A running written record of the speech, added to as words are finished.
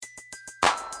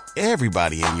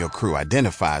Everybody in your crew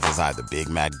identifies as either Big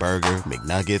Mac Burger,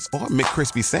 McNuggets, or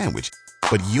McCrispy Sandwich.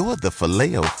 But you're the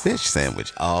Filet-O-Fish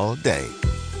Sandwich all day.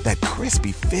 That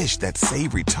crispy fish, that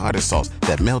savory tartar sauce,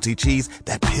 that melty cheese,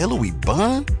 that pillowy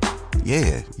bun.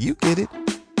 Yeah, you get it.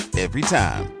 Every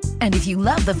time. And if you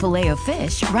love the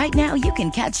Filet-O-Fish, right now you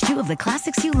can catch two of the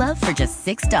classics you love for just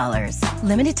 $6.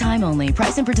 Limited time only.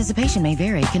 Price and participation may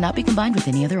vary. Cannot be combined with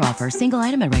any other offer. Single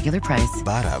item at regular price.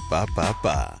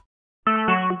 Ba-da-ba-ba-ba.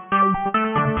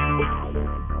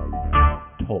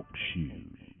 Talk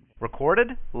shoes.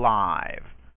 Recorded live.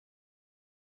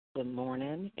 Good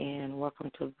morning and welcome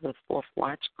to the fourth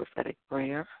Watch-Prophetic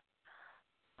prayer.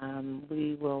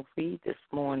 We will read this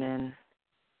morning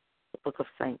the book of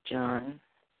St. John.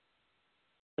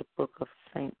 The book of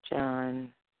St. John,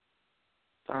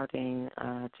 starting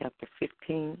chapter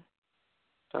 15,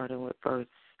 starting with verse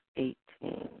 18.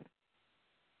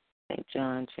 St.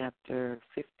 John chapter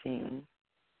 15,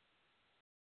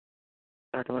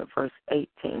 starting with verse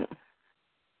 18.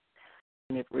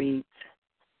 And it reads,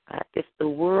 if the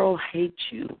world hates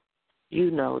you,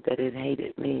 you know that it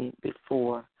hated me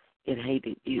before it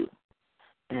hated you.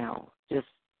 Now, just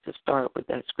to start with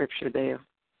that scripture there,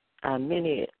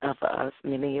 many of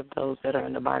those that are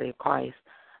in the body of Christ,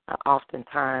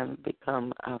 oftentimes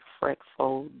become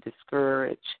fretful,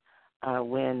 discouraged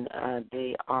when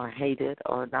they are hated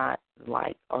or not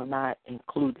liked or not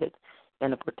included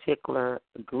in a particular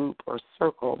group or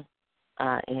circle,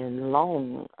 and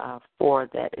long for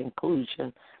that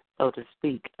inclusion, so to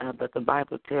speak. But the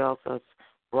Bible tells us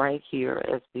right here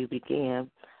as we begin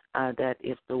that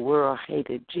if the world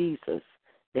hated Jesus,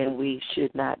 then we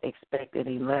should not expect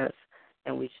any less,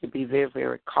 and we should be very,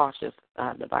 very cautious.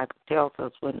 The Bible tells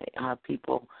us when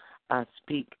people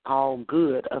speak all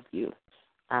good of you,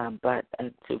 but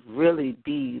to really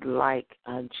be like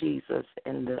Jesus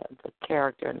and the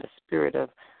character and the spirit of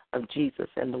Jesus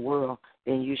in the world,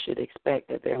 then you should expect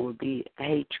that there will be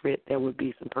hatred, there will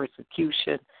be some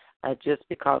persecution just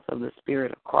because of the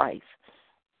spirit of Christ.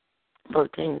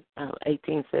 18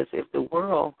 says, if the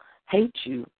world hates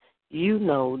you, you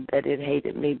know that it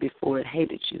hated me before it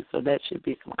hated you. So that should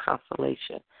be some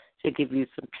consolation, should give you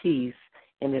some peace,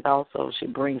 and it also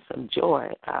should bring some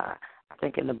joy. I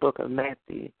think in the book of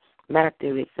Matthew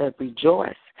it said,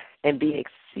 rejoice and be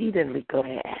exceedingly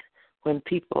glad when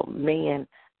people,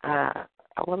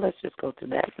 let's just go to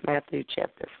that. Matthew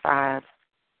chapter 5,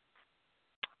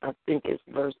 I think it's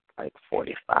verse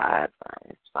 45.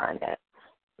 Let's find that.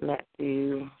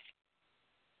 Matthew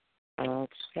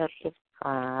chapter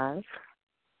 5,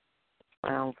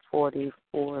 around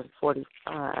 44 and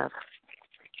 45.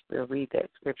 We'll read that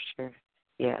scripture.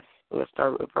 Yes, we'll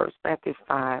start with Matthew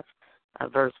 5,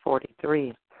 verse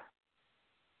 43.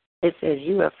 It says,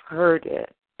 you have heard it.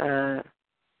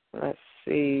 Let's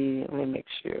see, let me make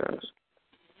sure.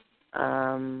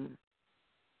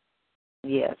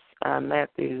 Yes,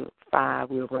 Matthew 5,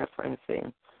 we're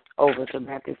referencing over to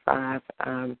Matthew 5,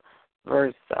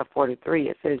 verse 43.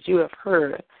 It says, you have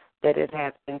heard that it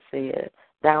has been said,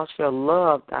 thou shalt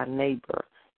love thy neighbor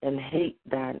and hate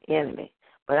thine enemy.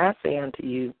 But I say unto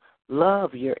you,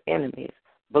 love your enemies,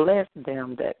 bless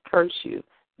them that curse you,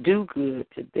 do good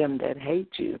to them that hate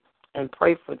you, and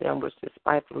pray for them which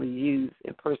despitefully use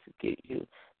and persecute you,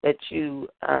 that you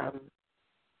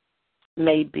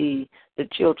may be the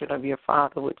children of your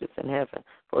Father which is in heaven.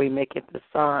 For he maketh the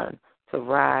sun to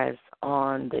rise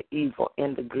on the evil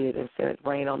and the good, and send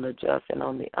rain on the just and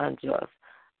on the unjust.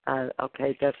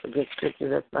 Okay, that's a good scripture.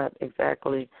 That's not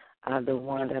exactly the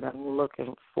one that I'm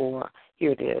looking for.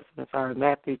 Here it is. I'm sorry,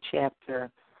 Matthew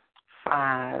chapter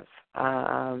 5,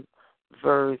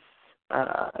 verse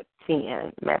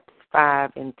 10. Matthew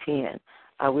 5 and 10.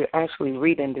 We're actually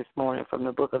reading this morning from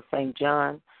the book of St.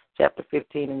 John, chapter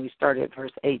 15, and we started at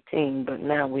verse 18, but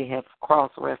now we have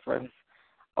cross-reference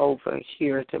over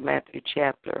here to Matthew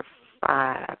chapter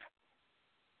 5,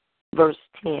 verse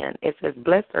 10. It says,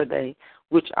 blessed are they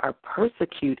which are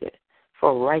persecuted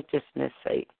for righteousness'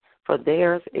 sake, for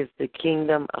theirs is the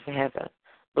kingdom of heaven.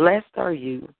 Blessed are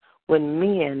you when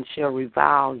men shall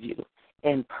revile you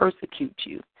and persecute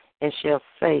you, and shall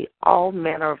say all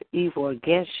manner of evil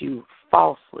against you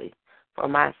falsely for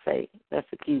my sake. That's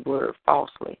the key word,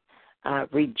 falsely.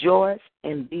 Rejoice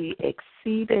and be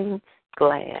exceeding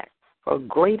glad, for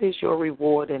great is your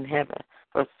reward in heaven.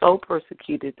 For so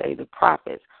persecuted they the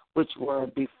prophets which were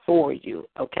before you.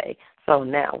 Okay, so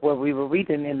now what we were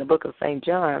reading in the book of St.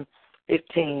 John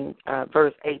 15,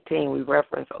 verse 18, we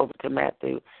reference over to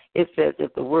Matthew. It says,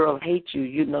 if the world hates you,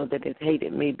 you know that it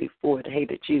hated me before it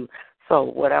hated you. So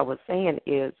what I was saying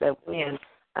is that when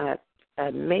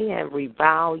a man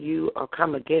revile you or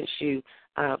come against you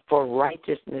for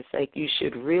righteousness' sake, you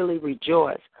should really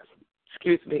rejoice.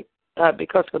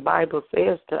 Because the Bible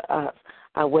says to us,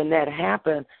 when that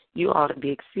happened, you ought to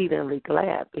be exceedingly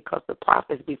glad because the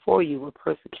prophets before you were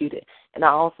persecuted. And I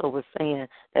also was saying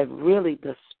that really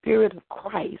the Spirit of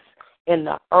Christ in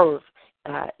the earth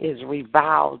is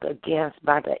reviled against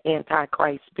by the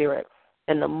Antichrist spirit.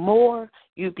 And the more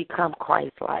you become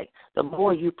Christ-like, the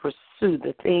more you pursue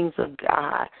the things of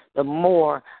God, the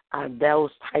more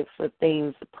those types of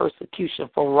things, persecution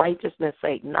for righteousness'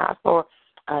 sake, not for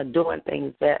doing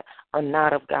things that are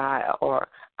not of God or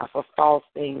for false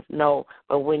things, no.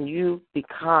 But when you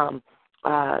become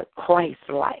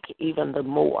Christ-like, even the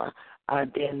more,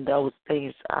 then those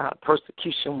things,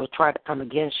 persecution will try to come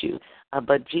against you.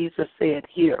 But Jesus said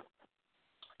here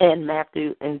in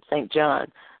Matthew and St. John,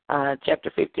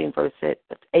 chapter 15, verse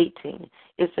 18,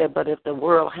 it said, but if the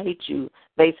world hates you,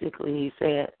 basically he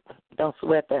said, don't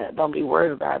sweat that. Don't be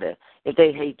worried about it. If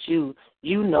they hate you,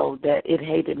 you know that it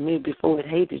hated me before it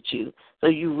hated you. So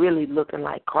you really looking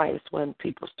like Christ when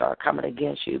people start coming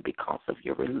against you because of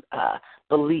your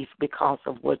belief, because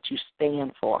of what you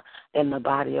stand for in the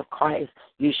body of Christ.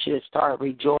 You should start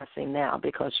rejoicing now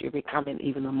because you're becoming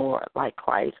even more like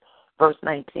Christ. Verse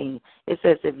 19, it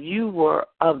says, if you were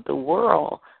of the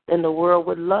world, then the world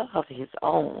would love his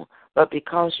own. But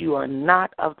because you are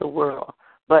not of the world,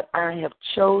 but I have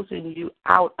chosen you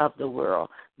out of the world,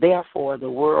 therefore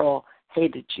the world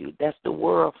hated you. That's the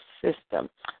world system,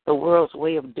 the world's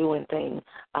way of doing things,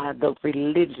 the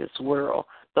religious world.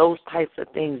 Those types of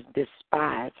things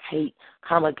despise, hate,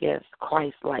 come against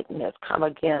Christ-likeness, come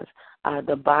against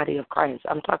the body of Christ.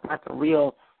 I'm talking about the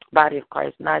real body of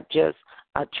Christ, not just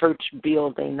a church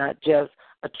building, not just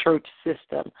a church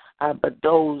system, but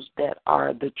those that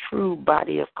are the true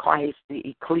body of Christ, the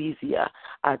ecclesia,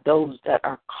 those that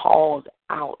are called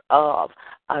out of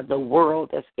the world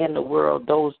that's in the world,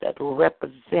 those that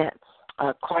represent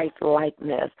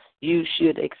Christ-likeness. You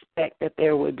should expect that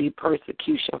there would be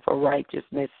persecution for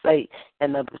righteousness' sake.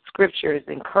 And the scripture is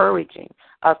encouraging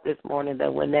us this morning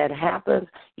that when that happens,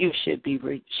 you should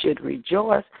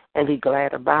rejoice and be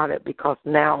glad about it because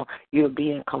now you're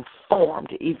being conformed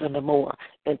even more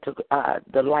into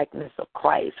the likeness of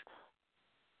Christ.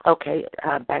 Okay,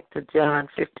 back to John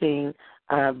 15,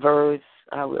 verse,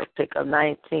 we'll pick up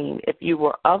 19. If you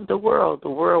were of the world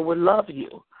would love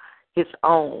you. His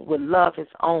own, would love his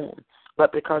own.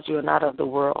 But because you are not of the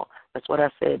world, that's what I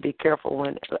said, be careful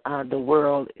when the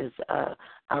world is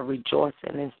rejoicing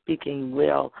and speaking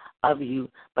well of you.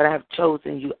 But I have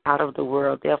chosen you out of the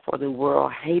world, therefore the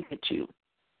world hated you.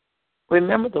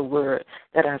 Remember the word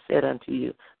that I said unto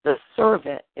you. The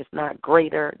servant is not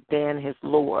greater than his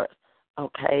Lord.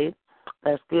 Okay?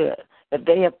 That's good. If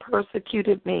they have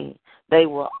persecuted me, they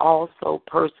will also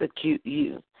persecute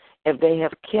you. If they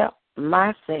have kept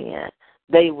my saying,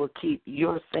 they will keep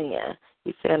your saying.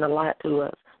 He's saying a lot to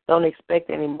us. Don't expect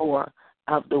any more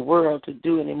of the world to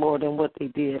do any more than what they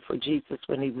did for Jesus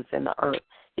when he was in the earth.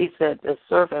 He said, the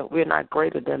servant, we're not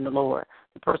greater than the Lord.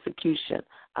 The persecution,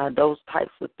 those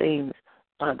types of things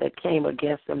that came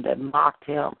against him, that mocked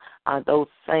him, those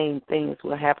same things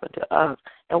will happen to us.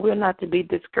 And we're not to be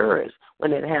discouraged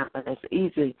when it happens. It's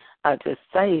easy to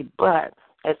say, but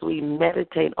as we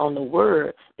meditate on the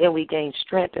word, then we gain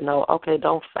strength to know, okay,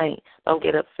 don't faint. Don't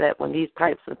get upset when these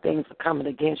types of things are coming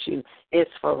against you.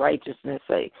 It's for righteousness'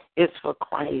 sake. It's for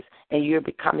Christ, and you're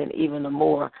becoming even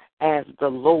more as the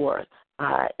Lord.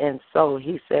 And so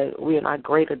he said, we are not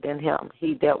greater than him.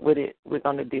 He dealt with it. We're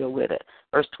going to deal with it.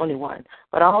 Verse 21,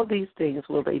 but all these things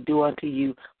will they do unto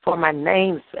you for my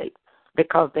name's sake,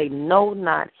 because they know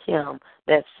not him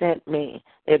that sent me.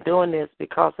 They're doing this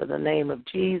because of the name of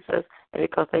Jesus and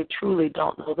because they truly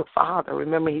don't know the Father.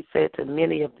 Remember, he said to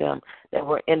many of them that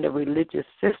were in the religious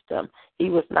system, he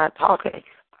was not talking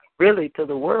really to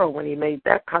the world when he made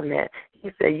that comment. He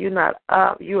said, you are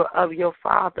of your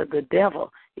father, the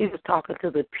devil. He was talking to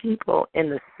the people in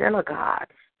the synagogue,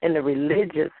 in the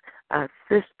religious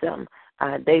system.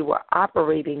 They were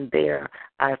operating there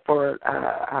for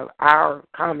our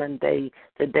common day,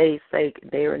 today's sake.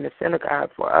 They're in the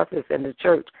synagogue. For us, it's in the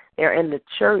church. They're in the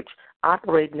church,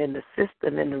 operating in the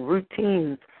system, in the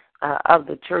routines of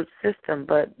the church system.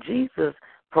 But Jesus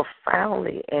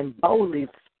profoundly and boldly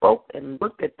spoke and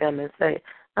looked at them and said,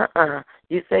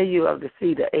 you say you of the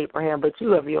seed of Abraham, but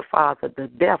you of your father, the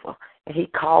devil. And he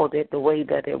called it the way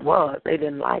that it was. They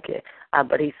didn't like it,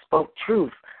 but he spoke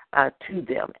truth to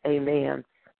them. Amen.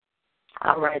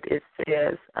 All right, it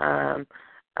says,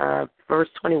 verse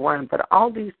 21, but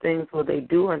all these things will they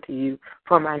do unto you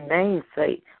for my name's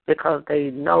sake, because they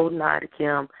know not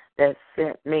him that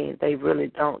sent me. They really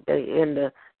don't. They in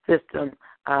the system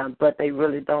but they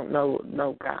really don't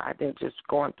know God. They're just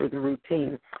going through the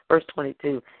routine. Verse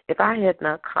 22, if I had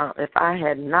not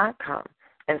come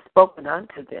and spoken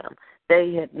unto them,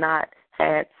 they had not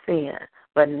had sin.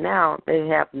 But now they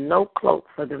have no cloak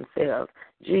for themselves.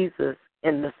 Jesus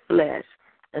in the flesh,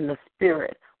 in the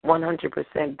spirit,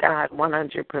 100% God,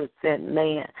 100%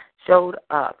 man, showed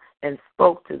up and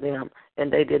spoke to them,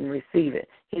 and they didn't receive it.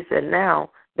 He said now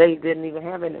they didn't even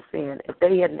have any sin. If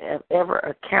they hadn't ever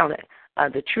accounted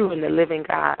the true and the living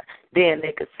God, then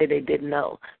they could say they didn't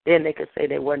know. Then they could say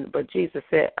they wasn't. But Jesus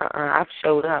said, I've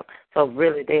showed up. So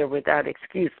really they are without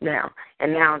excuse now.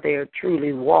 And now they are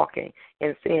truly walking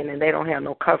in sin, and they don't have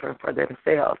no covering for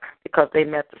themselves because they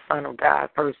met the Son of God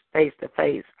first face to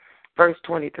face. Verse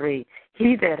 23,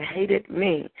 he that hated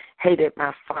me hated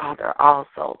my Father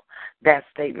also. That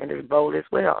statement is bold as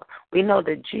well. We know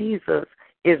that Jesus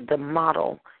is the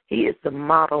model. He is the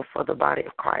model for the body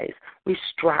of Christ. We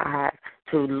strive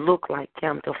to look like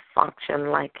him, to function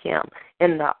like him.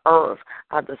 In the earth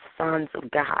are the sons of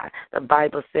God. The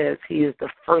Bible says he is the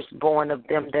firstborn of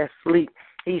them that sleep.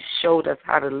 He showed us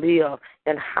how to live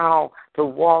and how to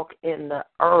walk in the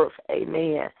earth.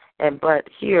 Amen. But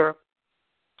here,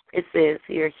 it says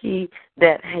here, he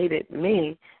that hated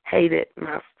me hated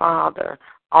my Father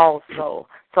also.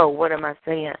 So what am I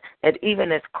saying? That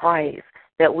even as Christ,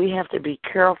 that we have to be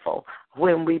careful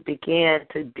when we begin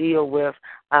to deal with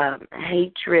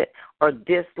hatred or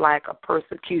dislike or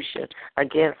persecution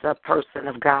against a person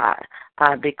of God.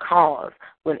 Because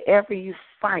whenever you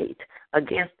fight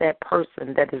against that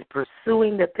person that is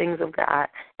pursuing the things of God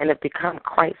and have become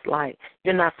Christ-like,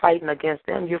 you're not fighting against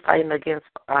them, you're fighting against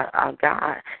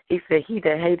God. He said, he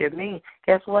that hated me,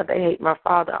 guess what? They hate my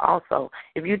Father also.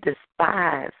 If you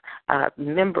despise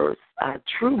members,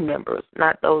 true members,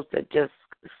 not those that just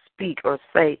speak or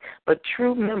say, but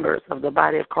true members of the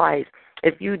body of Christ,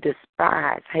 if you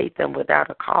despise, hate them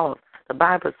without a cause, the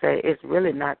Bible says it's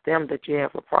really not them that you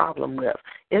have a problem with.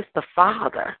 It's the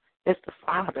Father. It's the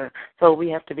Father. So we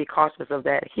have to be cautious of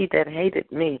that. He that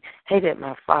hated me hated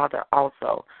my Father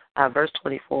also. Verse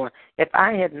 24, if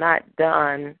I had not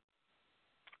done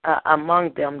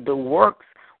among them the works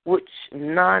which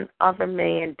none other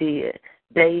man did,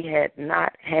 they had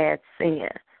not had sin.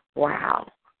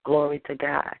 Wow. Glory to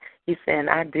God. He's saying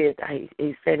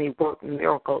he said he worked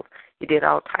miracles. He did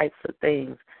all types of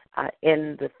things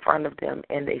in the front of them,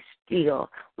 and they still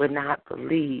would not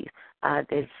believe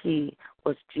that he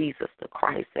was Jesus the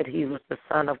Christ, that he was the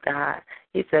Son of God.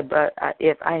 He said, but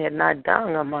if I had not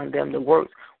done among them the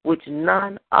works which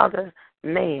none other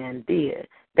man did,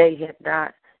 they had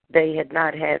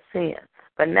not had sin.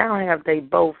 But now have they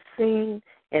both seen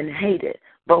and hated,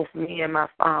 both me and my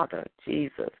Father,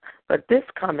 Jesus. But this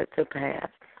cometh to pass,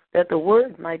 that the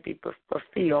word might be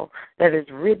fulfilled that is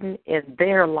written in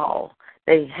their law.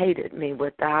 They hated me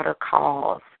without a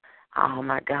cause. Oh,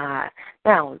 my God.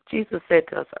 Now, Jesus said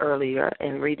to us earlier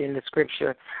in reading the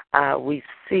scripture, we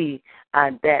see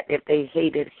that if they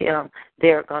hated him,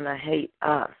 they're going to hate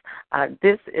us.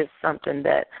 This is something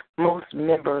that most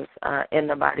members in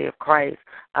the body of Christ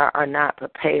are not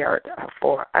prepared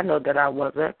for. I know that I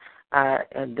wasn't.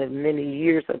 Many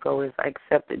years ago as I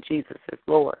accepted Jesus as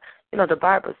Lord. You know, the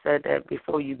Bible said that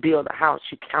before you build a house,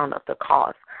 you count up the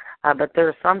cost. But there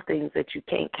are some things that you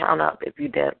can't count up if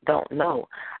you don't know.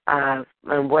 And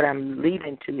what I'm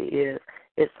leading to is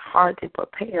it's hard to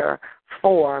prepare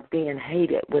for being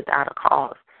hated without a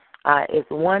cause. It's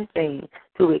one thing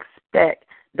to expect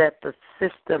that the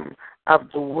system of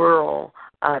the world,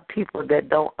 people that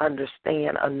don't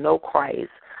understand or know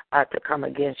Christ, to come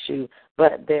against you,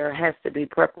 but there has to be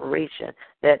preparation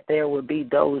that there will be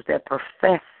those that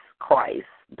profess Christ,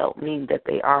 don't mean that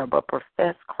they are, but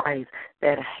profess Christ,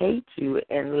 that hate you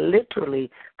and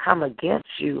literally come against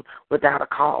you without a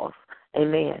cause.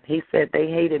 Amen. He said they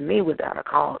hated me without a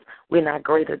cause. We're not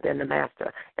greater than the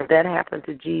Master. If that happened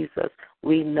to Jesus,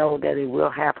 we know that it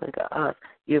will happen to us.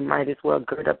 You might as well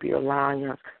gird up your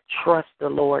loins, trust the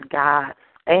Lord God.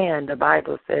 And the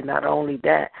Bible said not only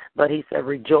that, but he said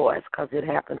rejoice, because it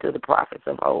happened to the prophets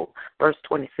of old. Verse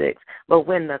 26, but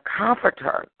when the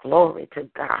Comforter, glory to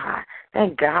God,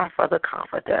 thank God for the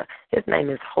Comforter. His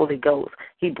name is Holy Ghost.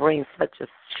 He brings such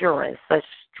assurance, such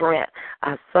strength,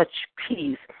 such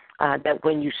peace, that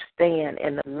when you stand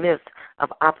in the midst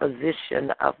of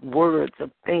opposition, of words,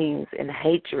 of things, and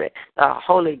hatred, the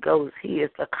Holy Ghost, he is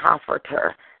the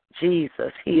Comforter.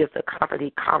 Jesus, he is the comfort.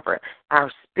 He comforts our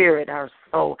spirit, our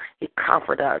soul. He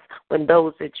comforts us. When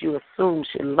those that you assume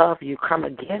should love you come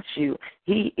against you,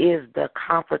 he is the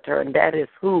comforter, and that is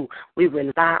who we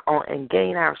rely on and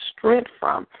gain our strength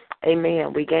from.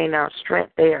 Amen. We gain our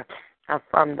strength there.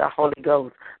 from the Holy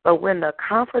Ghost. But when the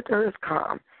Comforter is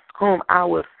come, whom I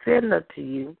will send unto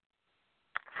you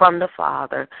from the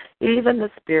Father, even the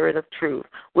Spirit of truth,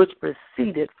 which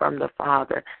proceeded from the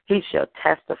Father, he shall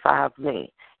testify of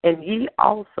me. And ye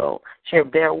also shall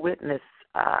bear witness,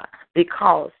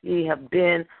 because ye have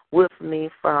been with me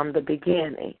from the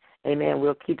beginning. Amen.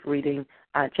 We'll keep reading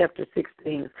chapter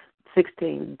 16.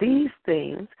 These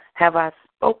things have I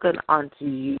spoken unto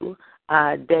you,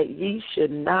 that ye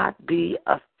should not be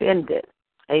offended.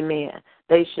 Amen.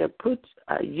 They shall put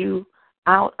you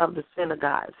out of the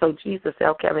synagogue. So Jesus said,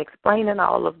 okay, I'm explaining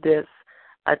all of this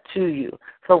to you.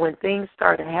 So when things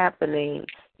start happening,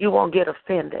 you won't get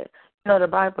offended. You know, the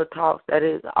Bible talks that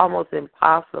it's almost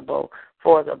impossible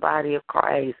for the body of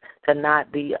Christ to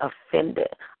not be offended.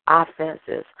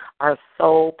 Offenses are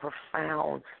so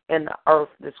profound in the earth,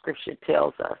 the Scripture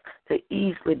tells us, to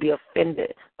easily be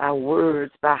offended by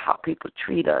words, by how people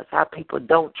treat us, how people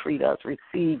don't treat us,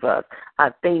 receive us,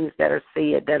 things that are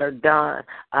said, that are done,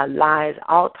 lies,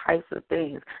 all types of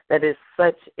things that is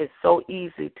so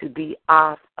easy to be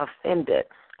offended.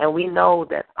 And we know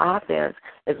that offense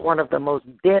is one of the most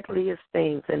deadliest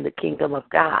things in the kingdom of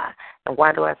God. And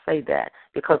why do I say that?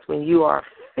 Because when you are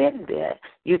offended,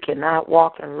 you cannot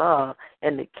walk in love.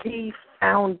 And the key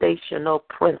foundational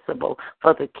principle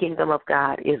for the kingdom of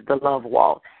God is the love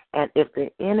walk. And if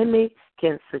the enemy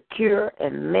can secure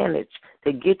and manage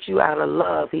to get you out of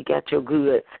love, he got your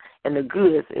goods. And the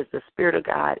goods is the Spirit of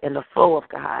God and the flow of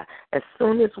God. As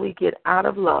soon as we get out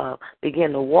of love,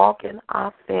 begin to walk in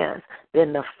offense,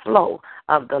 then the flow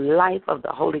of the life of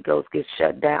the Holy Ghost gets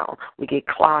shut down. We get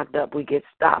clogged up. We get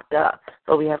stopped up.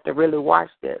 So we have to really watch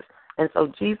this. And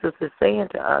so Jesus is saying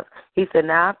to us, he said,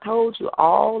 now I've told you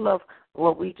all of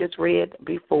what we just read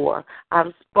before.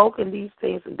 I've spoken these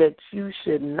things that you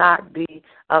should not be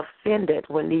offended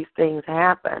when these things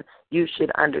happen. You should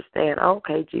understand,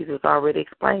 okay, Jesus already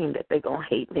explained that they're going to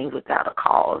hate me without a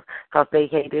cause because they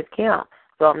hated him.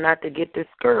 So I'm not to get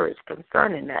discouraged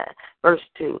concerning that. Verse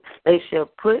 2, they shall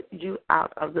put you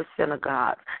out of the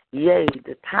synagogue. Yea,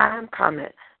 the time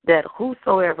cometh that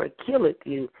whosoever killeth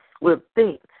you will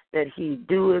think that he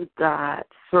doeth God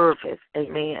service.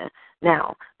 Amen.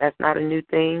 Now, that's not a new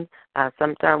thing.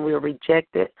 Sometimes we're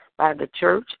rejected by the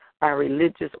church, by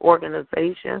religious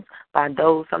organizations, by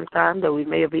those sometimes that we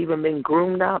may have even been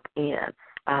groomed up in.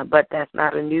 But that's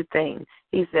not a new thing.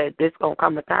 He said there's going to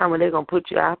come a time when they're going to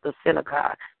put you out the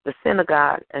synagogue. The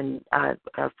synagogue, and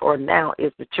for now,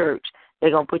 is the church. They're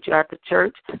going to put you out the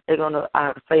church. They're going to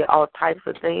say all types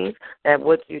of things, that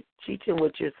what you're teaching,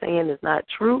 what you're saying is not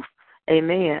truth.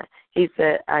 Amen. He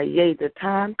said, yea, the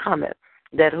time cometh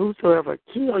that whosoever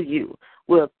kill you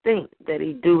will think that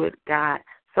he doeth God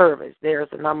service. There's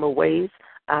a number of ways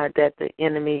that the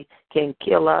enemy can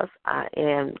kill us,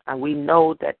 and we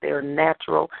know that there are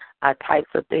natural types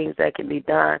of things that can be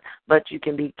done, but you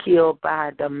can be killed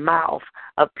by the mouth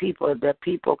of people. The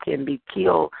people can be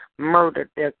killed, murdered,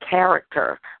 their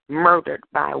character murdered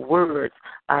by words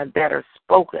that are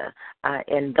spoken,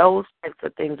 and those types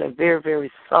of things are very,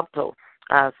 very subtle.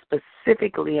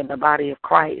 Specifically in the body of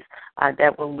Christ,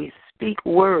 that when we speak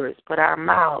words, put our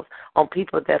mouths on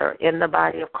people that are in the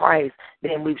body of Christ,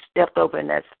 then we've stepped over in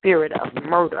that spirit of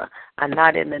murder,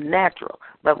 not in the natural,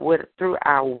 but through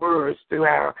our words, through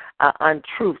our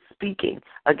untruth speaking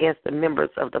against the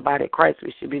members of the body of Christ.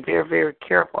 We should be very, very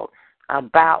careful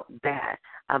about that,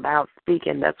 about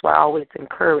speaking. That's why I always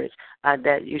encourage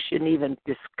that you shouldn't even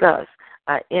discuss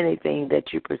anything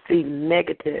that you perceive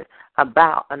negative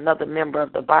about another member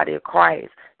of the body of Christ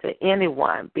to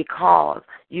anyone, because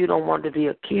you don't want to be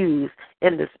accused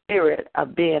in the spirit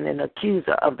of being an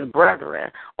accuser of the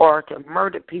brethren or to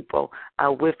murder people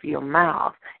with your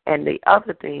mouth. And the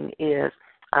other thing is,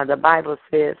 the Bible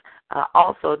says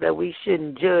also that we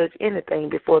shouldn't judge anything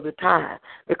before the time,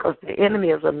 because the enemy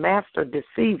is a master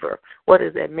deceiver. What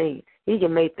does that mean? He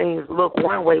can make things look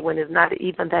one way when it's not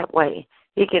even that way.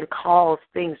 He can cause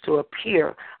things to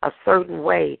appear a certain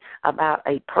way about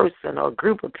a person or a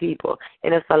group of people,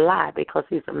 and it's a lie because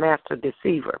he's a master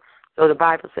deceiver. So the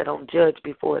Bible said don't judge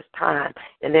before it's time.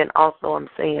 And then also I'm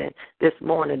saying this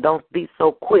morning, don't be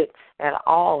so quick at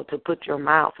all to put your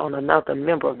mouth on another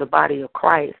member of the body of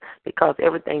Christ, because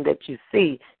everything that you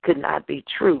see could not be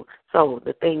true. So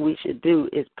the thing we should do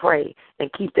is pray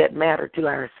and keep that matter to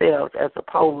ourselves as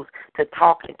opposed to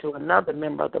talking to another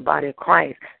member of the body of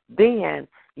Christ. Then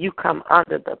you come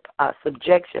under the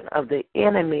subjection of the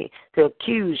enemy to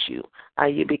accuse you.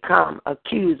 You become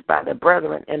accused by the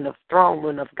brethren in the throne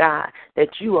room of God that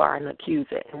you are an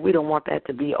accuser. And we don't want that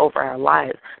to be over our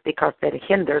lives, because that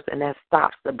hinders and that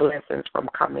stops the blessings from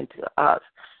coming to us.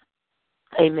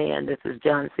 Amen. This is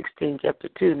John 16, chapter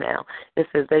 2 now. It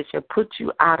says, they shall put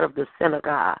you out of the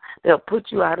synagogue. They'll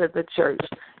put you out of the church.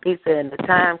 He said, the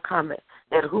time cometh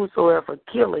that whosoever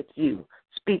killeth you,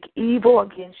 speak evil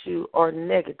against you or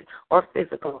negative or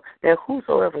physical, that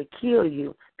whosoever kill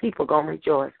you, people going to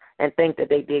rejoice and think that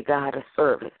they did God a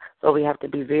service. So we have to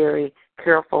be very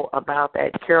careful about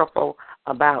that, careful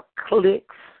about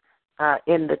cliques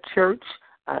in the church.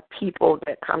 People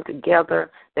that come together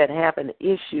that have an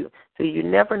issue. So you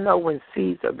never know when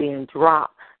seeds are being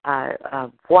dropped,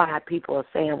 why people are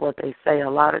saying what they say. A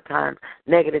lot of times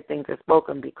negative things are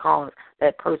spoken because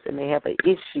that person may have an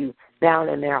issue down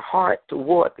in their heart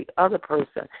toward the other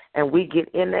person, and we get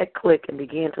in that clique and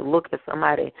begin to look at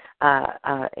somebody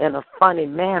in a funny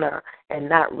manner and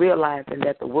not realizing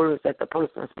that the words that the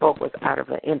person spoke was out of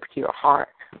an impure heart.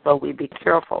 So we be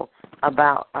careful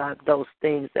about those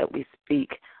things that we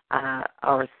speak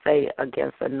or say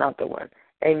against another one.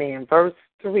 Amen. Verse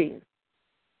 3,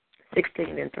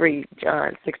 16 and 3,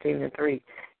 John 16 and 3.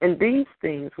 And these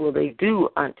things will they do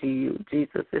unto you,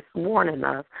 Jesus is warning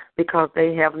us, because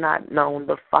they have not known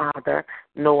the Father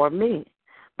nor me.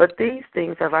 But these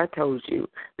things have I told you,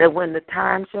 that when the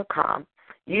time shall come,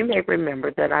 you may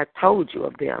remember that I told you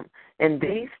of them. And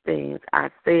these things I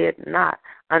said not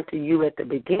unto you at the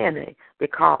beginning,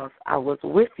 because I was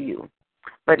with you.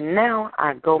 But now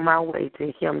I go my way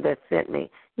to him that sent me.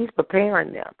 He's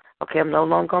preparing them. Okay, I'm no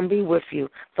longer going to be with you,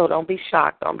 so don't be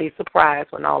shocked. Don't be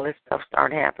surprised when all this stuff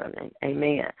start happening.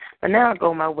 Amen. But now I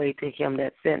go my way to him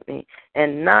that sent me,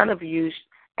 and none of you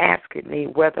asked me,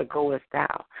 whither goest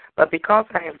thou? But because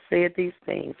I have said these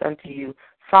things unto you,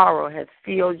 sorrow has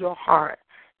filled your heart.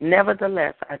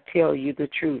 Nevertheless, I tell you the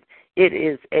truth. It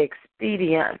is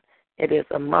expedient. It is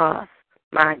a must.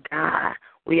 My God,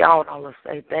 we all to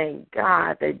say, thank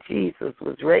God that Jesus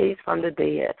was raised from the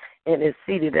dead and is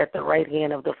seated at the right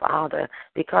hand of the Father.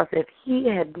 Because if he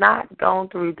had not gone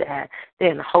through that,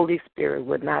 then the Holy Spirit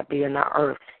would not be in the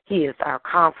earth. He is our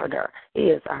comforter. He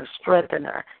is our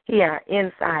strengthener. He is our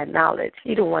inside knowledge.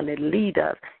 He the one that lead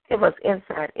us, give us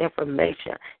inside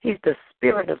information. He's the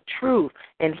Spirit of truth,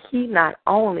 and he not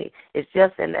only is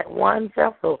just in that one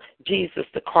vessel, Jesus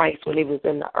the Christ, when he was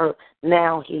in the earth.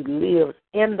 Now he lives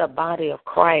in the body of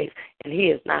Christ, and he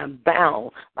is not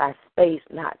bound by space,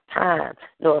 not time,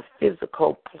 nor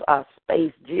physical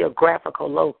space,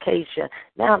 geographical location.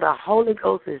 Now the Holy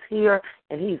Ghost is here,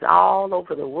 and he's all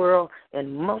over the world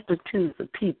and multitudes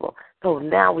of people. So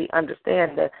now we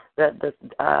understand that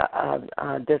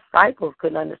the disciples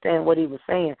couldn't understand what he was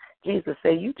saying. Jesus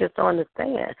said, you just don't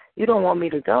understand. You don't want me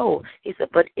to go. He said,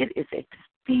 but it is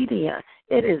expedient.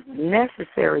 It is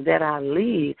necessary that I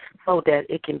leave so that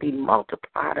it can be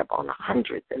multiplied upon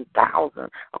hundreds and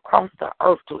thousands across the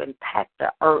earth to impact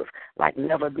the earth like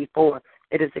never before.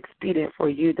 It is expedient for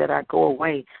you that I go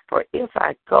away. For if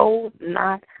I go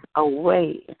not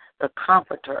away, the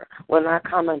Comforter will not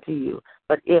come unto you.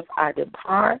 But if I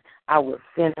depart, I will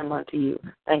send him unto you.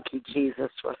 Thank you,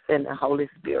 Jesus, for sending the Holy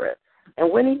Spirit.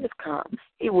 And when he has come,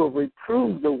 he will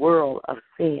reprove the world of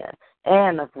sin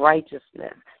and of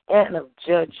righteousness and of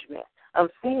judgment. Of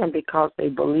sin because they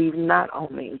believe not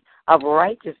on me. Of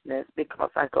righteousness because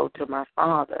I go to my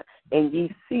Father, and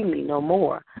ye see me no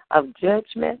more. Of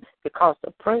judgment because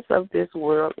the prince of this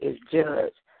world is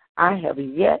judged. I have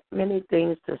yet many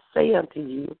things to say unto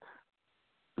you,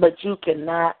 but you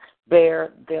cannot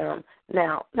bear them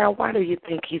now. Now, why do you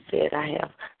think he said I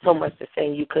have so much to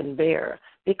say you couldn't bear?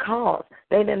 Because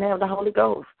they didn't have the Holy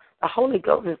Ghost. The Holy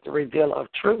Ghost is the revealer of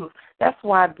truth. That's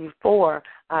why before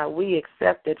we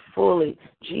accepted fully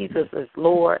Jesus as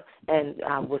Lord and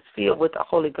was filled with the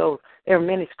Holy Ghost, there are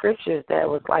many scriptures that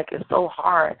was like it's so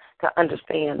hard to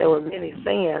understand. There were many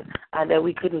sayings that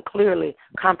we couldn't clearly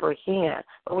comprehend.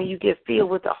 But when you get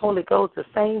filled with the Holy Ghost, the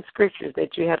same scriptures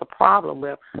that you had a problem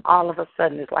with, all of a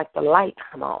sudden it's like the light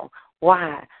come on.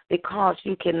 Why? Because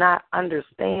you cannot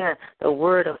understand the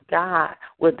Word of God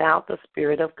without the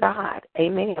Spirit of God.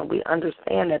 Amen. We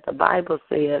understand that the Bible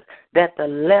says that the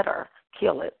letter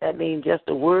kill it. That means just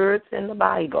the words in the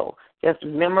Bible, just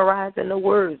memorizing the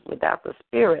words without the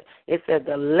Spirit. It says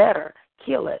the letter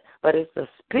kill it, but it's the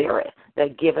Spirit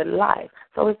that give it life.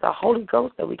 So it's the Holy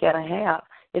Ghost that we got to have.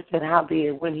 It said,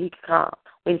 howbeit, when he comes,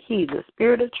 when he, the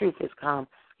Spirit of truth, is come,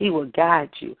 he will guide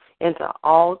you into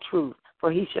all truth.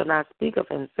 For he shall not speak of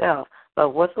himself,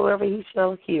 but whatsoever he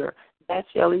shall hear, that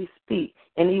shall he speak,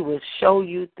 and he will show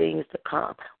you things to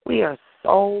come. We are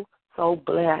so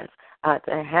blessed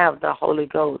to have the Holy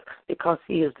Ghost because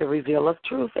he is the revealer of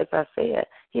truth, as I said.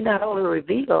 He not only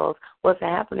reveals what's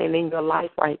happening in your life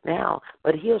right now,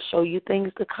 but he'll show you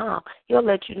things to come. He'll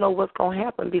let you know what's going to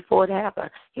happen before it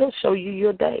happens. He'll show you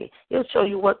your day. He'll show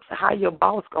you how your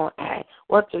boss going to act,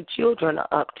 what your children are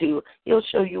up to. He'll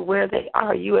show you where they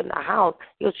are, you in the house.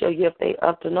 He'll show you if they're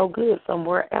up to no good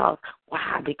somewhere else.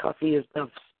 Why? Because he is the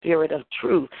Spirit of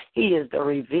truth. He is the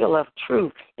revealer of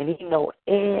truth, and he knows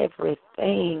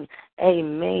everything.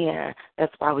 Amen.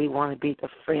 That's why we want to be the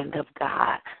friend of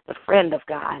God. The friend of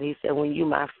God. He said, when you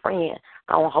my friend,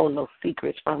 I don't hold no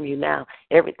secrets from you now.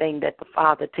 Everything that the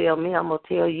Father tell me, I'm going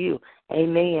to tell you.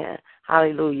 Amen.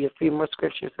 Hallelujah. A few more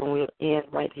scriptures, and we'll end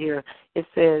right here. It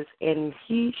says, and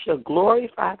he shall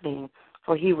glorify me,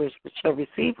 for he shall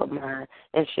receive of mine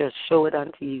and shall show it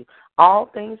unto you. All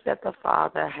things that the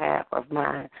Father hath of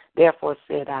mine, therefore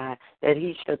said I, that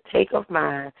he shall take of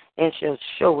mine and shall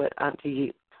show it unto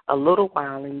you. A little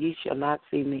while, and ye shall not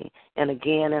see me, and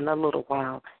again in a little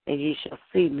while, and ye shall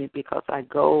see me, because I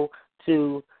go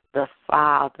to the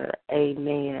Father.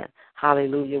 Amen.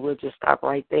 Hallelujah. We'll just stop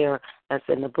right there. That's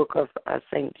in the book of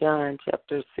St. John,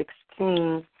 chapter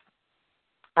 16,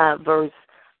 verse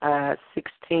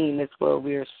 16 is where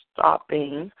we're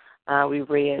stopping. We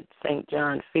read St.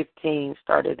 John 15,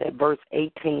 started at verse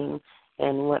 18,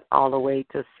 and went all the way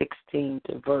to 16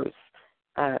 to verse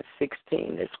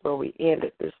 16. That's where we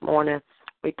ended this morning.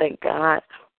 We thank God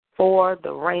for the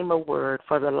Rhema word,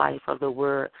 for the life of the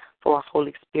word, for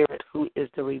Holy Spirit, who is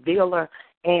the revealer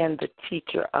and the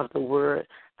teacher of the word,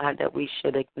 that we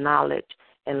should acknowledge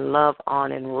and love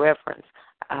on and reverence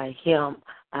him,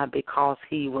 because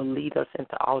he will lead us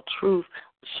into all truth,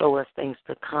 show us things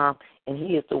to come, and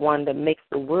he is the one that makes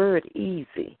the word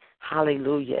easy.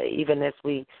 Hallelujah. Even as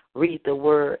we read the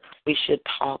word, we should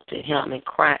talk to him and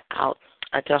cry out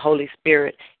to Holy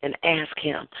Spirit and ask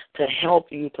him to help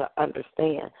you to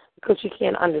understand, because you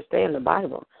can't understand the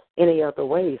Bible any other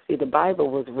way. See, the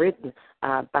Bible was written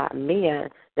by men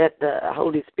that the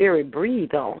Holy Spirit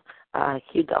breathed on.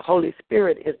 The Holy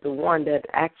Spirit is the one that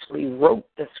actually wrote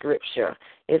the scripture.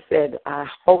 It said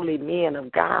holy men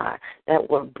of God that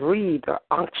were breathed or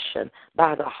unctioned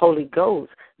by the Holy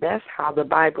Ghost. That's how the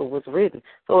Bible was written.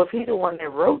 So if he's the one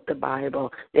that wrote the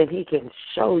Bible, then he can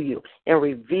show you and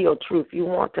reveal truth. You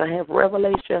want to have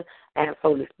revelation? Ask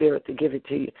Holy Spirit to give it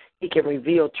to you. He can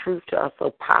reveal truth to us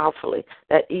so powerfully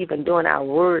that even during our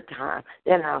word time,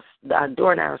 then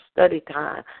during our study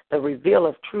time, the reveal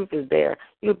of truth is there.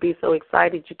 You'll be so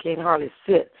excited you can't hardly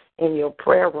sit in your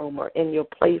prayer room or in your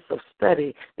place of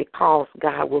study, because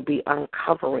God will be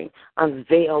uncovering,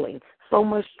 unveiling so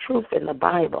much truth in the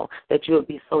Bible that you'll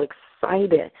be so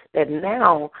excited that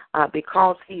now,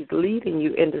 because he's leading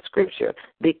you in the scripture,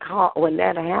 because when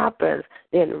that happens,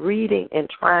 then reading and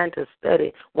trying to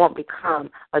study won't become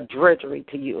a drudgery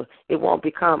to you. It won't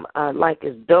become like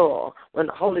it's dull. When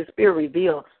the Holy Spirit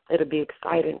reveals, it'll be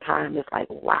exciting time. It's like,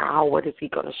 wow, what is he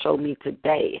going to show me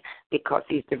today? Because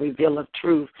he's the revealer of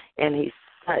truth, and he's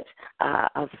such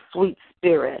a sweet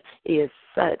spirit. He is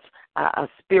such a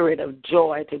spirit of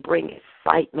joy to bring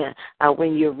excitement.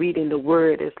 When you're reading the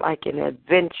word, it's like an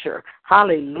adventure.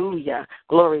 Hallelujah.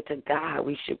 Glory to God.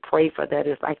 We should pray for that.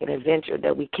 It's like an adventure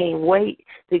that we can't wait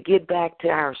to get back to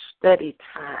our study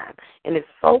time. And it's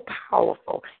so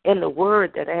powerful in the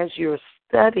word that as you're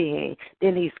studying,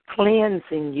 then he's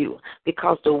cleansing you,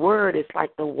 because the word is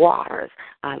like the waters,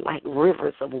 like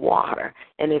rivers of water,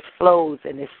 and it flows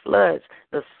and it floods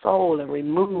the soul and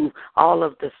removes all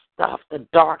of the stuff, the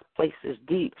dark places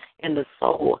deep in the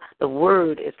soul. The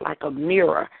word is like a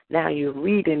mirror. Now you're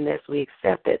reading this, we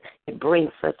accept it, it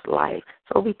brings such life.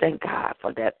 So we thank God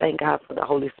for that. Thank God for the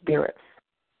Holy Spirit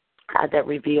that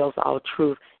reveals all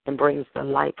truth and brings the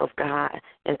life of God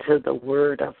into the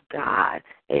word of God.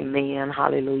 Amen.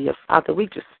 Hallelujah. Father, we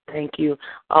just thank you.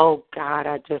 Oh, God,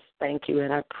 I just thank you,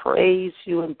 and I praise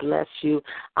you and bless you,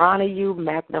 honor you,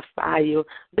 magnify you,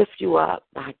 lift you up,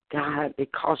 my God,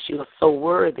 because you are so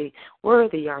worthy.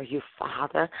 Worthy are you,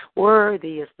 Father.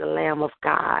 Worthy is the Lamb of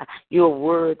God. You are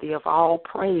worthy of all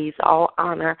praise, all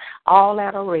honor, all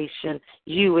adoration.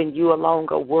 You and you alone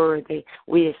are worthy.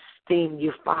 We esteem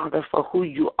you, Father, for who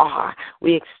you are.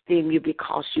 We esteem you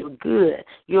because you're good,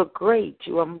 you're great,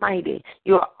 you are mighty,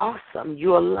 you are awesome,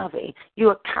 you are loving, you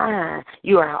are kind,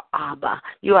 you are our Abba,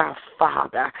 you are our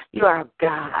Father, you are our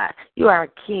God, you are our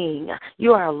King,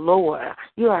 you are our Lord,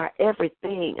 you are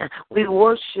everything. We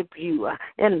worship you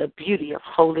in the beauty of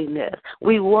holiness.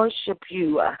 We worship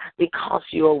you because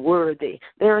you are worthy.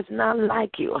 There is none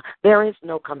like you. There is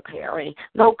no comparing.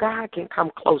 No God can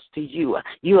come close to you.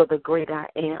 You are the great I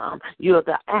am. am. You're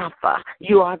the Alpha.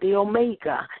 You are the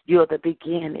Omega. You're the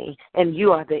beginning, and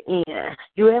you are the end.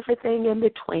 You're everything in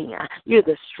between. You're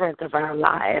the strength of our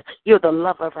life. You're the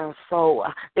love of our soul.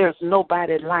 There's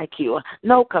nobody like you.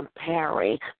 No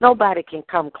comparing. Nobody can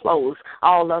come close.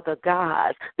 All other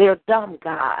gods, they're dumb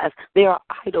gods. They're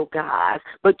idol gods.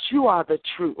 But you are the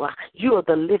true. You are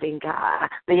the living God,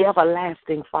 the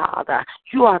everlasting Father.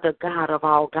 You are the God of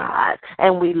all gods.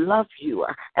 And we love you,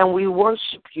 and we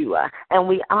worship you, and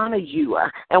we honor you,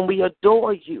 and we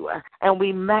adore you, and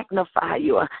we magnify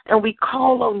you, and we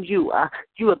call on you.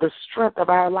 You are the strength of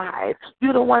our lives.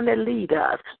 You're the one that lead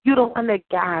us. You're the one that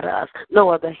guide us. No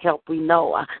other help we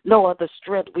know. No other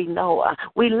strength we know.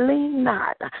 We lean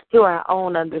not to our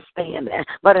own understanding,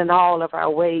 but in all of our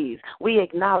ways, we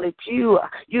acknowledge you.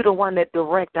 You're the one that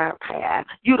direct our path.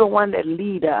 You're the one that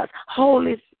lead us.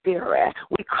 Holy Spirit,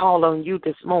 we call on you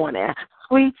this morning.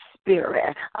 Sweet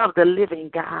Spirit of the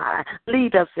living God,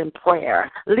 lead us in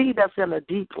prayer. Lead us in a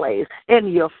deep place in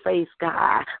your face,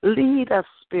 God. Lead us,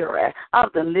 Spirit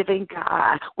of the living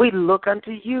God. We look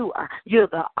unto you. You're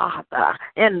the author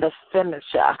and the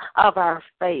finisher of our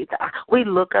faith. We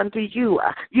look unto you.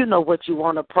 You know what you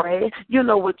want to pray. You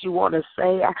know what you want to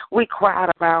say. We cry out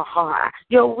of our heart.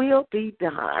 Your will be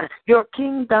done. Your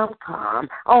kingdom come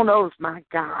on earth, my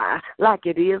God, like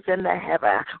it is in the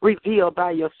heaven, revealed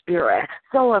by your Spirit.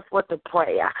 Show us what to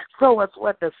pray. Show us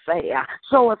what to say.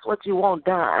 Show us what you want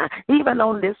done. Even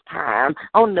on this time,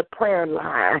 on the prayer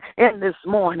line, in this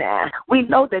morning, we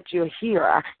know that you're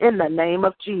here in the name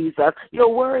of Jesus.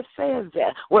 Your word says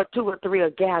that where two or three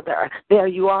are gathered, there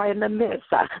you are in the midst.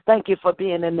 Thank you for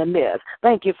being in the midst.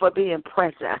 Thank you for being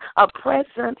present, a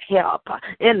present help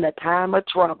in the time of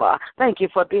trouble. Thank you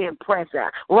for being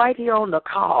present right here on the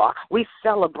call. We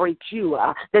celebrate you,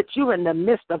 that you're in the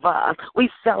midst of us. We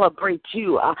celebrate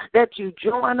you, that you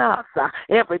join us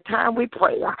every time we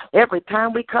pray, every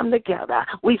time we come together.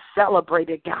 We celebrate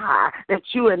it, God, that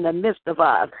you're in the midst of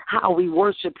us, how we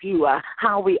worship you,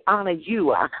 how we honor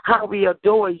you, how we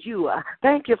adore you.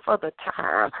 Thank you for the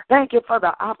time. Thank you for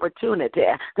the opportunity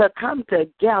to come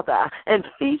together and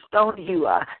feast on you,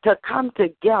 to come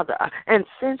together and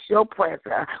sense your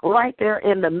presence right there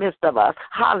in the midst of us.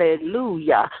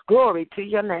 Hallelujah. Glory to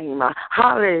your name.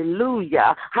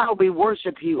 Hallelujah. How we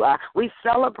worship you. We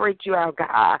celebrate you, our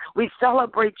God. We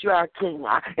celebrate you, our King.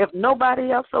 If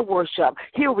nobody else will worship,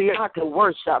 here we are to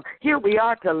worship. Here we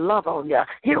are to love on you.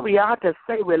 Here we are to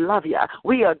say we love you.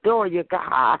 We adore you,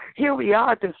 God. Here we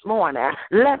are this morning.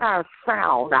 Let our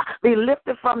sound be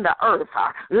lifted from the earth.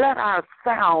 Let our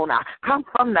sound come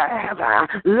from the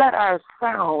heaven. Let our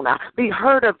sound be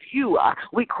heard of you.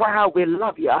 We cry out, we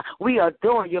love you. We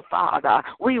adore you, Father.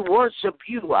 We worship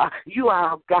you. You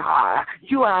are our God.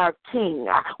 You are our King.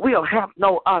 We'll have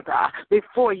no other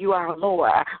before you, our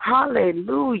Lord.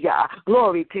 Hallelujah.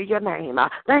 Glory to your name.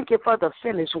 Thank you for the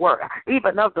finished work,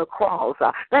 even of the cross.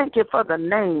 Thank you for the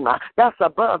name that's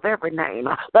above every name,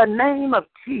 the name of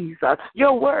Jesus.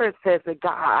 Your word says,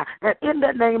 God, that in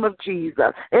the name of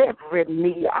Jesus, every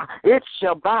knee, it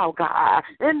shall bow, God.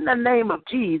 In the name of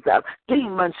Jesus,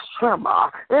 demons tremble.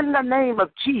 In the name of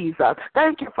Jesus,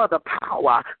 thank you for the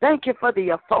power. Thank you for the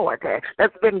authority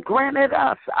that's been granted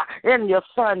us in your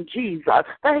Son, Jesus.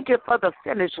 Thank you for the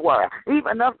finished work,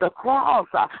 even of the cross,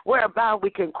 whereby we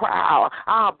can cry out,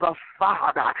 Abba,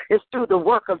 Father. It's through the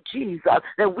work of Jesus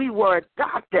that we were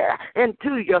adopted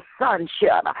into your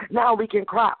sonship. Now we can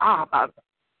cry, Abba.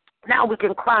 Now we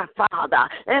can cry, Father,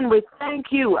 and we thank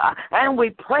you, and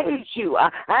we praise you,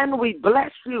 and we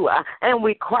bless you, and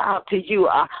we cry out to you,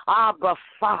 Abba,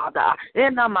 Father,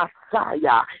 in the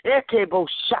Messiah, Ekebo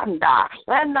Shanda,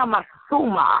 in the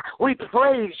Masuma. We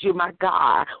praise you, my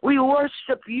God. We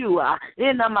worship you,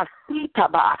 in the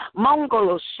Masitaba,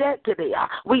 Mongolo Shekidia.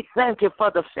 We thank you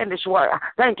for the finished work.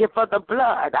 Thank you for the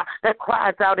blood that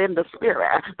cries out in the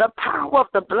Spirit, the power of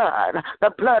the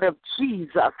blood of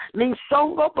Jesus.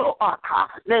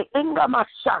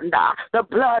 The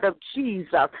blood of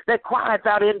Jesus that cries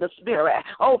out in the Spirit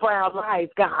over our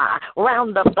lives, God.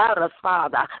 Round about us,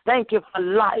 Father. Thank you for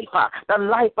life, the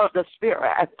life of the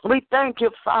Spirit. We thank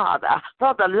you, Father,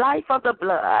 for the life of the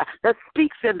blood that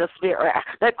speaks in the Spirit,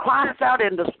 that cries out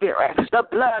in the Spirit. The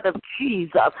blood of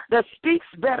Jesus that speaks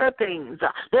better things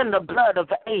than the blood of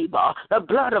Abel, the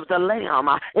blood of the Lamb.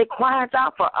 It cries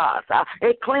out for us.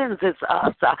 It cleanses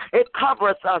us. It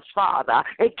covers us, Father.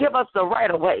 It gives us the right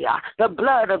of way. The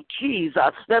blood of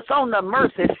Jesus that's on the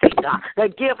mercy seat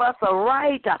that give us a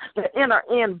right to enter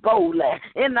in boldly.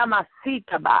 In the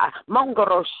Masitaba,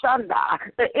 Mongoro Shanda,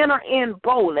 to enter in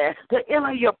boldly, to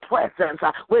enter your presence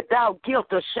without guilt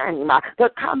or shame, to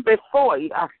come before you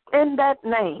in that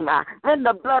name, in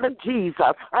the blood of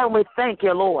Jesus. And we thank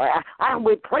you, Lord, and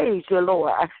we praise you,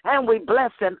 Lord, and we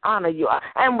bless and honor you,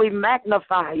 and we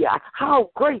magnify you. How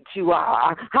great you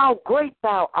are, how great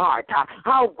thou art,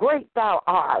 how great thou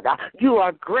art. You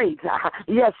are great.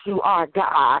 Yes, you are,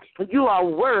 God. You are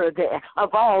worthy of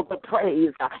all the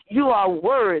praise. You are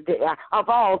worthy of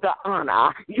all the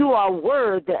honor. You are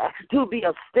worthy to be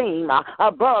esteemed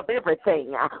above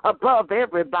everything, above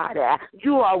everybody.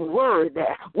 You are worthy.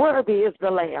 Worthy is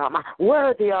the Lamb.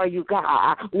 Worthy are you,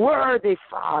 God. Worthy,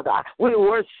 Father. We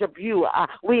worship you.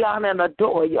 We honor and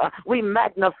adore you. We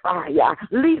magnify you.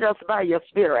 Lead us by your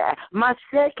Spirit.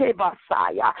 Maseke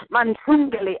basaya,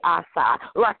 mansungeli asa,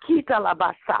 rakita la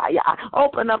basaya.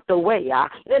 Open up the way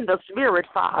in the Spirit,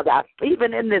 Father.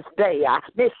 Even in this day,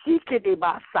 mesike de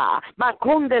basa,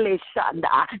 makundele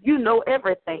shanda. You know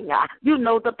everything. You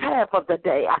know the path of the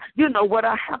day. You know what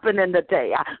will happen in the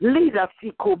day. Lead us,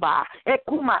 Sikuba,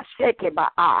 Ekuma Shekeba,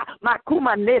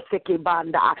 Makuma Neseke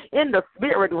Banda, in the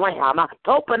spirit realm.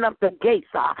 Open up the gates,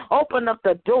 open up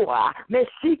the door,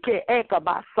 Meshike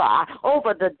Ekabasa,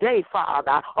 over the day,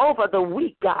 Father, over the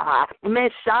week, God.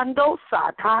 Meshando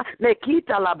Sata,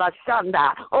 Mekita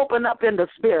Labashanda, open up in the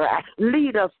spirit.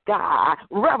 Lead us, God.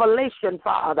 Revelation,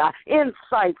 Father,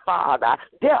 insight, Father,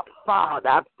 depth,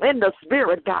 Father, in the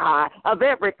spirit, God, of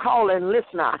every calling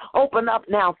listener. Open up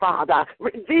now, Father.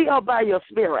 Reveal by your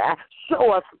spirit.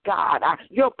 Show us, God,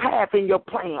 your path and your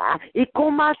plan. Your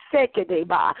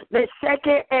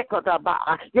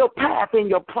path and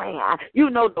your plan. You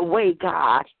know the way,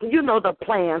 God. You know the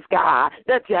plans, God,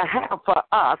 that you have for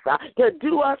us to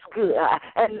do us good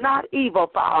and not evil,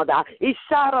 Father.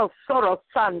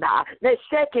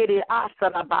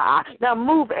 Now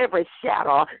move every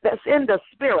shadow that's in the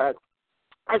spirit.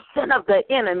 A sin of the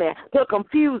enemy to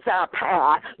confuse our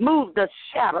path. Move the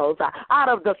shadows out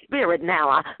of the spirit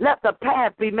now. Let the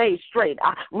path be made straight.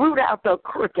 Root out the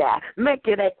crooked. Make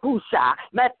it a kusha.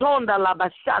 Metonda la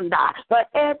bashanda. For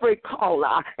every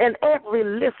caller and every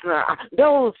listener,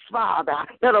 those, Father,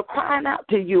 that are crying out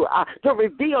to you to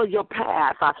reveal your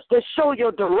path, to show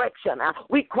your direction.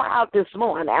 We cry out this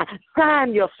morning.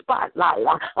 Shine your spotlight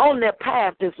on their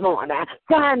path this morning.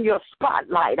 Shine your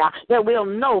spotlight that we'll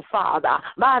know, Father,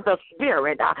 by the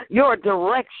Spirit, your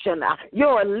direction,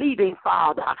 your leading,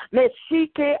 Father.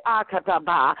 Meshike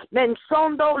akataba,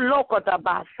 mensondo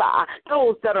lokotabasa.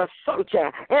 Those that are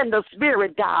searching in the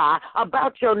Spirit, God,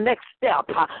 about your next step,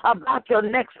 about your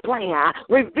next plan,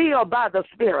 revealed by the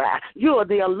Spirit. You are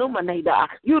the illuminator.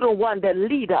 You're the one that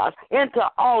lead us into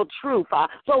all truth.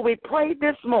 So we pray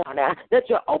this morning that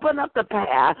you open up the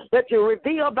path, that you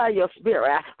reveal by your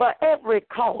Spirit for every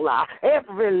caller,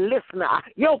 every listener,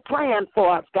 your plan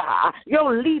for us, God,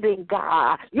 your leading,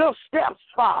 God, your steps,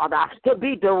 Father, to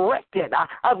be directed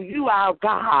of you, our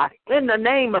God, in the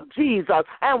name of Jesus.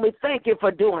 And we thank you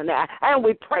for doing that. And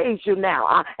we praise you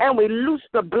now. And we loose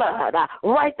the blood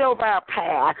right there over our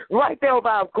path, right there over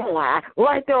our going,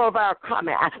 right there over our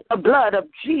coming. The blood of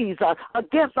Jesus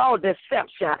against all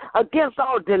deception, against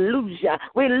all delusion.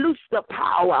 We loose the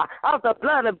power of the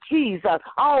blood of Jesus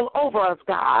all over us,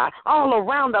 God, all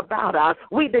around about us.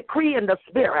 We decree in the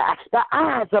Spirit, the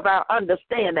eyes of our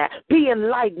understanding be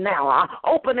enlightened now,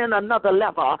 open in another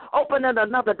level, open in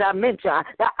another dimension,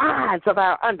 the eyes of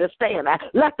our understanding.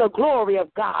 Let the glory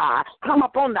of God come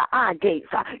upon the eye gates,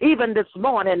 even this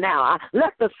morning now.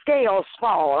 Let the scales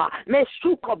fall,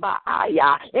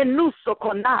 Meshukobaaya,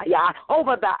 Enusokonaya,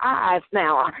 over the eyes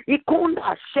now.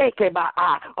 Ikunda Shekeba,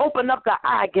 open up the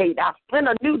eye gate in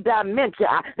a new dimension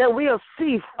that we'll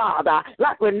see, Father,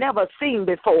 like we've never seen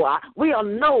before. We'll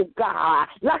know, God,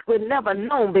 like we've never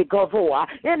known before.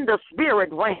 In the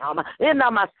spirit realm, in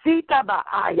the Masita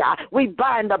Baaya, we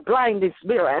bind the blinding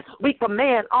spirit. We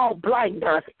command all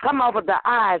blinders come over the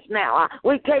eyes now.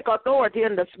 We take authority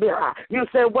in the spirit. You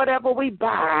say whatever we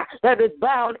bind that is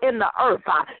bound in the earth,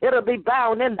 it'll be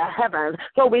bound in the heavens.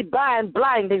 So we bind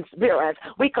blinding spirits.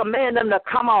 We command them to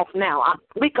come off now.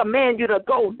 We command you to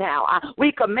go now.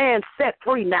 We command set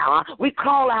free now. We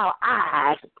call our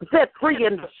eyes set free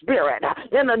in the spirit,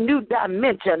 in a new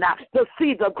dimension, to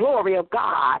see the glory of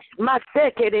God.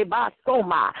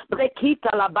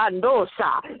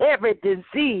 Every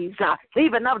disease,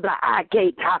 even of the eye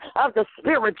gate, of the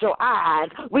spiritual eyes,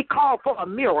 we call for a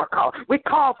miracle. We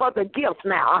call for the gifts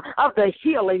now, of the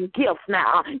healing gifts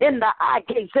now, in the eye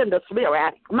gates in the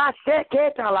spirit.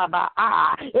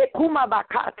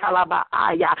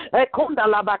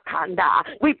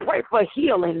 We pray for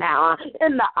healing now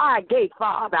in the eye gate,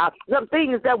 Father. The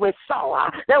things that we saw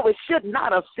that we should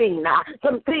not have seen, unclean,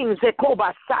 some things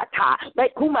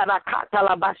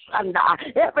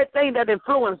everything that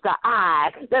influences the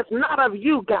eyes that's not of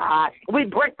you, God. We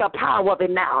break the power of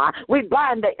it now. We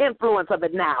bind the influence of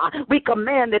it now. We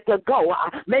command it to go.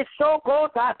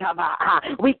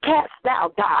 We cast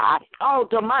out, God, all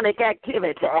demonic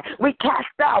activity. We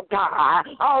cast out, God,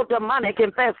 all demonic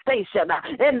infestation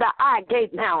in the eye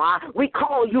gate now. We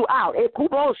call you out.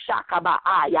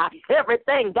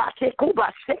 Everything,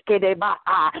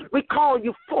 we call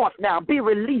you forth now. Be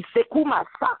released.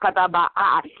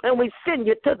 And we send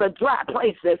you to the dry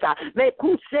places.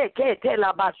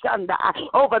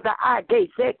 Over the eye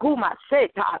gates.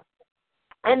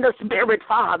 In the spirit,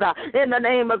 Father, in the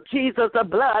name of Jesus, the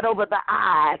blood over the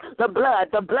eyes, the blood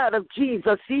of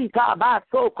Jesus, the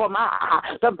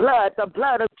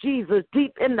blood of Jesus,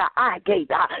 deep in the eye gate,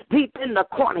 deep in the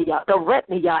cornea, the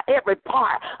retina, every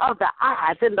part of the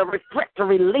eyes, in the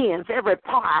refractory lens, every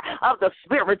part of the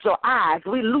spiritual eyes.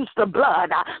 We loose the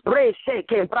blood, every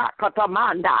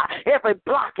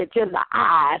blockage in the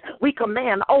eyes. We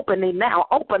command opening now.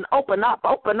 Open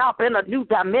up in a new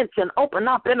dimension, open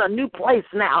up in a new place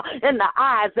now, in the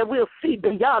eyes, that we'll see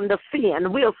beyond the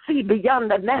seeing, we'll see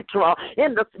beyond the natural,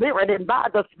 in the spirit and by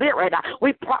the spirit.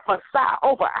 We prophesy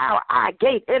over our eye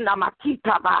gate in the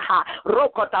Makita Baha,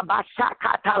 Rokota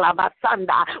Bashakata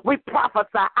Lavasanda. We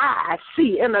prophesy eyes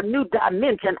see in a new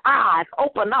dimension, eyes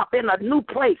open up in a new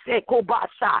place,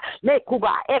 Ekobasha,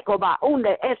 Nekuba, Ekoba,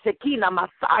 Unde Esekina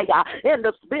Messiah, in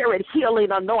the spirit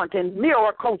healing anointing,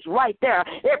 miracles right there.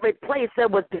 Every place that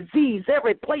was disease,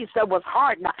 every place that was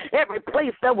hardened, every place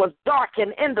that was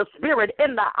darkened in the spirit,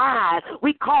 in the eyes.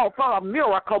 We call for a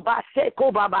miracle by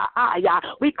Sheko Baba Aya.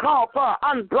 We call for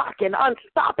unblocking,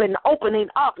 unstopping, opening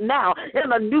up now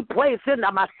in a new place in the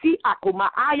Masi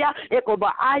Akumaaya,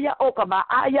 Ekobaaya,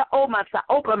 Okabaaya, Omasa.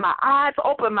 Open my eyes,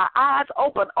 open my eyes,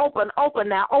 open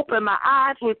now, open my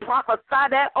eyes. We prophesy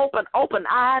that open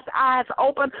eyes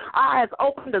open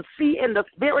to see in the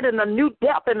spirit, in a new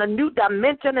depth, in a new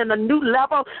dimension, in a new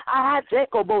level. Eyes,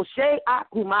 Ekoboshe,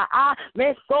 Akumaa.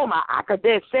 Mesoma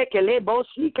akade sekele bo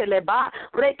shikele ba.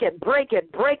 Break it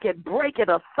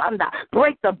asunder.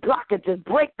 Break the blockages,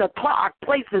 break the clogged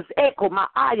places. Echo my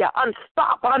eye,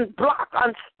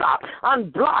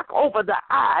 unblock over the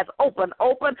eyes. Open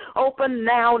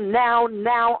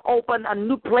now, open a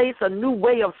new place, a new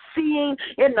way of seeing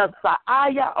in the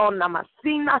saaya on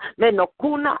namasina,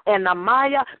 menokuna and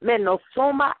amaya,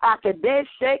 menosoma akade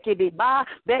shekele ba,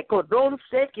 bekodon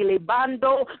sekele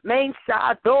bando, main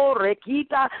shado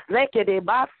rekita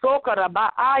lekedeba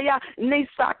sokaraba aya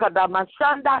nisakada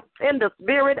masanda. In the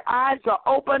spirit, eyes are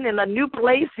open in a new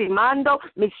place. Imando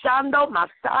mishando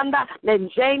masanda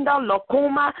nenjenda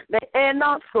lokuma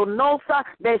neena sonosa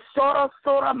de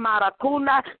sora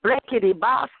marakuna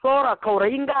lekedeba sora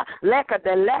koringa leka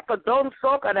de leka don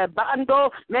soka de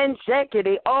bando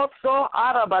menshekedi also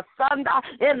arabasanda.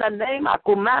 In the name of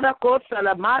Kumana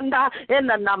Kosalamanda, in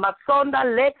the namasonda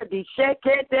leka di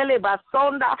sheke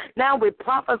telebasonda. Now we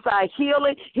prophesy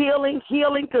healing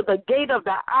to the gate of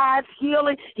the eyes,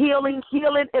 healing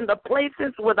in the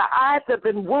places where the eyes have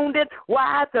been wounded, where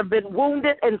eyes have been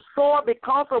wounded and sore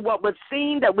because of what was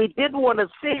seen that we didn't want to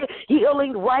see.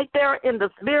 Healing right there in the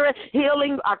spirit,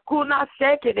 healing akuna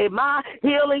shekedema,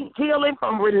 healing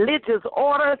from religious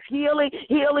orders,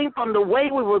 healing from the way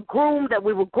we were groomed, that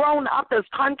we were grown up as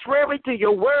contrary to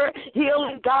your word,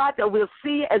 healing, God, that we'll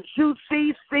see as you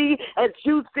see, as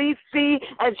you see,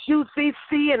 as you see,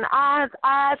 and eyes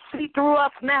see through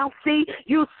us now. See,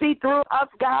 you see through us,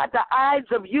 God. The eyes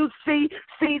of you see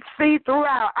through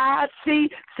our eyes. See.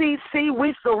 We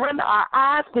surrender our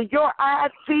eyes to your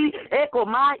eyes. See, echo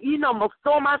my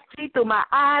mosoma. See through my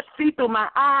eyes. See through my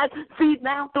eyes. See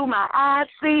now through my eyes.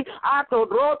 See, ato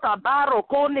rota baro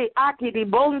kone akidi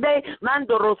bonde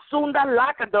mando rosunda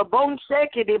laka the bone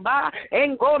shake di ba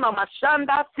engona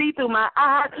mashanda. See through my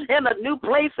eyes in a new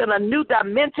place, in a new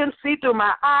dimension. See through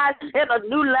my eyes in a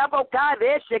new level, God.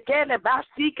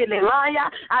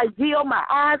 I yield my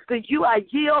eyes to you. I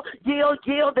yield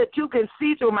that you can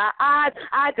see through my eyes.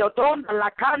 I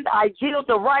yield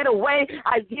the right away.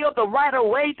 I yield the right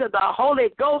away to the Holy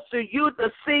Ghost, to you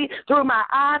to see through my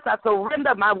eyes. I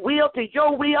surrender my will to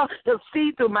your will to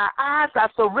see through my eyes. I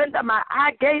surrender my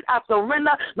eye gate. I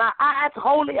surrender my eyes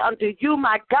wholly unto you,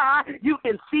 my God. You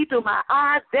can see through my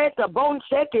eyes.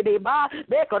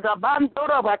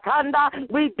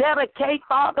 We We dedicate,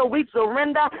 Father, we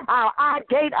surrender our eye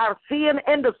gate, our seeing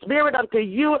in the spirit unto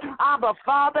you, Abba,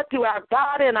 Father, to our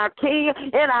God and our King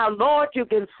and our Lord. You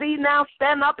can see now,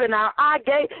 stand up in our eye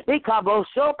gate. In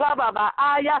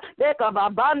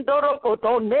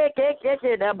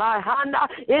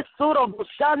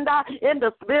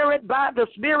the spirit, by the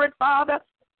Spirit, Father.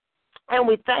 And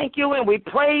we thank you and we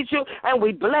praise you and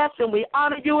we bless and we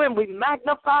honor you and we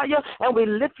magnify you and we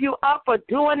lift you up for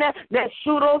doing it.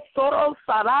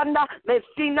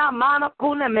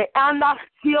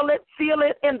 Seal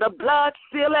it in the blood,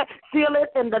 seal it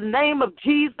in the name of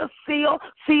Jesus. Seal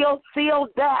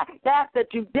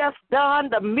that you just done,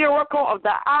 the miracle of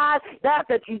the eyes, that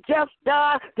you just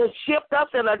done to shift us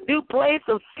in a new place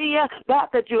of seeing,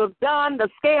 that you have done. The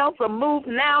scales are moved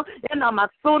now in the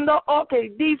Masundo,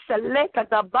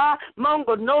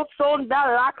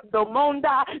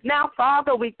 Now,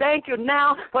 Father, we thank you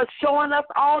now for showing us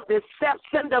all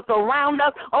deception that's around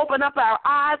us. Open up our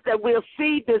eyes that we'll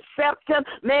see deception.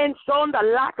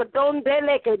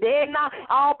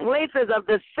 All places of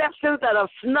deception that have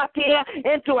snuck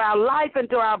into our life,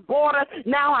 into our borders.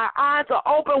 Now our eyes are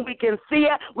open. We can see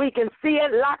it. We can see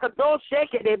it.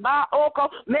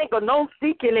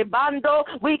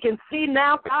 We can see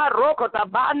now.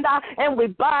 And we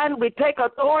bind, we take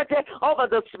authority over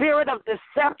the spirit of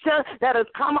deception that has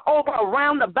come over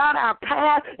around about our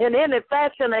path in any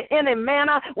fashion or any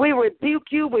manner. We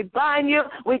rebuke you. We bind you.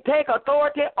 We take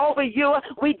authority over you.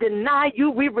 We deny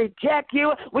you. We reject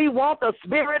you. We want the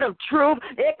spirit of truth.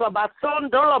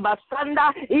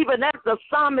 Even as the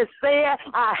psalmist said,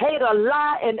 I hate a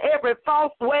lie in every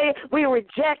false way. We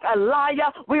reject a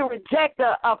liar. We reject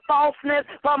a falseness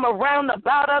from around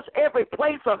about us. Every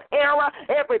place of error,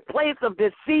 every place of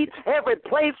deceit, every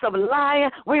place of lying,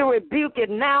 we rebuke it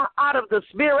now out of the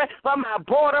spirit, from our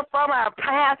border, from our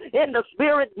path, in the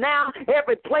spirit now.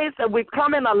 Every place that we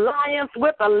come in alliance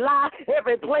with a lie,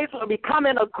 every place where we come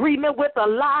in agreement with a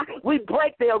lie, we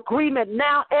break the agreement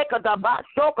now.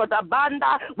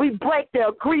 We break the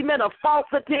agreement of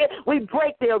falsity. We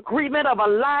break the agreement of a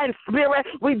lying spirit.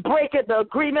 We break it, the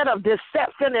agreement of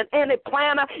deception in any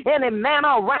planner, any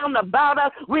manner around about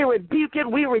us. We rebuke it.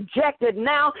 We reject it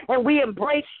now, and we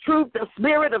embrace truth, the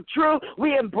spirit of truth.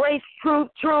 We embrace truth.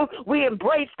 We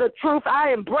embrace the truth.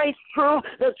 I embrace truth,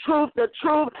 the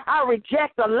truth. I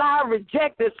reject the lie,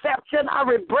 reject deception. I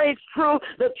embrace truth,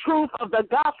 the truth of the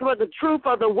gospel, the truth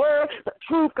of the word, the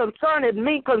truth concerning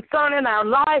me, concerning our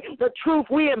life, the truth.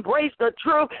 We embrace the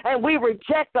truth, and we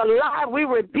reject the lie. We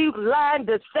rebuke lying,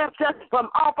 deception from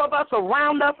off of us,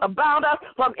 around us, about us,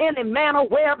 from any manner,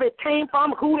 wherever it came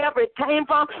from, whoever it came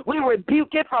from. We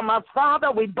rebuke it from us,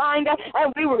 Father. We bind it,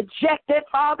 and we reject it,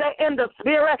 Father, in the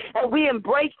spirit, and we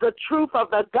embrace the truth of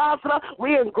the gospel.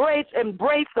 We embrace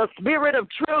the spirit of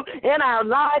truth in our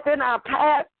life, in our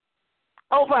path,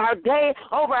 over our day,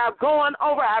 over our going,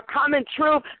 over our coming,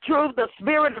 truth, the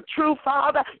spirit of truth,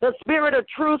 Father, the spirit of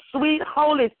truth, sweet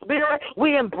Holy Spirit.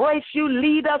 We embrace you.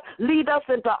 Lead us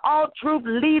into all truth.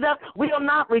 Lead us. We will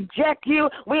not reject you.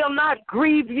 We will not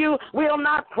grieve you. We will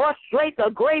not frustrate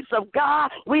the grace of God.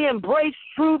 We embrace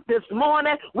truth this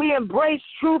morning. We embrace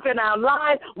truth in our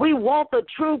lives. We want the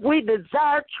truth. We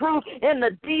desire truth in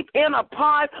the deep inner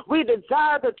parts. We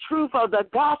desire the truth of the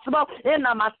gospel in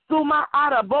the Masuma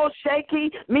Arabo Sheki.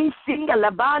 Mi singa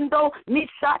labando, mi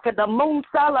saka the moon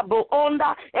salabo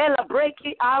onda, ela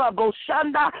breaking alabo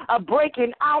shanda, a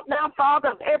breaking out now, Father,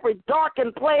 of every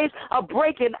darkened place, a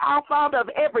breaking out, Father, of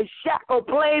every shackle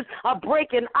place, a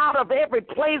breaking out of every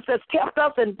place that's kept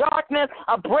us in darkness,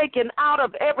 a breaking out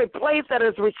of every place that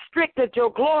has restricted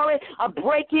your glory, a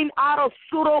breaking out of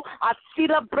pseudo, a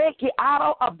cedar breaking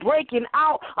out, a breaking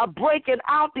out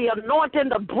the anointing,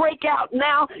 to break out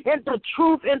now into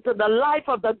truth, into the life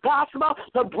of the gospel,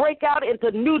 to break out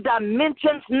into new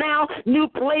dimensions now, new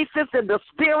places in the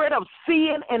spirit of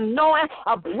seeing and knowing,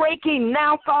 a breaking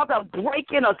now, Father, a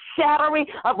breaking, a shattering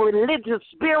of religious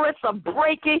spirits, a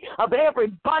breaking of every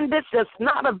bondage that's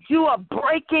not of you, a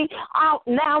breaking out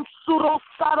now, pseudo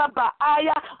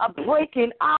sarabaaya, a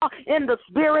breaking out in the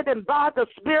spirit and by the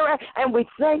spirit, and we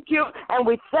thank you, and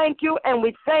we thank you, and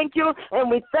we thank you, and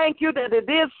we thank you that it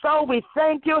is so. We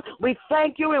thank you,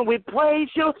 and we praise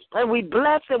you, and we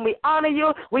bless and we honor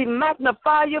you. We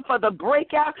magnify you for the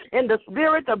breakout in the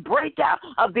spirit, the breakout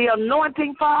of the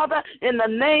anointing, Father, in the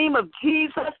name of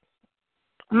Jesus.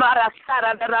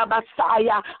 Marasara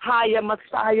Rabasaya, higher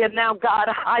Messiah, now God,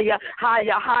 higher,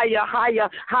 higher, higher, higher,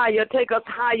 higher. Take us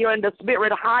higher in the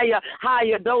spirit, higher,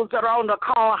 higher. Those that are on the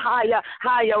call, higher,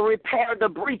 higher. Repair the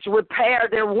breach, repair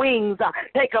their wings.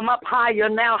 Take them up higher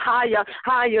now, higher,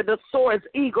 higher. The swords,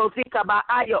 eagles,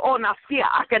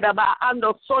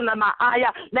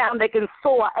 now they can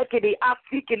soar.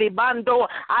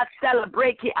 I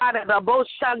celebrate out of the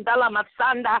Boshandala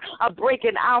Masanda, a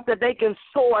breaking out that they can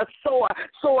soar, soar,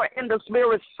 soar in the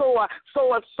spirit, soar,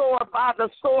 soar, soar, Father,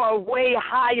 soar way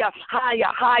higher, higher,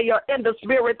 higher in the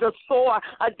spirit to soar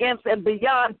against and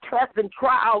beyond tests and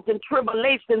trials and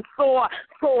tribulations, soar,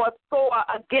 soar, soar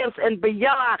against and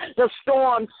beyond the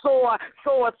storm, soar,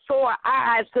 soar, soar,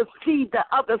 eyes to see the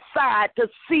other side, to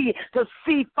see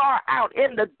far out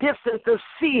in the distance, to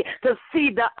see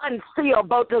the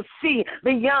unseeable, to see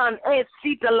beyond, to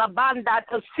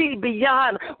see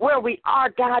beyond where we are,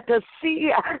 God, to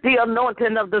see the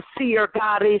anointing of the seer,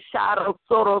 God.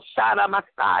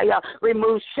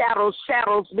 Remove shadows,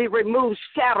 shadows, be removed,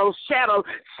 shadows, shadows,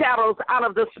 shadows out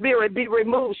of the spirit, be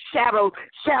removed, shadows,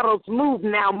 shadows, move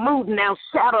now,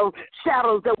 shadows,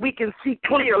 shadows that we can see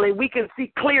clearly, we can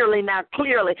see clearly now,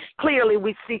 clearly, clearly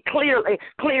we see clearly,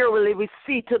 clearly we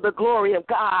see to the glory of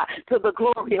God, to the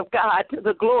glory of God, to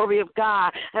the glory of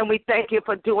God, and we thank you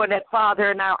for doing it,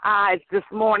 Father, in our eyes this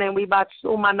morning. We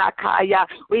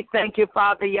thank you,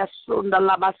 Father, Yeshua,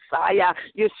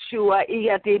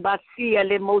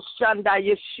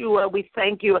 Yeshua, we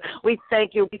thank you, we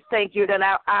thank you, we thank you that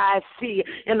our eyes see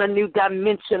in a new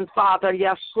dimension, Father,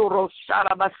 Yeshua,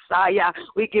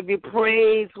 we give you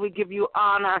praise, we give you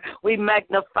honor, we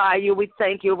magnify you, we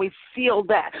thank you, we seal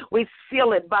that, we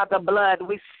seal it by the blood,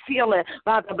 we seal it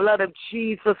by the blood of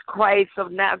Jesus Christ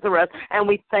of Nazareth, and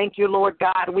we thank you, Lord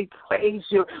God, we praise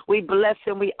you, we bless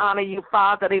and we honor you,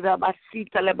 Father,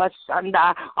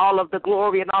 all of the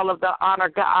glory and all of the honor,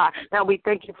 God. Now we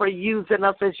thank you for using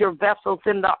us as your vessels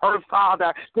in the earth,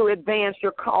 Father, to advance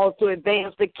your cause, to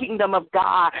advance the kingdom of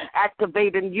God.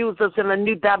 Activate and use us in a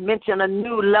new dimension, a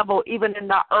new level, even in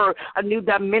the earth, a new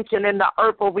dimension in the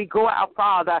earth where we go out,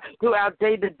 Father, to our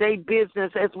day-to-day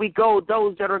business as we go,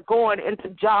 those that are going into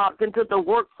jobs, into the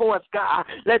workforce, God.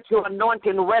 Let your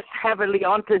anointing rest heavily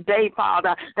on today,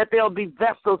 Father, that there'll be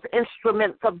vessels,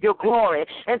 instruments of your glory,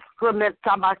 instruments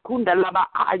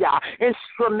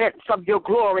of your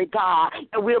glory, God,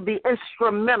 that we'll be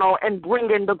instrumental in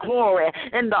bringing the glory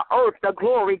in the earth, the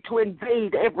glory to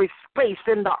invade every space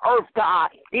in the earth, God.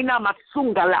 In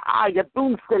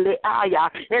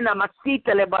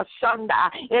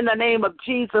the name of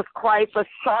Jesus Christ, a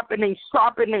sharpening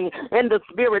in the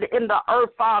spirit, in the earth,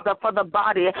 Father, for the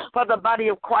body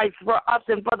of Christ, for us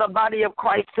and for the body of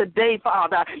Christ today,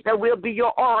 Father, that we'll be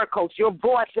your oracles, your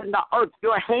voice in the earth,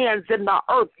 your hands in the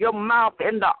earth, your mouth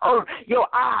in the earth, your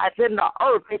eyes in the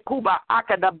earth,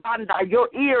 your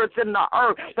ears in the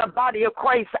earth. The body of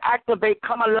Christ activate,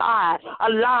 come alive,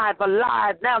 alive,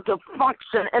 alive now to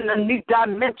function in a new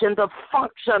dimension, to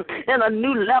function in a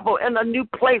new level, in a new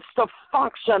place, to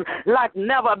function like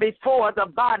never before. The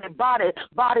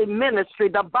body ministry,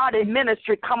 the body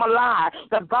ministry come alive.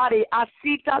 The body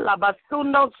asita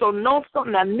labasundo sonoso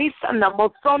nanisa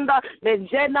namosonda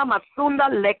menjena masunda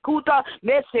lekuta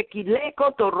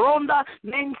mesekileko toronda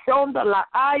mensonda la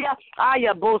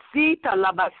aya bosita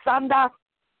labasanda.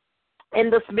 In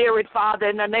the spirit, Father,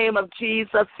 in the name of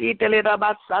Jesus,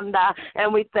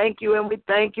 and we thank you, and we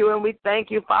thank you, and we thank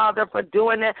you, Father, for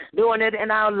doing it in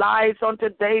our lives on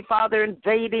today, Father,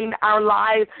 invading our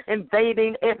lives,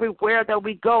 invading everywhere that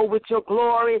we go with your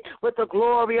glory, with the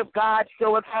glory of God.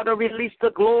 Show us how to release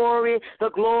the glory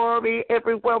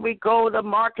everywhere we go, the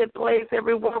marketplace,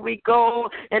 everywhere we go,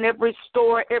 in every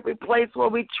store, every place where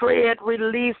we tread,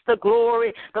 release the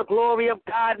glory of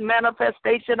God,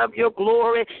 manifestation of your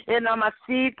glory in our and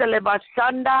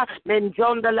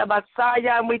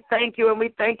we thank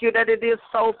you that it is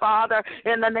so, Father,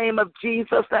 in the name of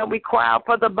Jesus, that we cry out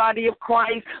for the body of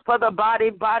Christ, for the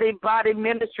body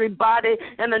ministry, body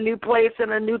in a new place,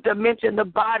 in a new dimension, the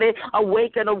body,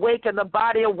 awaken the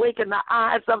body, awaken the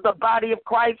eyes of the body of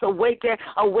Christ, awaken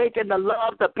the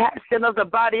love, the passion of the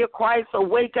body of Christ,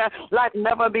 awaken like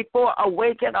never before,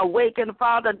 awaken,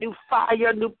 Father, new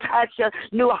fire, new passion,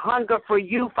 new hunger for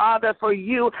you, Father, for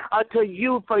you, a to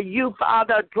you, for you,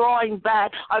 Father, drawing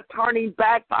back, turning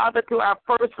back, Father, to our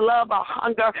first love, a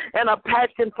hunger and a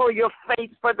passion for your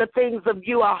faith, for the things of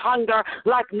you, a hunger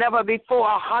like never before,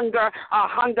 a hunger, a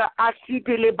hunger,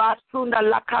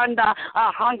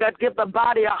 give the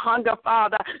body a hunger,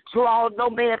 Father. Draw, no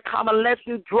man come unless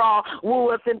you draw. Woo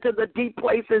us into the deep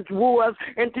places, woo us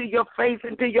into your face,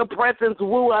 into your presence,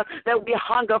 woo us, that we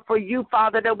hunger for you,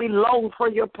 Father, that we long for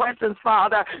your presence,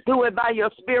 Father. Do it by your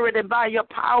spirit and by your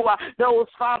power. Those,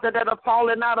 Father, that are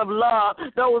falling out of love,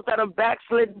 those that are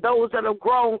backslidden, those that have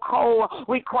grown cold,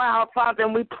 we cry out, Father,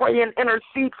 and we pray and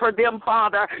intercede for them,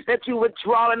 Father, that you would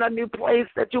draw in a new place,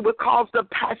 that you would cause the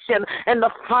passion and the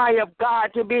fire of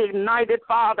God to be ignited,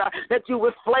 Father, that you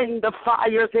would flame the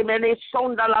fires,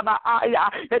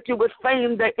 that you would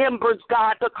flame the embers,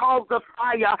 God, to cause the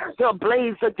fire to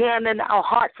blaze again in our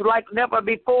hearts like never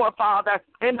before, Father.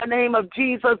 In the name of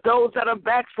Jesus, those that are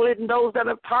backslidden, those that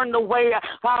have turned away,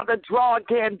 Father, draw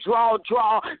again, draw,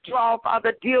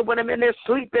 Father, deal with them in their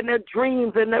sleep, in their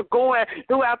dreams, and they're going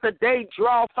throughout the day.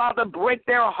 Draw, Father, break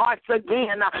their hearts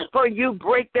again. For you,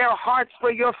 break their hearts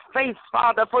for your face,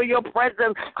 Father, for your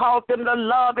presence. Cause them to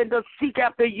love and to seek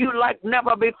after you like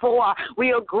never before.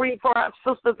 We agree for our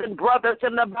sisters and brothers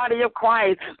in the body of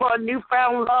Christ, for a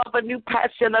newfound love, a new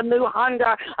passion, a new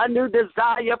hunger, a new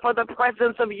desire for the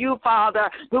presence of you, Father.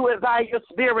 Do it by your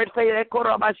spirit, do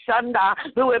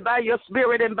it by your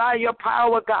spirit and by your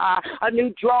power, God. A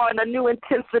new drawing, a new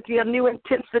intensity in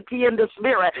the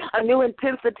spirit, a new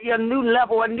intensity, a new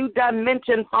level, a new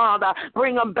dimension, Father.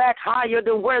 Bring them back higher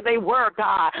than where they were,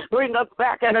 God. Bring us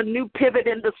back at a new pivot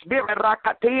in the spirit,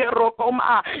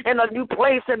 in a new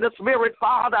place in the spirit,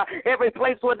 Father. Every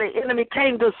place where the enemy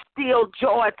came to steal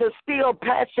joy, to steal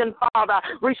passion, Father.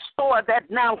 Restore that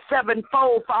now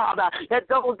sevenfold, Father, that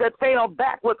those that fell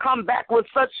back will come back with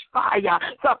such fire,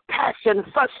 such passion,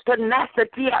 such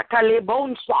tenacity,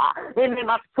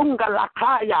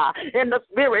 in the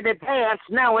spirit.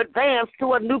 Advance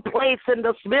to a new place in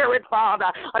the spirit,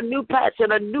 Father, a new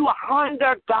passion, a new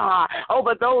hunger, God,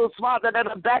 over those, Father, that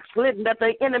are backslidden, that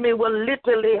the enemy will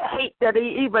literally hate that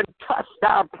he even touched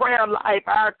our prayer life,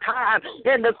 our time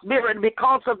in the spirit,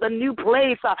 because of the new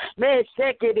place,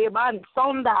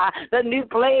 the new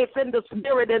place in the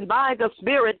spirit and by the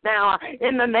spirit now,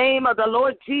 in the name of the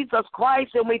Lord Jesus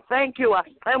Christ. And we thank you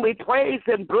and we praise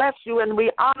and bless you and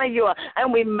we honor you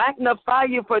and we magnify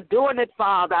you for doing it,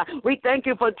 Father. We thank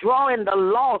you for drawing the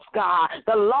lost, God,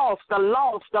 the lost.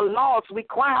 We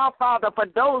cry out, Father, for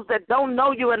those that don't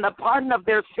know you and the pardon of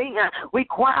their sin. We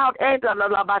cry out,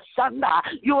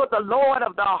 you are the Lord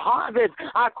of the harvest.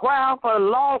 I cry out for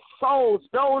lost souls,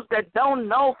 those that don't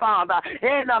know, Father.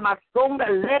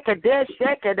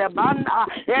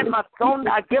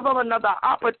 Give them another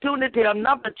opportunity,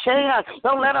 another chance.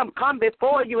 Don't let them come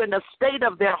before you in the state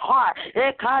of their heart.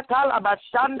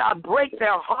 Break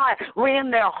their heart,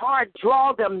 rend their heart,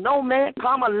 draw them. No man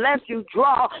come unless you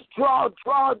draw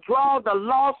the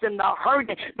lost and the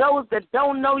hurting, those that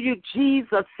don't know you,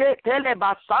 Jesus.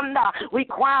 We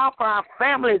cry out for our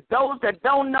families, those that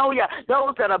don't know you,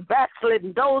 those that are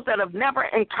backslidden, those that have never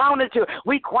encountered you.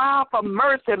 We cry out for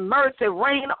mercy,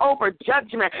 reign over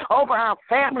judgment, over our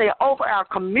family, over our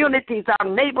communities, our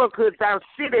neighborhoods, our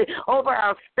city, over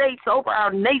our states, over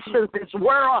our nations, this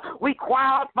world. We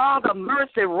cry out, Father,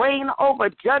 mercy, reign over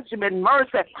judgment,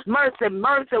 mercy.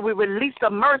 We release the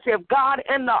mercy of God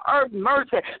in the earth,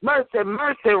 mercy,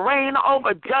 reign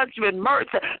over judgment,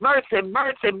 mercy.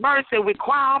 We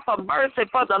cry out for mercy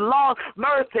for the lost,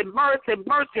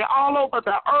 mercy all over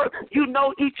the earth. You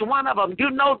know each one of them. You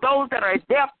know those that are at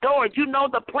death doors. You know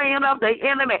the plan of the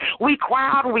enemy. We cry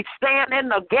out, we stand in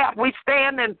the gap, we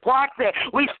stand in proxy,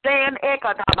 we stand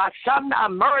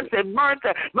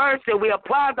mercy. We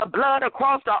apply the blood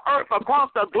across the earth,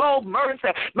 across the globe,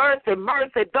 mercy.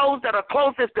 Those that are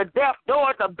closest to death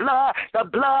door, the blood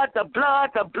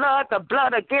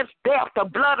against death, the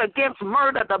blood against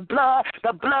murder, the blood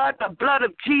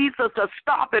of Jesus to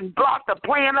stop and block the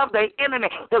plan of the enemy,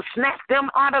 to snatch them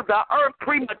out of the earth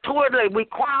prematurely. We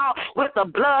cry out with the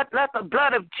blood, let the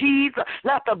blood of Jesus,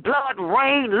 let the blood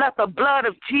reign, let the blood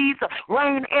of Jesus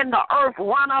reign in the earth,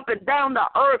 run up and down the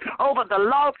earth over the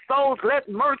lost souls. Let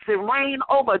mercy reign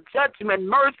over judgment,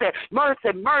 mercy.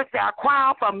 I cry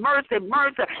out for mercy.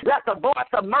 Let the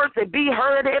voice of mercy be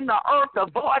heard in the earth, the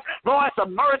voice of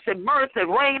mercy,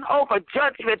 reign over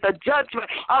judgment, the judgment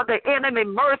of the enemy,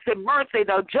 mercy,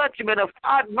 the judgment of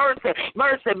God, mercy.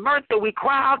 We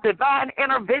cry out divine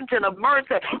intervention of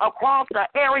mercy across the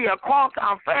area, across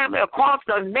our family, across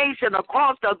the nation,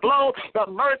 across the globe, the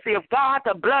mercy of God,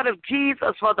 the blood of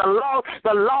Jesus for the lost.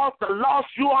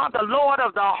 You are the Lord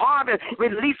of the harvest.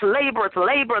 Release labor laborers,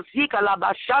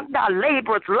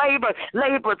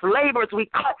 laborers. We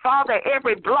cut, Father,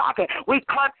 every block. We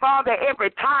cut, Father, every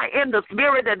tie in the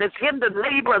spirit that is hindered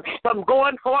laborers from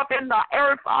going forth in the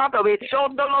earth, Father.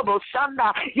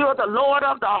 You're the Lord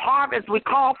of the harvest. We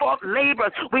call forth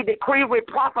laborers. We decree, we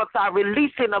prophesy,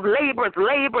 releasing of laborers.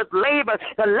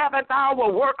 The 11th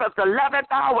hour workers, the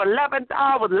 11th hour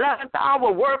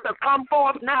workers come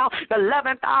forth now. The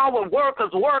 11th hour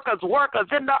workers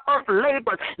in the earth,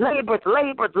 laborers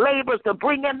to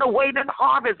bring in the waiting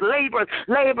harvest, laborers.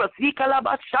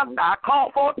 I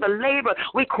call forth the labor.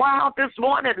 We cry out this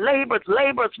morning, laborers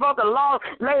for the lost,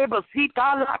 laborers,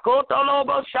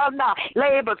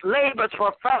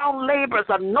 profound laborers,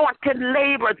 anointed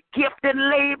laborers, gifted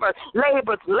laborers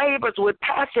with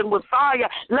passion, with fire,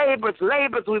 laborers.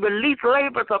 We release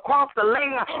laborers across the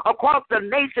land, across the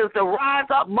nations to rise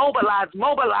up, mobilize,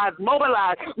 move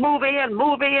in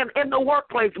the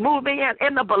workplace, move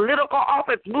in the political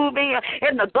office, move in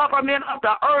the government of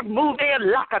the earth, move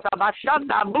in,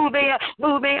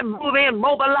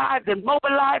 mobilizing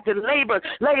laborers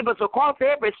across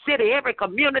every city, every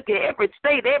community, every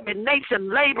state, every nation,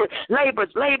 laborers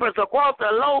across the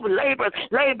globe,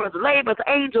 laborers,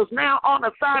 angels now on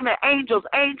assignment, angels,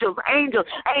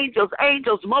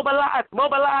 mobilize,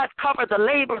 cover the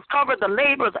laborers,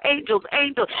 angels,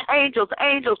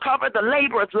 cover the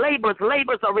laborers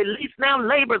are released now,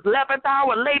 laborers, 11th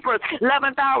hour, laborers,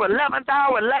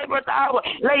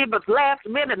 last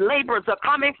minute laborers are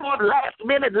coming forth, last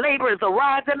minute laborers are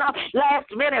rising up, last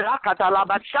minute,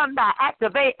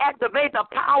 activate the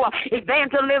power,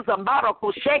 evangelism,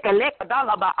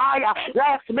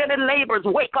 last minute laborers,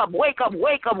 wake up,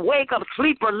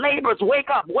 sleeper laborers, wake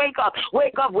up,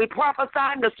 we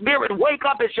prophesy in the spirit, wake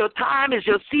up, it's your time, it's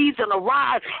your season,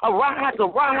 arise,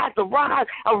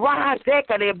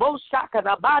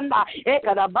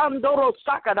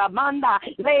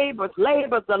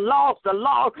 laborers, the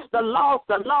lost,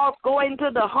 go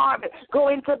into the harvest,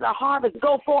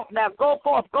 go forth now, go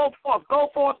forth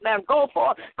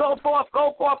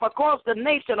across the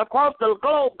nation, across the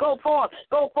globe, go forth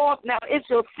now, it's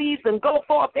your season, go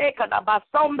forth,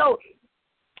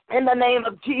 in the name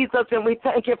of Jesus, and we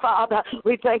thank you, Father.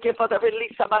 We thank you for the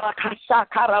release of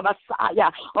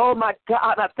Messiah. Oh, my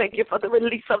God, I thank you for the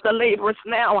release of the laborers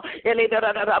now. And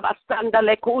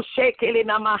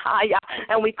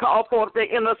we call forth the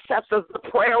intercessors, the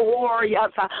prayer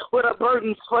warriors, with a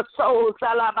burden for souls. The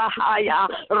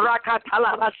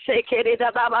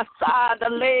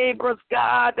laborers,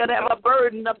 God, that have a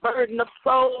burden, the burden of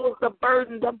souls, the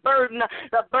burdens to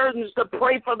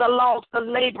pray for the lost, the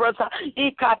laborers.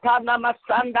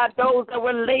 Those that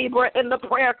will labor in the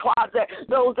prayer closet,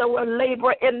 those that will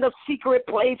labor in the secret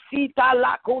place, a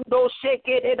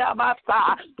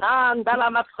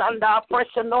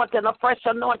fresh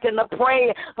anointing to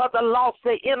pray for the lost,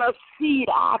 to intercede.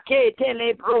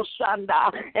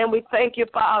 And we thank you,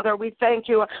 Father. We thank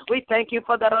you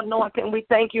for that anointing. We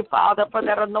thank you, Father, for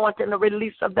that anointing, the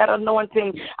release of that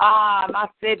anointing.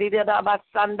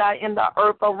 In the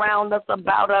earth around us,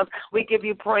 about us. We give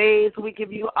you praise. We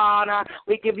give you honor.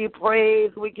 We give you praise.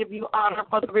 We give you honor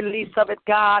for the release of it,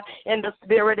 God, in the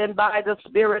spirit and by the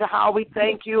spirit. How we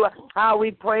thank you, how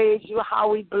we praise you, how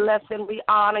we bless and we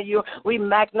honor you. We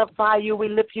magnify you. We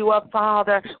lift you up,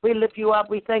 Father. We lift you up.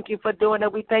 We thank you for doing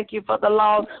it. We thank you for the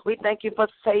law. We thank you for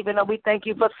saving them. We thank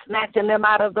you for snatching them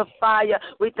out of the fire.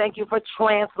 We thank you for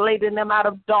translating them out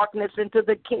of darkness into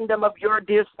the kingdom of your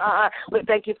dear Son. We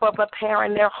thank you for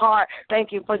preparing their heart.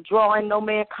 Thank you for drawing. No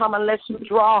man come unless you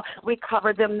draw. We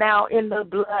cover them now in the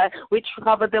blood. We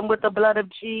cover them with the blood of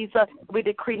Jesus. We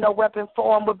decree no weapon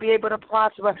formed will be able to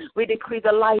prosper. We decree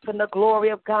the life and the glory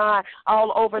of God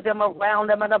all over them, around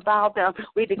them, and about them.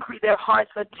 We decree their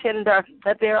hearts are tender,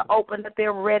 that they're open, that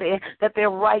they're ready, that they're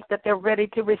right, that they're ready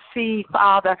to receive,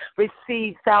 Father.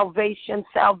 Receive salvation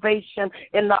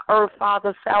in the earth,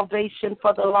 Father, salvation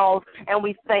for the lost. And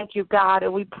we thank you, God,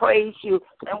 and we praise you,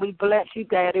 and we bless you,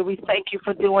 Daddy. We thank you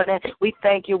for doing it. We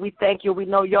thank you. We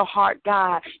know your heart,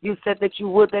 God. You said that you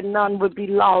would, that none would be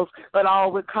lost, but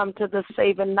all would come to the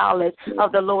saving knowledge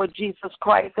of the Lord Jesus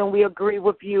Christ. And we agree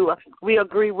with you. We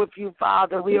agree with you,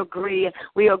 Father. We agree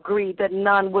that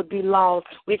none would be lost.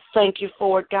 We thank you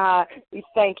for it, God. We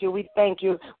thank you. We thank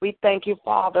you. We thank you,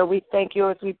 Father. We thank you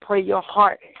as we pray your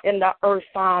heart in the earth,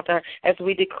 Father, as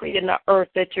we decree in the earth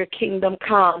that your kingdom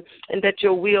come and that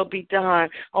your will be done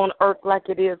on earth like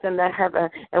it is in the heaven.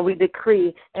 And we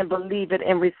decree and believe it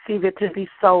and receive it to be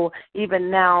so, even even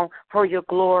now for your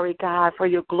glory, God, for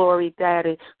your glory,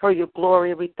 Daddy, for your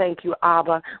glory. We thank you,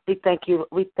 Abba. We thank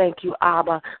you,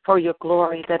 Abba, for your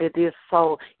glory that it is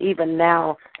so. Even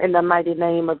now, in the mighty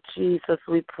name of Jesus,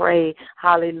 we pray.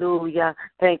 Hallelujah.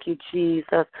 Thank you,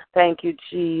 Jesus. Thank you,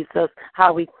 Jesus.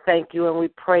 How we thank you and we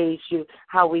praise you.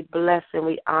 How we bless and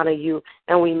we honor you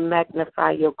and we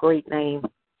magnify your great name.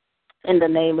 In the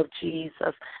name of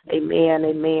Jesus, amen,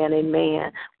 amen,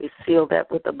 amen. We seal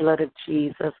that with the blood of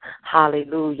Jesus.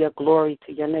 Hallelujah. Glory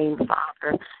to your name,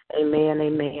 Father. Amen,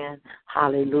 amen.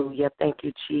 Hallelujah. Thank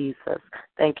you, Jesus.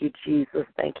 Thank you, Jesus.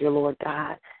 Thank you, Lord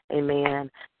God. Amen.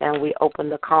 And we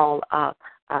open the call up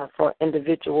for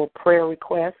individual prayer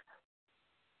requests.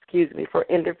 For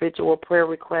individual prayer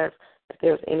requests. If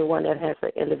there's anyone that has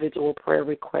an individual prayer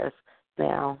request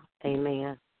now,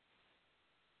 amen.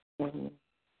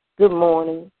 Good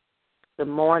morning. Good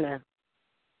morning.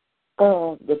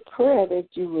 The prayer that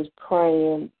you was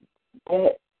praying,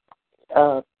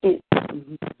 that fits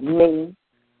me,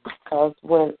 because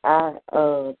when I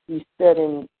be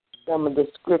studying some of the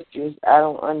scriptures, I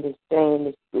don't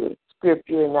understand the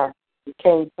scripture, and I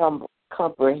can't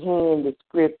comprehend the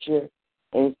scripture,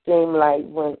 and it seems like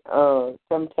when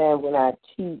sometimes when I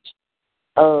teach,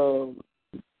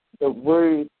 the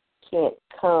word can't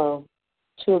come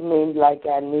to me like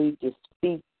I need to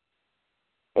speak.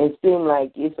 It seems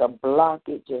like it's a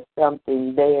blockage or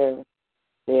something there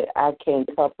that I can't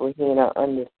comprehend or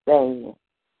understand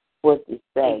what to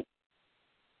say.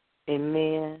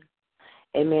 Amen.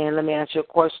 Amen. Let me ask you a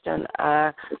question.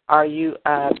 Are you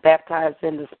baptized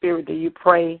in the Spirit? Do you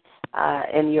pray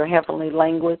in your heavenly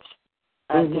language?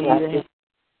 Amen.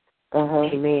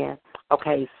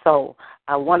 Okay, so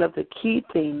one of the key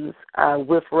things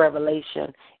with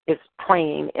revelation is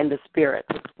praying in the Spirit.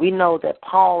 We know that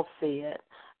Paul said,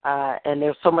 and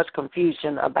there's so much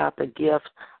confusion about the gift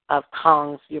of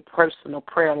tongues, your personal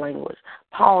prayer language.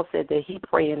 Paul said that he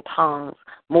prayed in tongues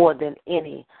more than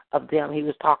any of them. He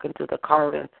was talking to the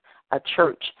Corinth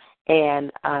church.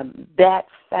 And that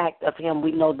fact of him,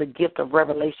 we know the gift of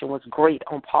revelation was great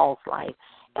on Paul's life.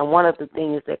 And one of the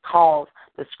things that caused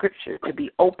the scripture to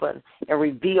be open and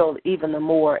revealed even the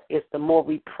more is the more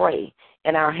we pray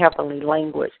in our heavenly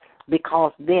language.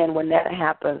 Because then when that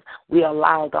happens, we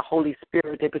allow the Holy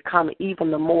Spirit to become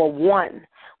even the more one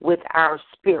with our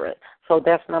spirit. So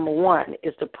that's number one,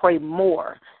 is to pray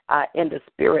more in the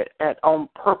Spirit on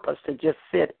purpose, to just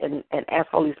sit and ask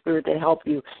Holy Spirit to help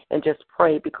you and just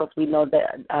pray, because we know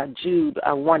that Jude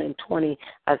 1:20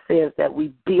 says that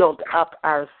we build up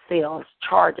ourselves,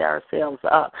 charge ourselves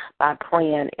up by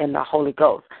praying in the Holy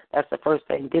Ghost. That's the first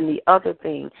thing. Then the other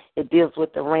thing, it deals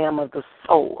with the realm of the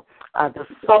soul. The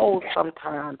soul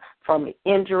sometimes from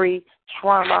injury,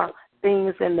 trauma,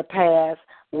 things in the past,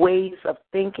 ways of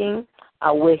thinking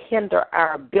will hinder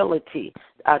our ability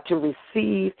to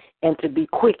receive and to be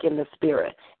quick in the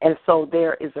Spirit. And so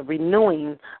there is a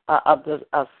renewing of the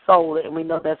soul, and we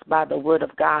know that's by the Word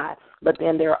of God. But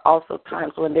then there are also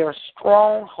times when there are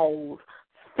strongholds,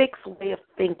 fixed way of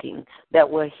thinking that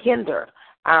will hinder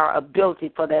our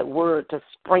ability for that word to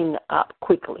spring up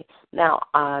quickly. Now,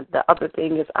 the other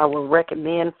thing is I will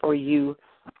recommend for you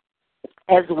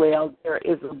as well, there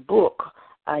is a book.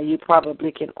 You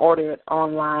probably can order it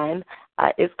online.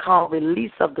 It's called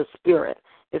Release of the Spirit.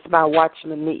 It's by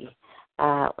Watchman Nee.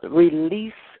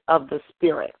 Release of the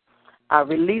Spirit.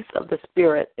 Release of the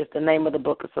Spirit is the name of the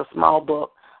book. It's a small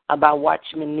book by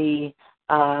Watchman Nee,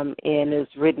 and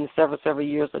it's written several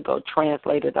years ago,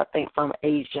 translated, I think, from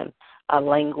Asian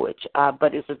language.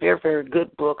 But it's a very, very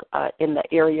good book in the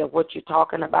area of what you're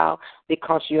talking about,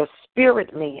 because your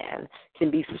spirit man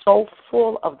can be so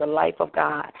full of the life of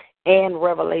God and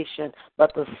revelation,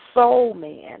 but the soul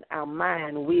man, our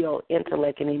mind, will,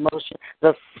 intellect, and emotion,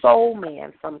 the soul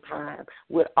man sometimes,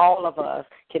 with all of us,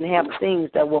 can have things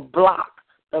that will block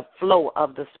the flow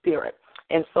of the Spirit.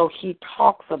 And so he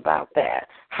talks about that,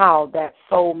 how that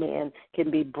soul man can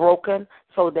be broken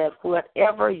so that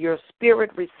whatever your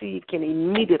spirit receives can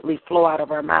immediately flow out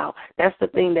of our mouth. That's the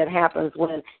thing that happens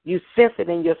when you sense it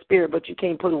in your spirit, but you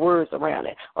can't put words around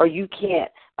it, or you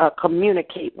can't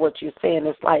communicate what you're saying.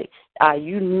 It's like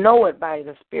you know it by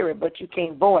the Spirit, but you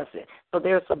can't voice it. So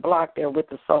there's a block there with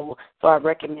the soul. So I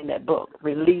recommend that book,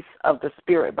 Release of the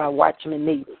Spirit by Watchman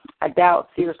Nee. I doubt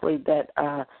seriously that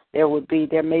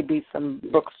there may be some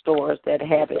bookstores that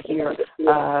have it here,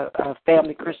 a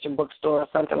family Christian bookstore or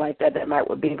something like that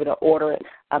would be able to order it.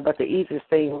 But the easiest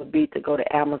thing would be to go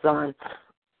to Amazon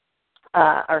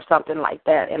or something like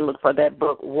that and look for that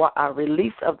book,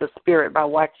 Release of the Spirit by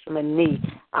Watchman Nee.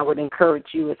 I would encourage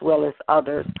you as well as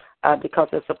others because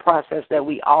it's a process that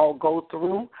we all go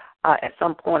through. at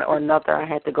some point or another, I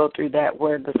had to go through that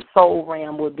where the soul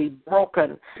realm would be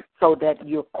broken so that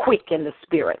you're quick in the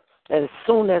spirit. As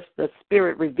soon as the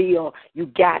spirit reveals, you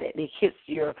got it. It hits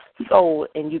your soul,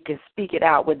 and you can speak it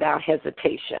out without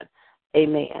hesitation.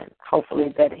 Amen.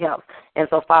 Hopefully that helps. And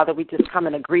so, Father, we just come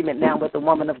in agreement now with the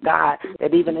woman of God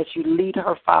that even as you lead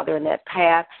her, Father, in that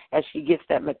path, as she gets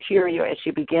that material, as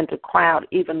she begins to cry out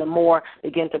even the more,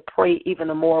 begin to pray even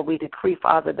the more, we decree,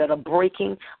 Father, that a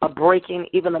breaking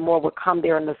even the more will come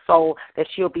there in the soul, that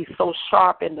she'll be so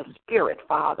sharp in the spirit,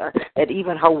 Father, that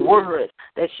even her words,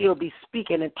 that she'll be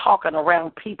speaking and talking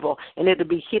around people, and it'll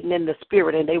be hidden in the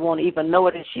spirit, and they won't even know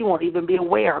it, and she won't even be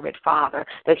aware of it, Father,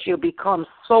 that she'll become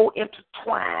so intertwined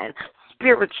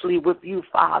spiritually with you,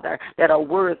 Father, that our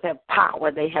words have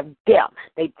power, they have depth,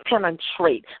 they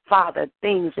penetrate, Father,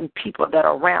 things and people that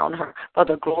are around her for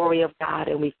the glory of God,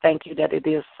 and we thank you that it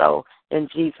is so. In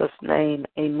Jesus' name,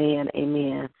 amen,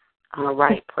 amen. All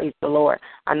right, praise the Lord.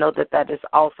 I know that is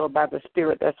also by the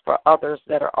Spirit. That's for others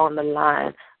that are on the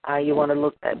line. You want to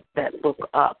look that book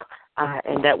up,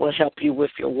 and that will help you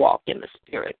with your walk in the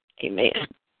Spirit. Amen.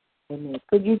 Amen.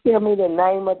 Could you tell me the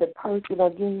name of the person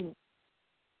again?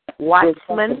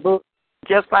 Watchman,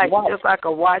 just like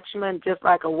a watchman,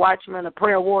 a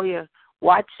prayer warrior.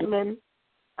 Watchman,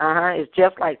 it's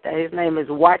just like that. His name is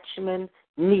Watchman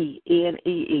Nee,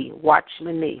 N-E-E,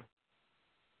 Watchman Nee.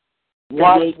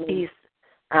 W-A-T-C-H,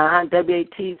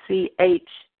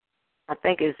 I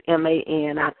think it's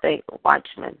M-A-N, I think,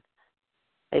 Watchman.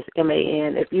 It's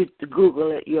M-A-N. If you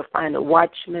Google it, you'll find it,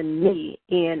 Watchman Nee,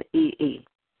 N-E-E.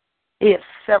 He has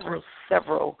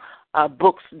several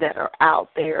books that are out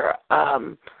there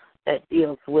that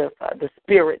deals with the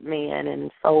spirit man and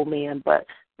soul man, but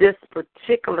this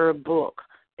particular book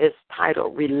is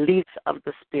titled Release of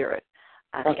the Spirit,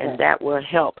 and that will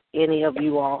help any of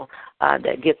you all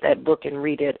that get that book and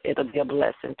read it. It'll be a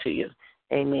blessing to you.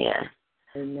 Amen.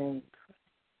 Amen.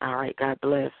 All right, God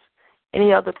bless.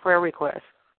 Any other prayer requests?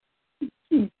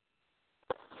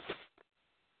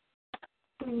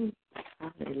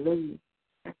 Hallelujah.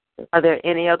 Are there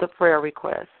any other prayer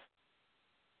requests?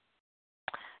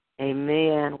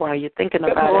 Amen. While you're thinking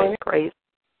about it, praise.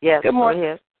 Yes, Good morning. go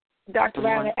ahead. Dr.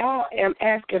 Riley, I am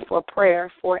asking for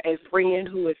prayer for a friend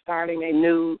who is starting a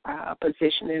new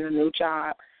position in a new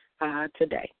job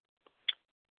today.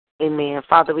 Amen.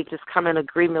 Father, we just come in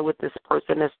agreement with this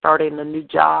person that's starting a new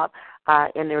job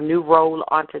in their new role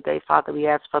on today. Father, we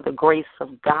ask for the grace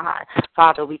of God.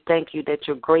 Father, we thank you that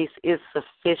your grace is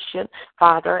sufficient,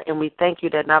 Father, and we thank you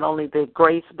that not only the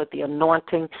grace but the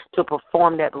anointing to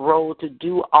perform that role, to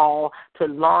do all, to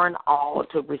learn all,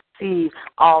 to receive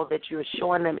all that you're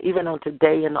showing them, even on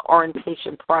today in the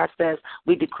orientation process.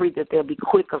 We decree that they'll be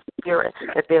quick of spirit,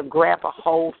 that they'll grab a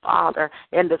hold, Father,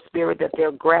 in the spirit, that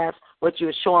they'll grasp what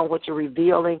you're showing, what you're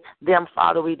revealing them,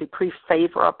 Father. We decree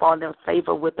favor upon them,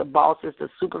 favor with the bosses, the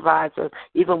supervisors,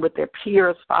 even with their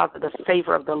peers, Father, the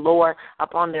favor of the Lord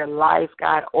upon their life,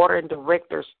 God. Order and direct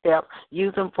their steps.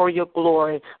 Use them for your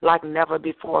glory like never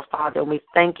before, Father. And we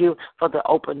thank you for the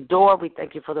open door. We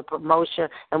thank you for the promotion,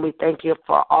 and we thank you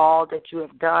for all that you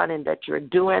have done and that you're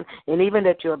doing, and even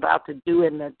that you're about to do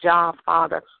in the job,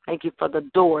 Father. Thank you for the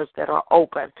doors that are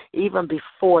open, even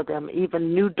before them,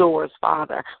 even new doors,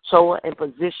 Father. So and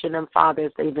position them, Father,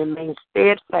 as they remain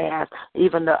steadfast,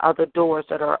 even the other doors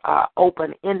that are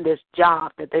open in this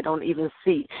job that they don't even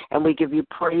see. And we give you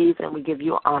praise and we give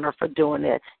you honor for doing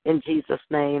it. In Jesus'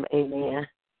 name, amen.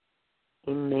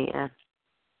 Amen.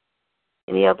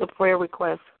 Any other prayer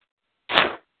requests?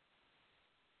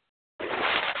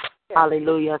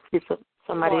 Hallelujah. I see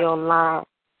somebody online.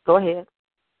 Go ahead.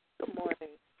 Good morning.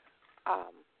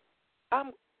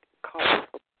 I'm calling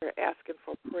for prayer, asking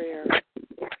for prayer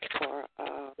for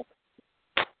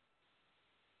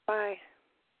my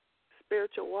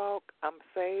spiritual walk. I'm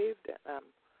saved, and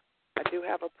I do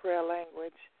have a prayer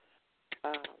language.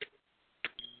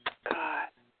 God,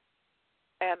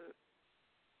 and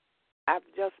I've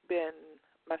just been,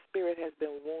 my spirit has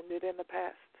been wounded in the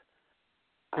past.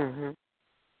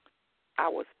 I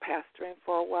was pastoring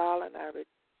for a while, and I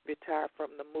retired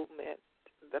from the movement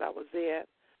that I was in.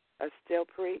 I still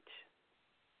preach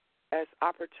as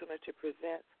opportunity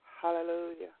presents.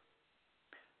 Hallelujah.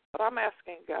 But I'm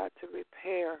asking God to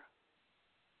repair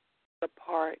the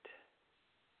part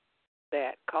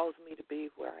that caused me to be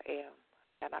where I am.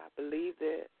 And I believe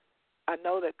that, I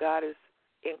know that God is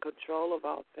in control of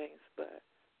all things, but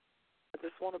I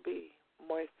just want to be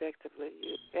more effectively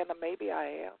used. And maybe I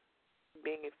am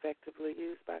being effectively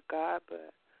used by God,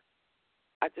 but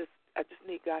I just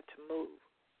need God to move.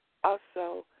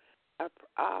 Also,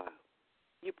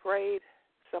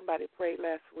 somebody prayed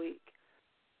last week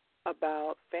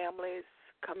about families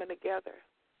coming together.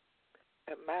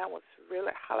 And mine was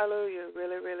really, hallelujah,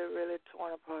 really, really, really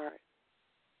torn apart.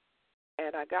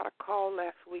 And I got a call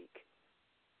last week.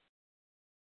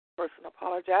 The person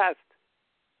apologized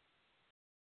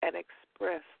and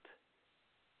expressed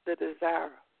the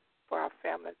desire for our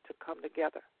family to come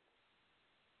together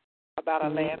about a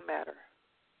land matter.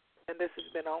 And this has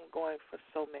been ongoing for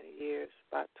so many years,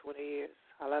 about 20 years.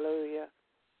 Hallelujah.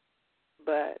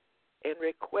 But in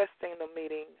requesting the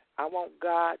meeting, I want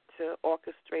God to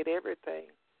orchestrate everything.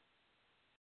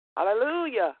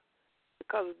 Hallelujah.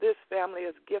 Because this family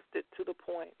is gifted to the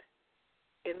point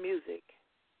in music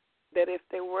that if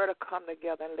they were to come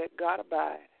together and let God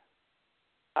abide,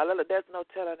 hallelujah, there's no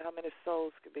telling how many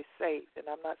souls could be saved. And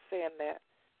I'm not saying that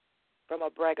from a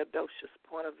braggadocious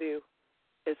point of view.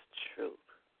 It's true.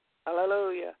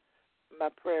 Hallelujah. My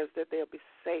prayer is that they'll be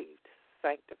saved,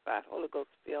 sanctified, Holy Ghost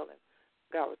filled, and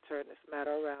God will turn this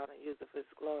matter around and use it for His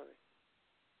glory.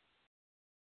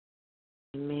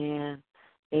 Amen.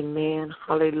 Amen.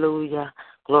 Hallelujah.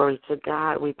 Glory to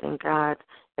God. We thank God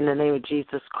in the name of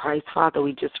Jesus Christ. Father,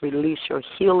 we just release your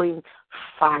healing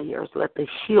fires. Let the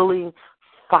healing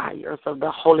fires of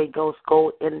the Holy Ghost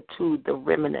go into the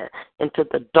remnant, into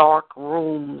the dark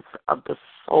rooms of the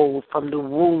soul, from the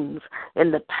wounds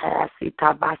in the past. We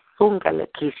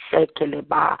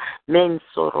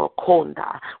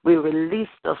release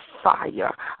the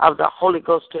fire of the Holy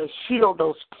Ghost to heal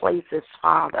those places,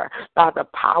 Father, by the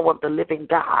power of the living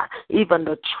God, even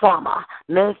the trauma,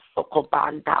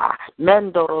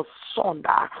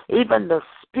 even the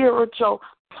spiritual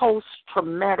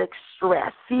post-traumatic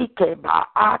stress. We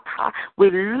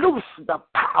loose the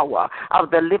power of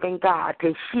the living God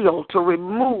to heal, to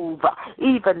remove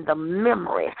even the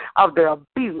memory of the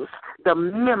abuse, the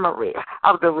memory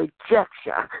of the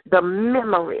rejection, the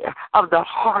memory of the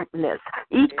hardness.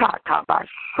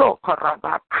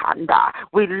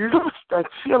 We loose the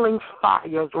healing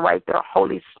fires right there,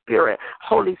 Holy Spirit.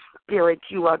 Holy Spirit,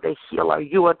 you are the healer.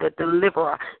 You are the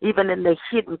deliverer, even in the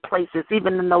hidden places,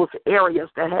 even in those areas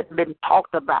that hadn't been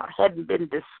talked about, hadn't been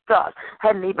discussed,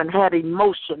 hadn't even had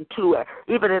emotion to it,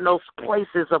 even in those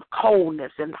places of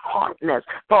coldness and hardness,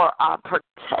 for our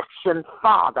protection,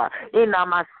 Father. We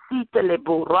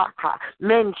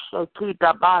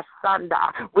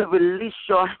release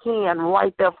your hand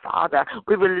right there, Father.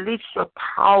 We release your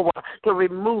power to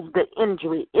remove the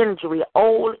injury,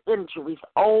 old injuries,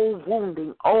 old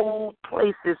wounding, old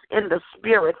places in the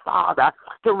spirit, Father,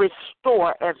 to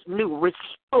restore as new,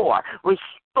 restore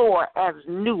as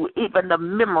new, even the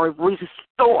memory,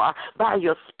 restore by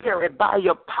your spirit, by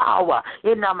your power.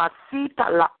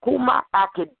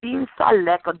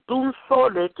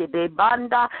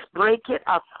 Break it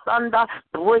asunder,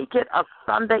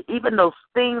 even those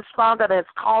things, Father, that has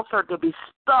caused her to be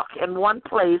stuck in one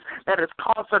place, that has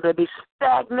caused her to be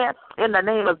stagnant, in the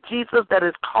name of Jesus, that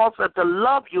has caused her to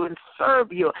love you and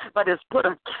serve you, but has put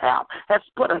a cap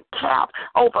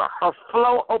over her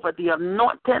flow, over the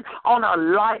anointing on her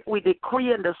life. We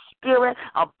decree in the spirit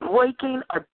a breaking,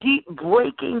 a deep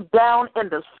breaking down in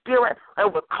the spirit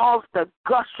that will cause the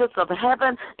gushes of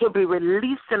heaven to be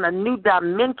released in a new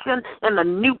dimension, in a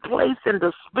new place in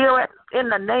the spirit. In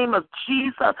the name of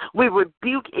Jesus, we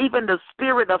rebuke even the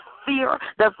spirit of fear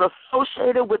that's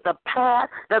associated with the past,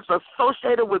 that's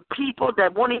associated with people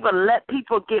that won't even let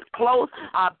people get close.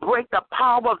 I break the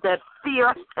power of that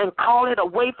fear and call it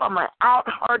away from her, out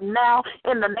her now.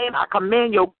 In the name, I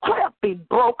command your grip be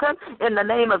broken. In the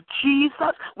name of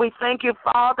Jesus, we thank you,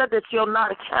 Father, that you'll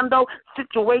not handle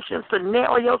situations,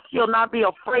 scenarios. You'll not be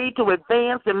afraid to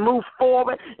advance and move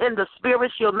forward in the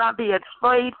spirit. You'll not be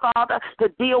afraid, Father, to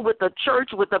deal with the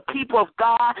church, with the people of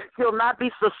God. You'll not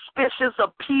be suspicious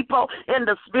of people in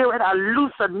the spirit. I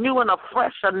loose a new and a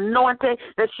fresh anointing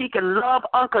that she can love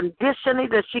unconditionally,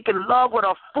 that she can love with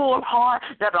a full heart,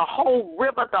 that the whole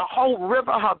river,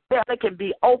 her belly can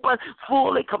be open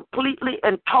fully, completely,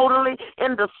 and totally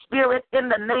in the spirit, in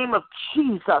the name of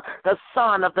Jesus, the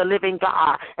Son of the living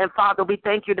God. And Father, we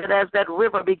thank you that as that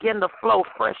river begin to flow,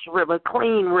 fresh river,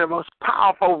 clean rivers,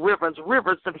 powerful rivers,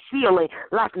 rivers of healing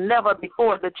like never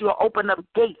before, that you'll open up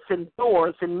gates and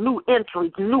doors and new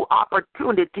entries, new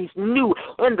opportunities, new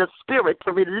in the spirit,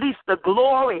 to release the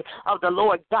glory of the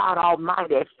Lord God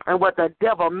Almighty. And what the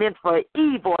devil meant for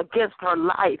evil against her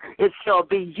life, it shall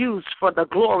be used for the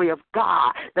glory of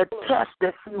God. The test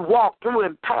that she walked through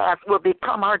and passed will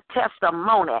become her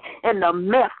testimony, and the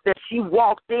mess that she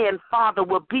walked in, Father,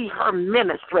 will be her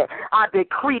ministry. I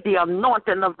decree the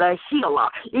anointing of the healer,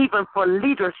 even for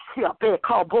leadership.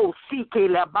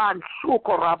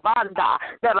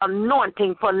 that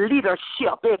anointing for leadership.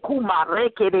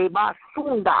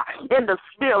 In the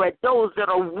spirit, those that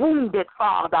are wounded,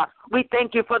 Father, we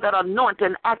thank you for that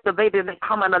anointing activated and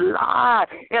coming alive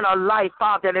in her life,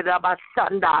 Father.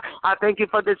 I thank you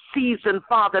for this season,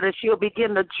 Father, that she'll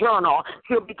begin to journal.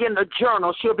 She'll begin to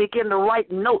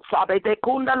write notes.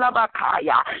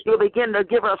 You'll begin to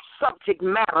give her subject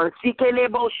matter.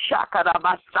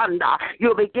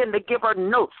 You'll begin to give her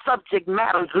notes, subject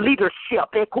matters,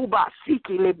 leadership. In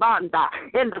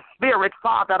the spirit,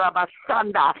 Father,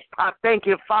 I thank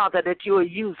you, Father, that you will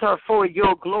use her for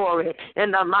your glory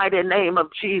in the mighty name of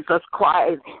Jesus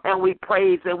Christ. And we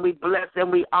praise and we bless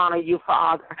and we honor you,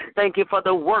 Father. Thank you for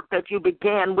the work that you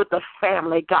began with the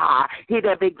family, God. He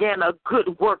that began a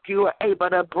good work, you are able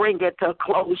to bring it to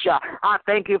closure. I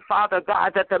thank you, Father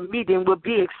God, that the meeting will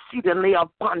be exceedingly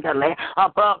abundantly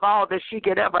above all that she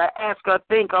could ever ask or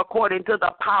think, according to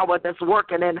the power that's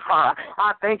working in her.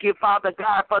 I thank you, Father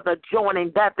God, for the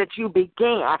joining that you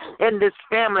began in this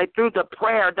family through the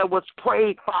prayer that was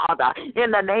prayed, Father.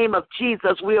 In the name of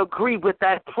Jesus, we agree with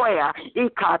that prayer.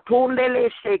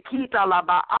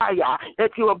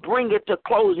 That you will bring it to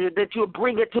closure, that you will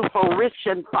bring it to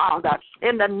fruition, Father.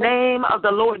 In the name of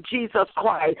the Lord Jesus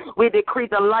Christ, we decree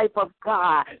the life of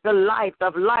God, the life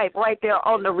of life right there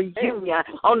on the reunion,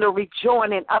 on the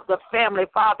rejoining of the family,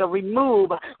 Father.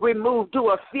 Remove, do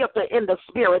a filter in the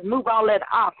spirit. Move all that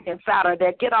offense out of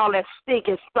there. Get all that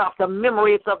stinking stuff, the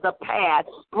memories of the past.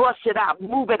 Brush it out.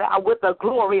 Move it out with the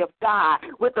glory of God,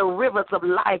 with the rivers of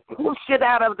life. Push it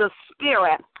out of the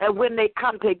spirit. And when they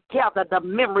come together, the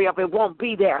memory of it won't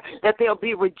be there. That they'll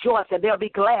be rejoicing. They'll be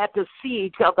glad to see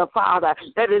each other, Father.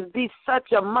 That it'll be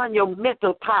such a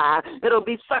monumental time. It'll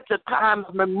be such a time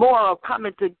of memorial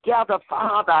coming together,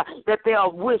 Father, that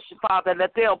they'll wish, Father,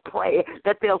 that they'll pray,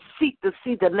 that they'll seek to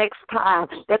see the next time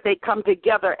that they come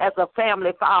together as a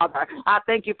family, Father. I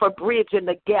thank you for bridging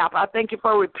the gap. I thank you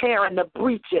for repairing the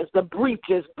breaches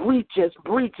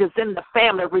in the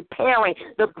family, repairing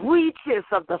the breaches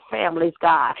of the families,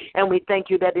 God. And we thank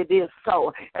you that it is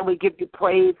so. And we give you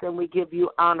praise and we give you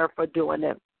honor for doing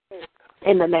it.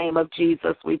 In the name of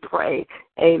Jesus, we pray.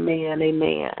 Amen,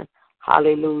 amen.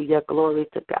 Hallelujah. Glory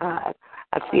to God.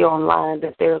 I see online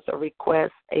that there's a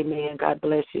request. Amen. God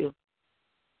bless you.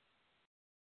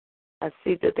 I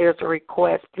see that there's a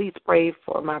request. Please pray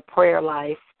for my prayer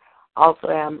life. Also,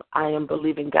 I am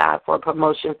believing God for a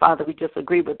promotion. Father, we just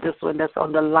agree with this one that's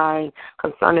on the line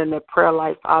concerning the prayer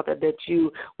life, Father, that you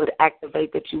would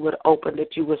activate, that you would open,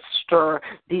 that you would stir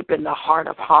deep in the heart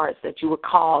of hearts, that you would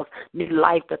cause new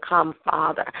life to come,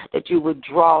 Father, that you would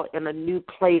draw in a new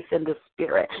place in the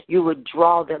Spirit. You would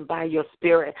draw them by your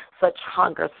Spirit, such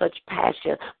hunger, such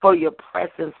passion for your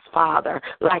presence, Father,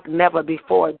 like never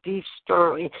before, deep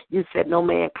stirring. You said no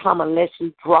man come unless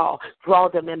you draw. Draw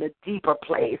them in a deeper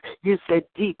place. You said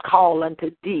deep call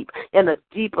unto deep, in a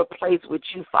deeper place with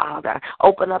you, Father.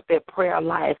 Open up their prayer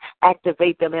life.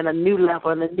 Activate them in a new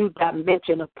level, in a new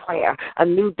dimension of prayer, a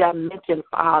new dimension,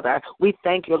 Father. We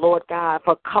thank you, Lord God,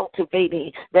 for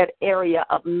cultivating that area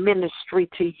of ministry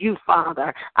to you,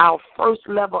 Father. Our first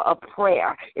level of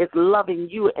prayer is loving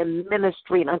you and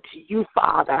ministering unto you,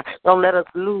 Father. Don't let us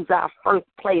lose our first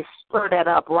place. Stir that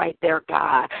up right there,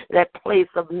 God. That place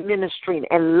of ministering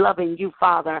and loving you,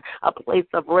 Father. A place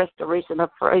of restoration, a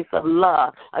place of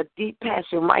love, a deep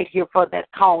passion right here for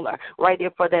that caller, right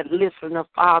here for that listener,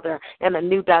 Father, in a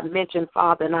new dimension,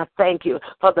 Father. And I thank you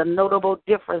for the notable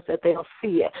difference that they'll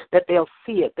see it,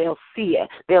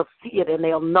 and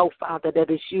they'll know, Father, that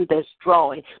it's you that's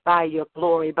drawing by your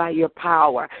glory, by your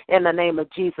power. In the name of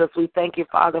Jesus, we thank you,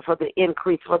 Father, for the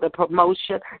increase, for the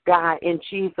promotion, God, in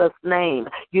Jesus' name.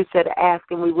 You said ask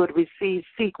and we would receive,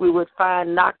 seek we would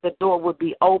find, knock the door would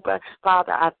be open.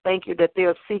 Father, I thank you that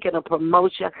they're seeking a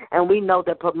promotion, and we know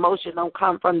that promotion don't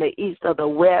come from the east or the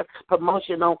west.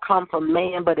 Promotion don't come from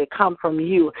man, but it comes from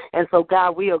you. And so,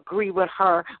 God, we agree with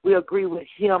her. We agree with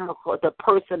him, for the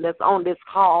person that's on this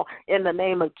call, in the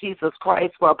name of Jesus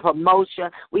Christ, for a promotion.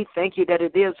 We thank you that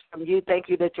it is from you. Thank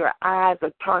you that your eyes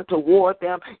are turned toward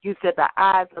them. You said the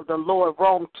eyes of the Lord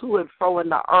roam to and fro in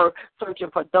the earth, searching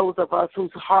for those of us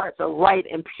whose hearts are right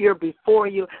and pure before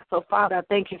you. So, Father, I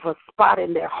thank you for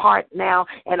spotting their heart now,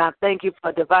 and I thank you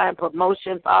for divine divine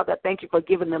promotion, Father. Thank you for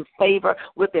giving them favor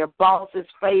with their bosses,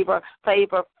 favor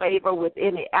with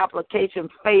any application,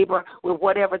 favor with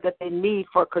whatever that they need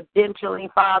for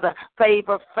credentialing, Father.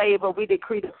 Favor. We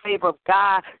decree the favor of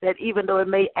God that even though it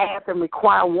may ask and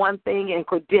require one thing in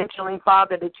credentialing,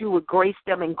 Father, that you would grace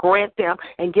them and grant them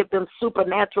and give them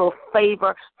supernatural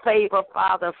favor,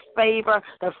 Father, favor.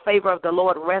 The favor of the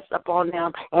Lord rests upon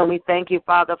them. And we thank you,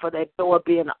 Father, for that door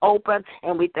being open.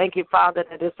 And we thank you, Father,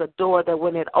 that it's a door that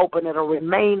when it opens, it'll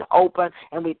remain open.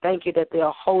 And we thank you that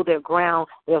they'll hold their ground.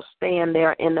 They'll stand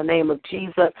there in the name of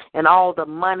Jesus. And all the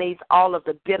monies, all of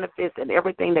the benefits and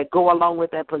everything that go along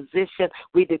with that position,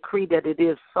 we decree that it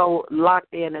is so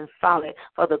locked in and solid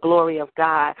for the glory of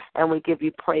God. And we give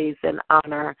you praise and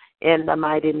honor in the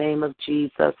mighty name of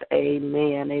Jesus.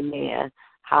 Amen. Amen.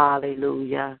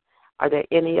 Hallelujah. Are there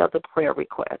any other prayer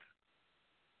requests?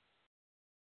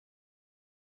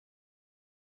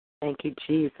 Thank you,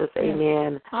 Jesus.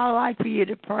 Amen. I'd like for you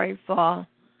to pray for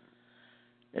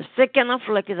the sick and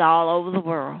afflicted all over the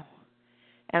world.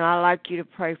 And I'd like you to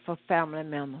pray for family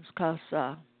members because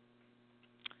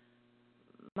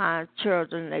my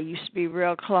children, they used to be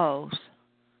real close,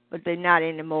 but they're not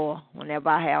anymore. Whenever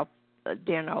I have a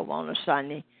dinner over on a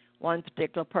Sunday, one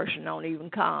particular person don't even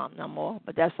come no more,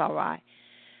 but that's all right.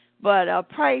 But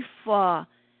pray for,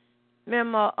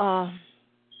 remember,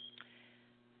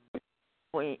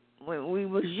 when we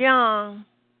was young,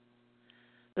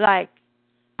 like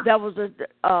there was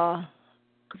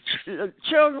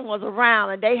children was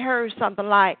around and they heard something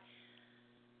like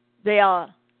they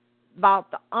are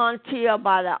about the auntie or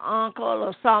by the uncle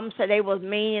or something, said they was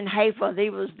mean and hateful,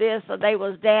 they was this or they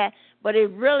was that, but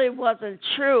it really wasn't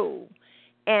true.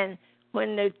 And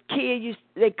when the kids,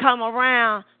 they come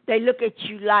around, they look at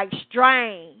you like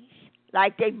strange,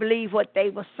 like they believe what they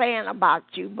were saying about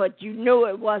you, but you knew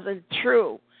it wasn't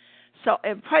true. So,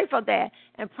 and pray for that,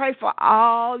 and pray for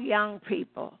all young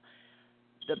people,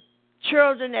 the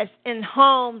children that's in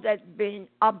homes that's been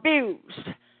abused,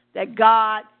 that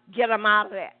God get them out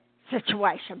of that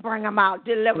situation, bring them out,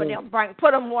 deliver them,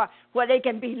 put them where they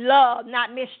can be loved,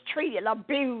 not mistreated,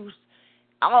 abused,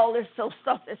 all this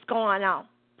stuff that's going on.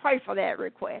 Pray for that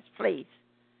request, please.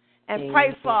 And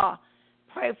pray for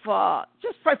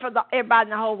everybody in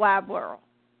the whole wide world.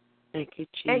 Thank you,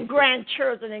 Jesus. And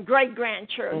grandchildren and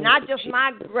great-grandchildren, not just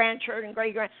my grandchildren,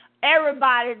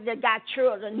 everybody that got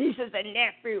children, nieces and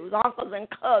nephews, uncles and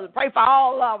cousins. Pray for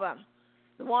all of them.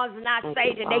 The ones that are not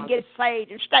saved, and they get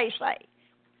saved and stay saved.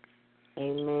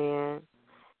 Amen.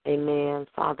 Amen.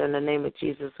 Father, in the name of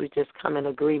Jesus, we just come in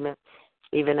agreement,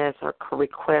 even as our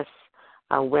requests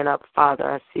went up, Father.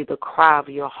 I see the cry of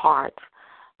your heart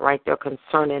right there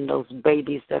concerning those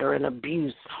babies that are in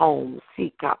abuse homes.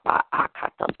 Sikapa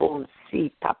akatabun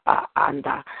sitapa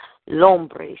anda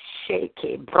lombre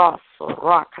sheke braso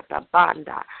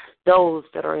rakatabanda. Those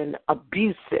that are in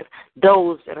abusive,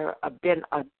 those that have been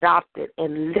adopted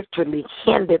and literally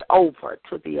handed over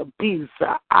to the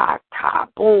abuser.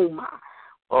 Atabuma.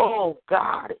 Oh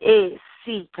God,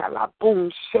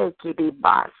 sikalabun sheke de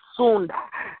basunda.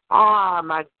 Oh,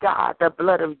 my God, the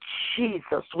blood of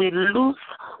Jesus. We loose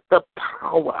the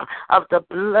power of the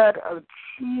blood of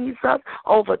Jesus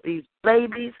over these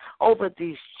babies, over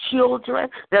these children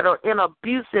that are in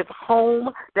abusive homes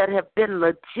that have been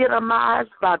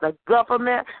legitimized by the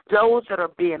government, those that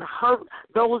are being hurt,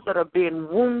 those that are being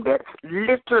wounded,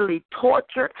 literally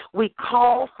tortured. We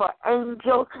call for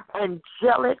angels,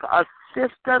 angelic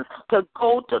assistance to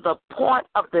go to the point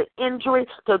of the injury,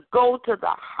 to go to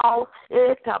the house.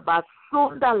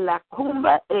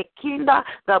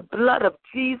 The blood of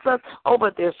Jesus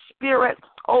over their spirit,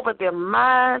 over their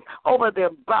mind, over their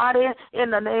body,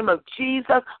 in the name of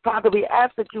Jesus. Father, we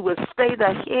ask that you would stay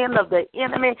the hand of the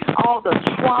enemy, all the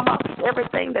trauma,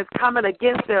 everything that's coming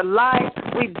against their life.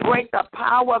 We break the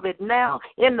power of it now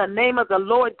in the name of the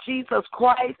Lord Jesus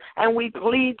Christ, and we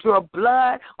plead your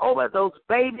blood over those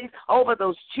babies, over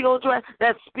those children,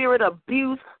 that spirit of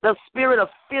abuse, the spirit of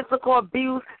physical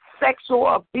abuse, sexual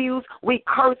abuse. We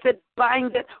curse it,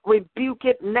 bind it, rebuke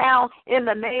it now in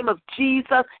the name of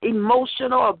Jesus.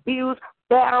 Emotional abuse,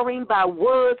 battering by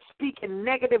words, speaking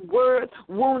negative words,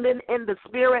 wounding in the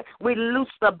spirit. We loose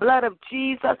the blood of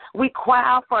Jesus. We cry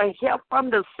out for help from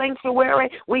the sanctuary.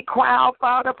 We cry out,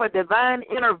 Father, for divine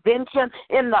intervention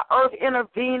in the earth.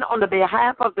 Intervene on the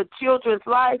behalf of the children's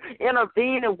life.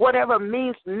 Intervene in whatever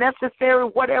means necessary,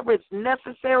 whatever is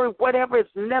necessary,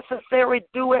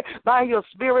 do it by your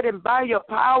spirit and by your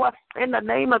power in the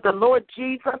name of the Lord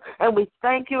Jesus. And we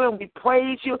thank you and we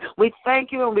praise you. We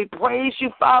thank you and we praise you,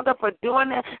 Father, for doing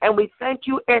doing it. And we thank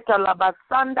you,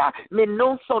 Etalabasanda,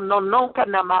 Minoso Nononka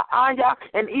Namaaya,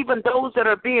 and even those that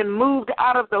are being moved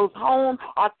out of those homes.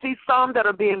 I see some that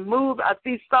are being moved. I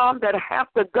see some that have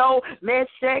to go,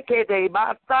 Mesheke de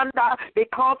Basanda,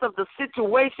 because of the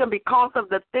situation, because of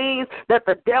the things that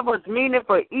the devil is meaning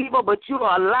for evil, but you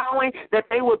are allowing that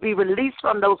they will be released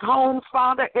from those homes,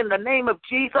 Father, in the name of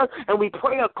Jesus. And we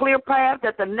pray a clear path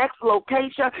that the next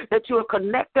location, that you will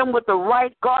connect them with the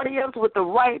right guardians, with the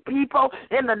right people,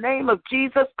 in the name of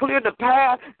Jesus. Clear the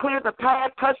path,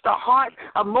 touch the heart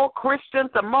of more Christians,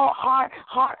 the more heart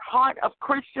of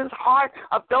Christians, heart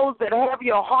of those that have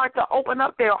your heart to open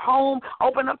up their home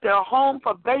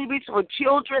for babies, for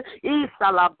children.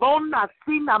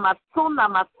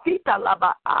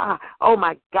 Oh,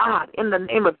 my God, in the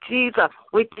name of Jesus,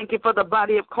 we thank you for the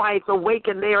body of Christ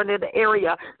awaken there and in the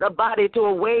area, the body to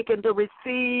awaken, to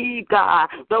receive, God,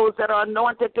 those that are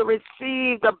anointed to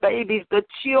receive the babies, the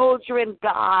children,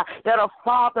 God, that are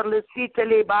fatherless,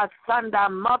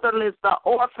 motherless, the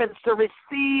orphans, to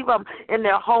receive them in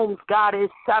their homes, God, is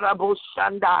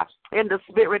in the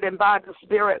spirit and by the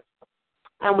spirit.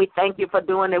 And we thank you for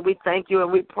doing it. We thank you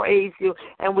and we praise you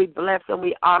and we bless and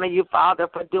we honor you, Father,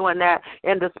 for doing that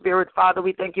in the spirit, Father.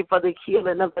 We thank you for the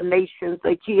healing of the nations,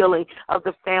 the healing of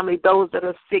the family, those that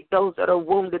are sick, those that are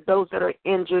wounded, those that are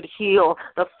injured. Heal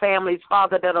the families,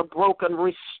 Father, that are broken.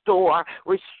 Restore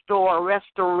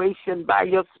restoration by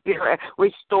your spirit.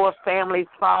 Restore families,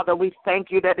 Father. We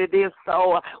thank you that it is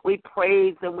so. We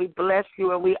praise and we bless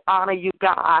you and we honor you,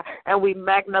 God, and we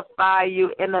magnify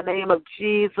you in the name of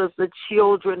Jesus. The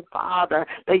children, Father,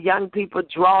 the young people,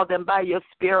 draw them by your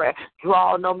spirit.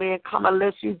 Draw, no man come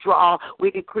unless you draw.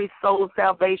 We decree soul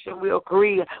salvation. We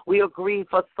agree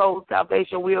for soul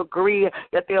salvation. We agree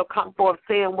that they'll come forth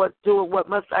saying, what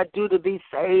must I do to be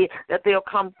saved? That they'll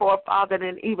come forth, Father,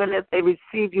 and even as they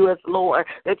receive you as Lord,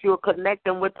 that you'll connect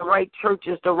them with the right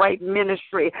churches, the right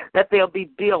ministry, that they'll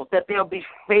be built, that they'll be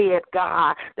fed,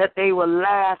 God, that they will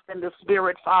last in the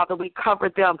spirit, Father. We cover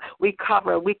them. We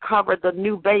cover the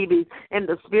new babies in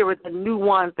the spirit, the new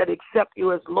ones that accept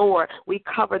you as Lord. We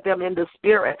cover them in the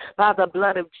spirit by the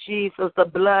blood of Jesus, the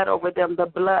blood over them, the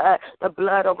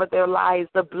blood over their lives,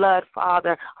 the blood,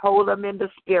 Father. Hold them in the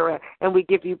spirit, and we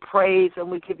give you praise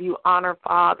and we give you honor,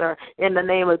 Father, in the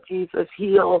name of Jesus.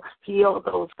 Heal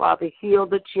those, Father. Heal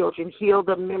the children. Heal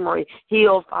the memory.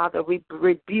 Heal, Father. We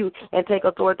rebuke and take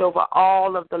authority over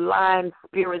all of the lying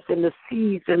spirits and the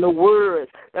seeds and the words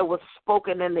that were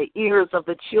spoken in the ears of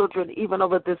the children, even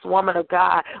over this woman of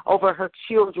God, over her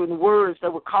children, words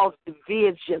that would cause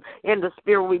division in the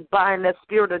spirit. We bind that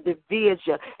spirit of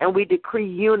division and we decree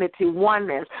unity,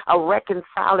 oneness, a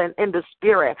reconciling in the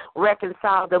spirit.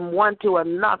 Reconcile them one to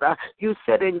another. You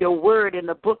said in your word in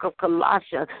the book of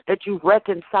Colossians that you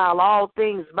reconcile all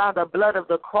things by the blood of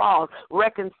the cross.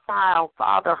 Reconcile,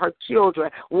 Father, her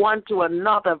children one to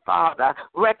another, Father.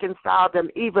 Reconcile them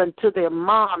even to their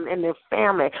mom and their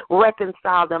family.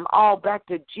 Reconcile them all back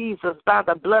to Jesus by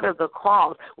the blood of the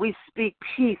cross. We speak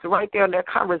peace right there in their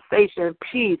conversation,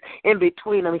 peace in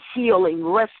between them, healing,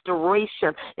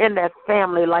 restoration in that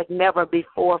family like never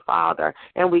before, Father.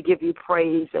 And we give you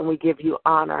praise and we give you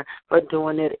honor for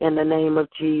doing it in the name of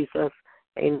Jesus.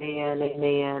 Amen,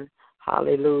 amen.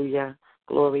 Hallelujah.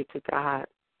 Glory to God.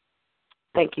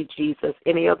 Thank you, Jesus.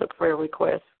 Any other prayer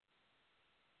requests?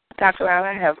 Dr.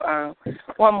 Allen, I have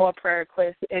one more prayer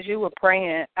request. As you were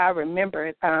praying, I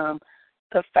remembered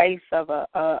the face of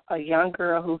a young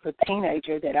girl who's a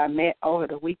teenager that I met over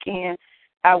the weekend.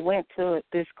 I went to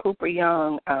this Cooper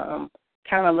Young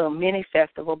kind of little mini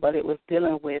festival, but it was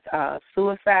dealing with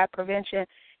suicide prevention,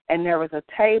 and there was a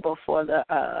table for the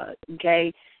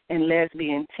gay and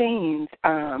lesbian teens.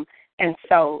 And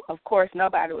so, of course,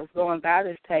 nobody was going by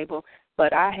this table,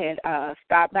 but I had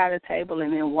stopped by the table,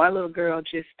 and then one little girl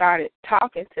just started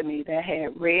talking to me that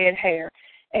had red hair,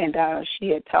 and she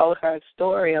had told her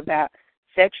story about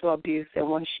sexual abuse and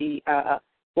when she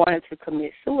wanted to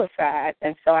commit suicide.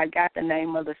 And so I got the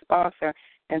name of the sponsor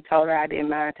and told her I didn't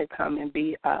mind to come and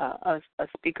be a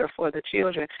speaker for the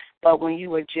children. But when you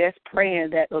were just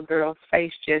praying, that little girl's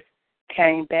face just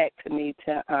came back to me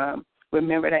to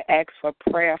remember to ask for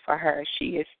prayer for her.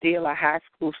 She is still a high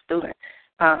school student.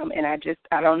 And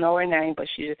I don't know her name, but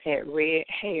she just had red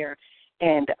hair.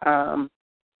 And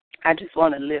I just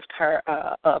want to lift her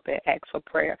up and ask for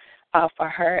prayer for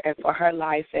her and for her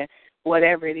life and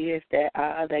whatever it is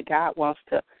that God wants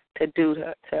to do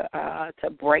to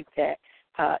break that,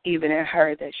 even in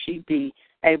her, that she be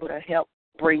able to help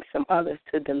bring some others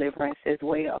to deliverance as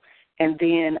well. And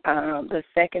then the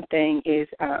second thing is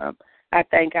I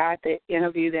thank God the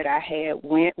interview that I had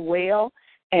went well,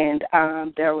 and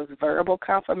there was verbal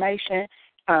confirmation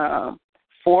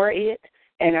for it,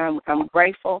 and I'm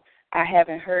grateful. I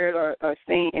haven't heard or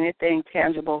seen anything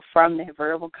tangible from that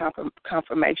verbal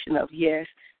confirmation of yes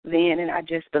then, and I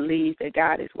just believe that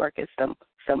God is working some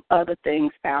other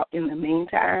things out in the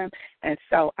meantime, and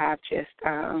so I've just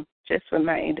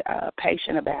remained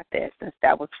patient about that since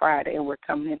that was Friday and we're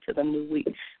coming into the new week.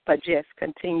 But just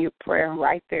continue prayer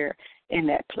right there in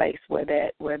that place where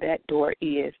that door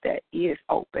is, that is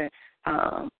open,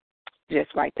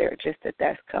 just right there, just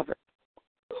that's covered.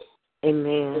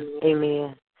 Amen.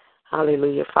 Amen.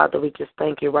 Hallelujah. Father, we just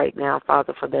thank you right now,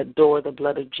 Father, for that door, the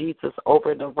blood of Jesus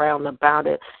over and around about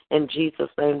it. In Jesus'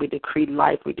 name, we decree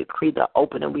life. We decree the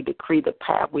opening. We decree the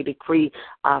path. We decree,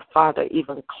 Father,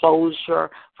 even closure.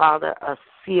 Father, a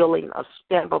sealing, a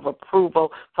stamp of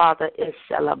approval. Father,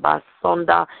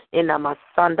 Ishalabasonda,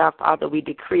 Inamasanda. Father, we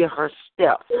decree her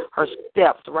steps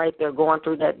right there going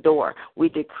through that door. We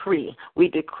decree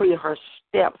her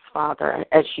steps, Father,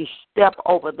 as she step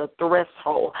over the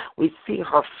threshold. We see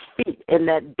her feet in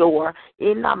that door.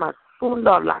 Inamasanda.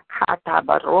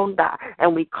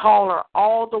 And we call her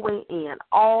all the way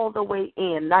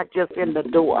in, not just in the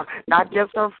door, not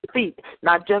just her feet,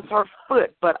 not just her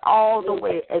foot, but all the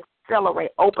way.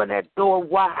 Accelerate, open that door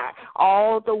wide,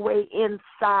 all the way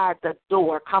inside the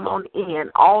door. Come on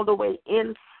in, all the way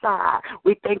inside.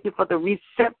 We thank you for the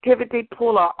receptivity.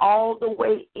 Pull her all the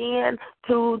way in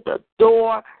to the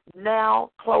door.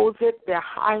 Now close it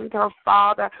behind her,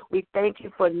 Father. We thank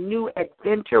you for new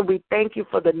adventure. We thank you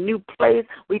for the new place.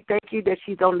 We thank you that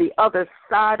she's on the other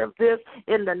side of this.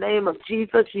 In the name of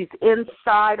Jesus, she's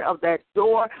inside of that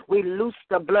door. We loose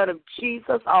the blood of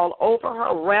Jesus all over her,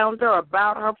 around her,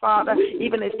 about her, Father.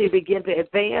 Even as she begin to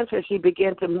advance, as she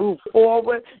begin to move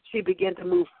forward,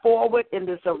 in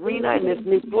this arena, in this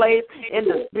new place, in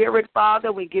the Spirit,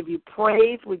 Father. We give you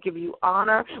praise. We give you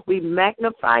honor. We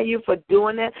magnify you for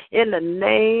doing it. In the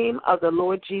name of the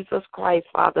Lord Jesus Christ,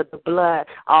 Father, the blood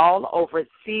all over it.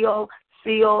 Seal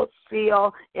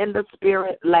in the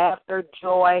Spirit, laughter,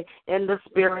 joy in the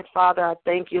Spirit, Father. I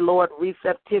thank you, Lord,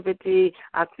 receptivity.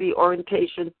 I see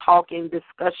orientation, talking,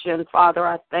 discussion, Father.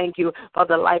 I thank you for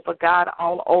the life of God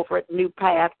all over it. New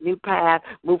path. Move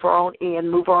her on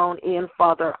in,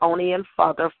 Father, on in,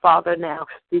 Father, now.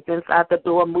 She's inside the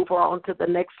door. Move her on to the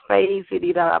next phase.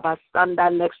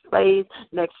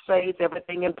 Next phase,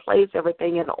 everything in place,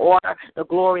 everything in order. The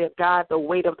glory of God, the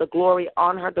weight of the glory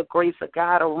on her, the grace of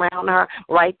God around her,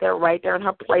 right there in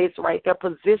her place, right there.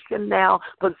 Position now.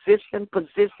 Position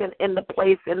in the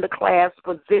place, in the class.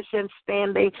 Position,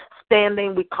 standing.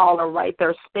 We call her right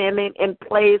there, standing in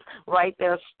place, right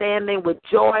there, standing with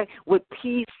joy, with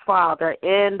peace, Father,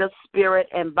 in the Spirit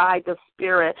and by the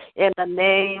Spirit, in the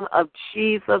name of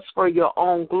Jesus, for your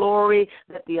own glory,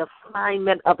 that the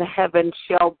assignment of heaven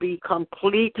shall be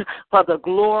complete for the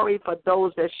glory, for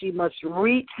those that she must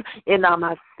reach. In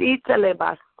Amasita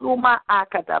Lebasuma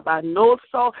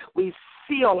Akatabanoso, we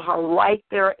seal her right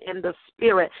there in the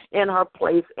Spirit, in her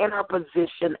place, in her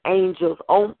position, angels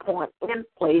on point, in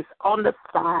place, on the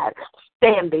side,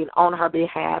 standing on her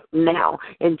behalf now,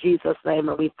 in Jesus' name.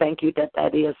 And we thank you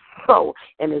that is so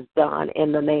and is done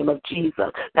in the name of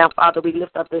Jesus. Now, Father, we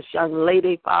lift up this young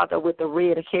lady, Father, with the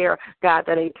red hair. God,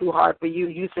 that ain't too hard for you.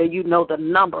 You say you know the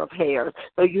number of hairs.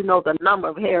 So you know the number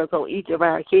of hairs on each of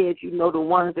our heads. You know the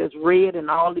ones that's red and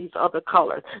all these other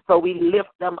colors. So we lift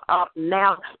them up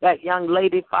now. That young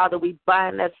lady, Father, we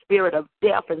bind that spirit of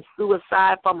death and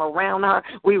suicide from around her.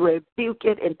 We rebuke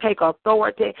it and take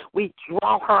authority. We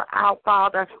draw her out,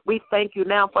 Father. We thank you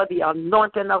now for the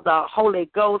anointing of the Holy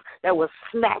Ghost that will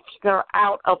snatch her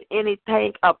out of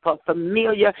anything of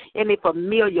any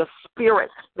familiar spirit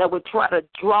that would try to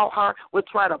draw her, would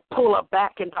try to pull her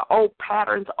back into old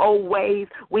patterns, old ways.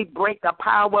 We break the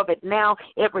power of it now.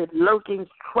 Every lurking,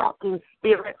 tracking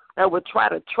spirit that would try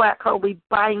to track her, we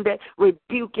bind it,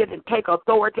 rebuke it, and take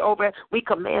authority over it. We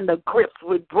command the grips to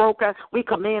be broken. We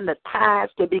command the ties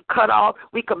to be cut off.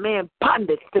 We command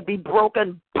bondage to be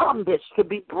broken, bondage to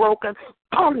be broken,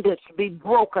 bondage to be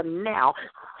broken now.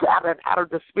 Shattered out of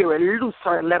the spirit. Loose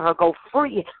her and let her go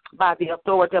free by the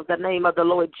authority of the name of the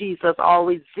Lord Jesus. All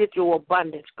residual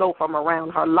bondage go from around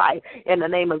her life in the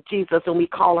name of Jesus, and we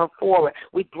call her forward.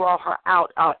 We draw her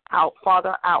out,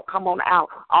 Father, out. Come on out,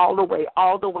 all the way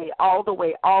out,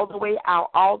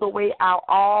 all the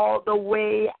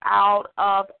way out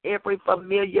of every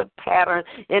familiar pattern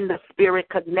in the spirit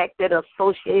connected,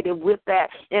 associated with that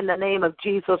in the name of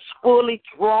Jesus, fully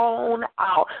drawn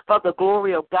out for the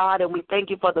glory of God. And we thank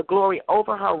you for the glory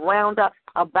over her, around her,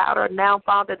 about her now,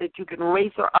 Father, that you can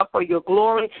raise her up for your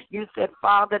glory. You said,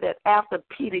 Father, that after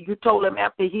Peter, you told him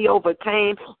after he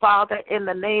overcame, Father, in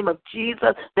the name of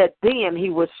Jesus, that then he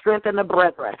would strengthen the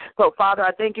brethren. So, Father,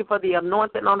 I thank you for the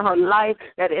anointing on her life,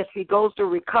 that as she goes through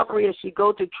recovery, as she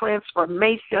goes through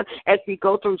transformation, as she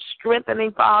goes through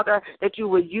strengthening, Father, that you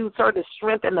would use her to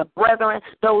strengthen the brethren,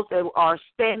 those that are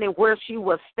standing where she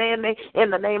was standing. In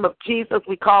the name of Jesus,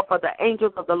 we call for the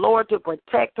angels of the Lord to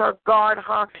protect her, guard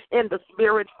her in the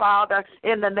spirit, Father,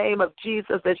 in the name of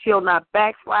Jesus, that she'll not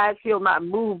backslide, she'll not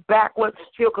move backwards,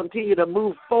 she'll continue to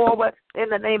move forward. In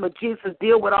the name of Jesus,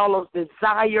 deal with all those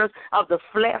desires of the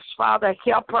flesh, Father.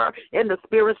 Help her in the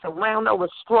spirit. Surround her with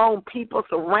strong people.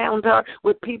 Surround her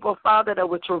with people, Father, that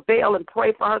would travail and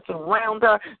pray for her. Surround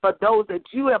her for those that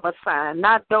you have assigned,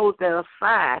 not those that are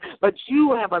assigned, but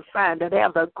you have assigned that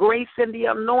have the grace and the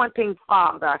anointing,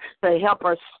 Father, to help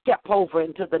her step over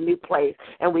into the new place.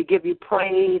 And we give you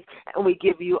praise, and we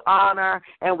give you honor,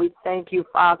 and we thank you,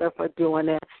 Father, for doing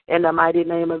it. In the mighty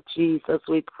name of Jesus,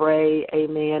 we pray.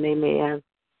 Amen, amen.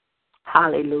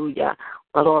 Hallelujah.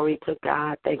 Glory to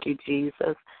God. Thank you,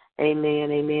 Jesus. Amen,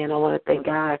 amen. I want to thank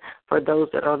God for those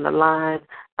that are on the line.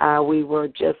 We were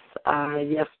just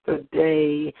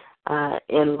yesterday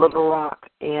in Little Rock,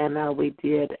 and we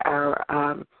did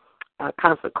our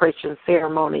consecration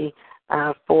ceremony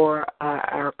for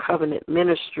our covenant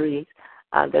ministries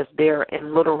that's there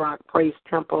in Little Rock Praise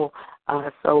Temple.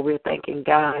 So we're thanking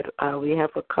God. We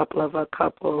have a couple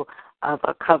of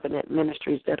covenant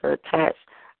ministries that are attached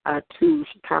to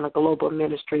Shekinah Global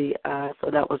Ministry.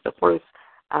 So that was the first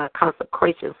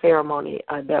consecration ceremony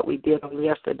that we did on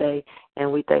yesterday,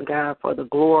 and we thank God for the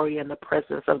glory and the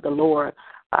presence of the Lord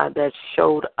that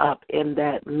showed up in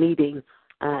that meeting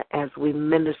as we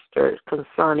ministered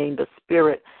concerning the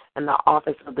spirit and the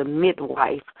office of the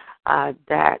midwife,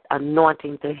 that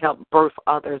anointing to help birth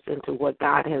others into what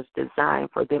God has designed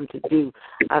for them to do.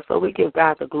 So we give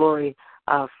God the glory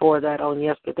for that on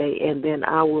yesterday, and then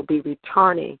I will be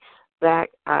returning back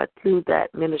to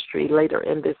that ministry later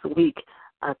in this week,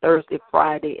 Thursday,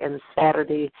 Friday, and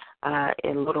Saturday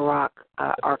in Little Rock,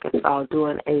 Arkansas,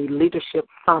 doing a leadership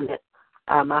summit.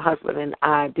 My husband and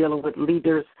I dealing with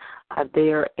leaders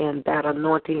there, and that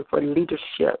anointing for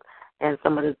leadership and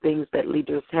some of the things that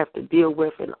leaders have to deal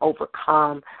with and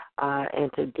overcome,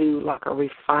 and to do like a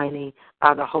refining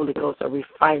by the Holy Ghost, a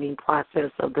refining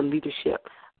process of the leadership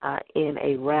in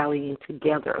a rallying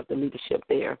together of the leadership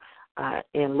there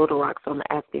in Little Rock. So I'm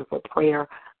asking for prayer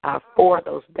for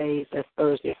those days. That's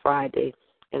Thursday, Friday,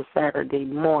 and Saturday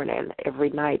morning,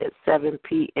 every night at 7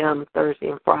 p.m. Thursday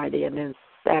and Friday, and then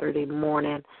Saturday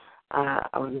morning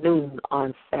or noon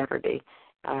on Saturday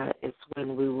is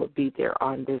when we will be there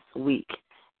on this week.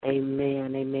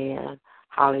 Amen, amen.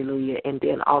 Hallelujah. And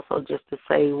then also just to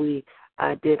say we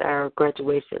did our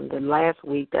graduation the last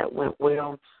week. That went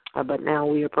well. But now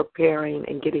we are preparing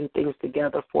and getting things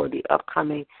together for the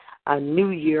upcoming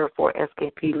new year for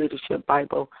SKP Leadership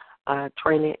Bible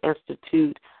Training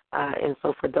Institute. And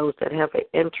so for those that have an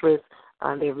interest,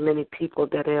 there are many people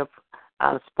that have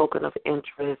spoken of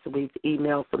interest. We've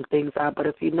emailed some things out. But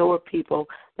if you know of people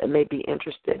that may be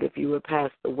interested, if you would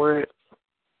pass the word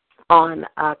on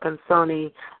concerning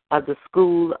the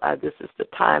school, this is the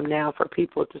time now for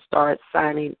people to start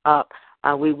signing up.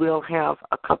 We will have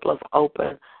a couple of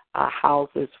open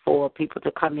houses for people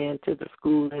to come into the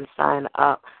school and sign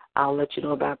up. I'll let you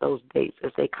know about those dates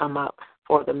as they come up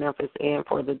for the Memphis and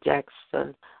for the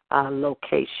Jackson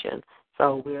location.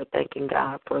 So we're thanking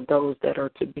God for those that are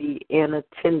to be in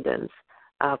attendance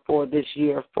for this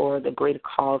year for the greater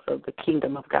cause of the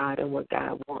kingdom of God and what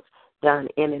God wants done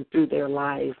in and through their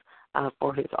lives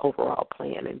for his overall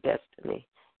plan and destiny.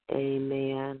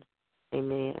 Amen.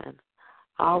 Amen.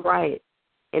 All right.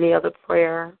 Any other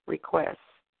prayer requests?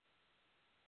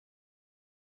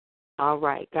 All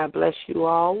right. God bless you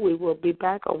all. We will be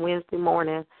back on Wednesday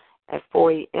morning at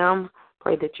 4 a.m.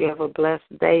 Pray that you have a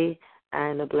blessed day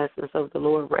and the blessings of the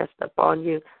Lord rest upon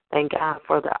you. Thank God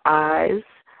for the eyes,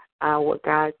 what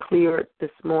God cleared this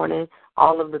morning,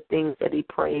 all of the things that he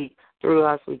prayed through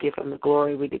us. We give him the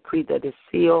glory. We decree that it's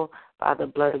sealed by the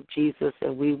blood of Jesus,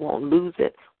 and we won't lose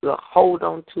it. We'll hold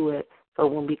on to it. So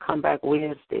when we come back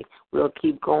Wednesday, we'll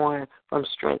keep going from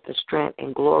strength to strength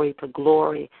and glory to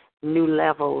glory, new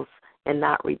levels, and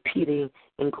not repeating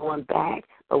and going back,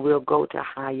 but we'll go to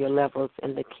higher levels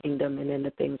in the kingdom and in the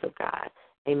things of God.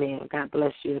 Amen. God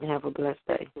bless you and have a blessed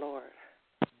day. Lord.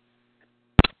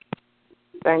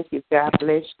 Thank you. God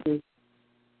bless you.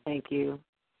 Thank you.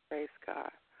 Praise God.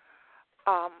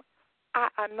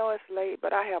 I know it's late,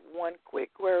 but I have one quick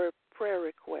prayer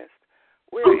request.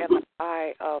 We're in the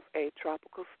eye of a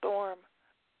tropical storm,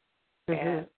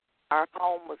 and Our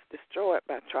home was destroyed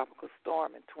by a tropical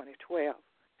storm in 2012.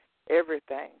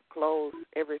 Everything, clothes,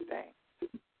 everything.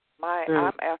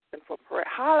 I'm asking for prayer.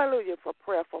 Hallelujah, for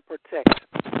prayer for protection.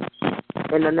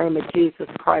 In the name of Jesus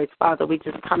Christ, Father, we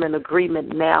just come in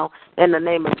agreement now in the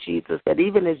name of Jesus that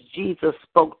even as Jesus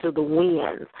spoke to the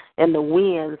winds and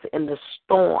the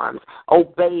storms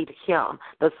obeyed him,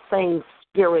 the same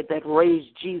Spirit that raised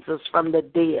Jesus from the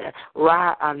dead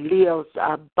lives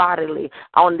bodily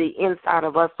on the inside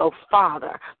of us. So,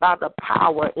 Father, by the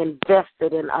power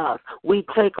invested in us, we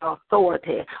take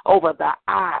authority over the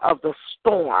eye of the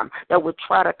storm that would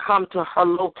try to come to her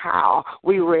locale.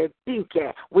 We rebuke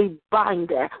it. We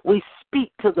bind it. We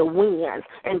speak to the winds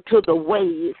and to the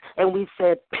waves, and we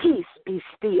said, peace, be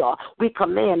still. We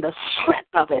command the strength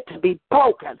of it to be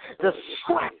broken, the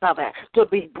strength of it to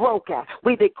be broken.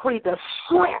 We decree the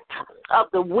strength of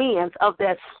the winds of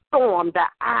that storm, the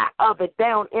eye of it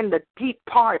down in the deep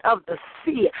part of the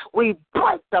sea. We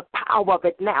break the power of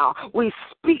it now. We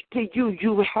speak to you.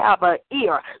 You have an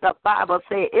ear. The Bible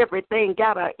says everything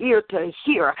got an ear to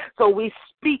hear. So we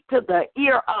speak to the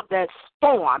ear of that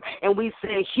storm, and we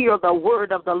say, hear the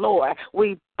word of the Lord.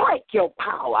 We break your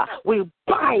power. We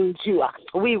bind you.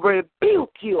 We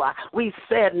rebuke you. We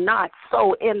said not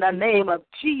so in the name of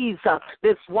Jesus,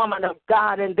 this woman of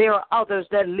God, and there are others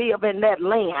that live in that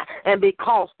land, and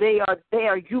because they are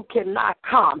there, you cannot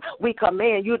come. We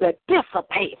command you to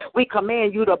dissipate. We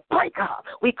command you to break up.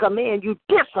 We command you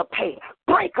dissipate.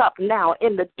 Break up now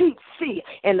in the deep sea,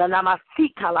 in the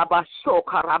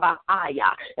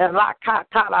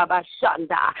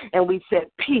and we said,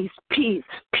 peace, peace,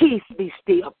 peace be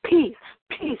still, peace.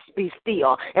 Peace be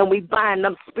still, and we bind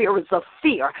them spirits of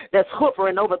fear that's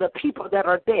hovering over the people that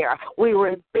are there. We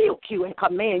rebuke you and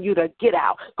command you to get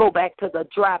out. Go back to the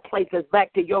dry places,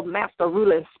 back to your master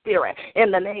ruling spirit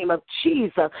in the name of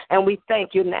Jesus. And we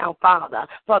thank you now, Father,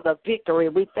 for the victory.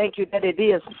 We thank you that it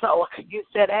is so. You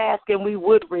said ask and we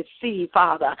would receive,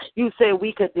 Father. You said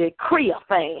we could decree a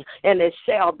thing and it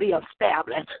shall be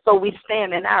established. So we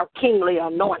stand in our kingly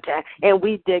anointing and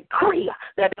we decree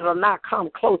that it will not come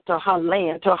close to her land,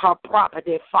 to her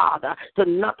property, Father, to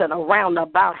nothing around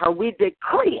about her. We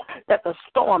decree that the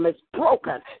storm is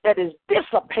broken, that is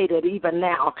dissipated even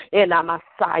now in our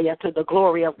Messiah, to the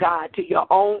glory of God, to your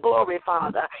own glory,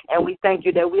 Father. And we thank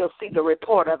you that we'll see the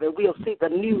report of it, we'll see the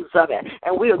news of it,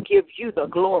 and we'll give you the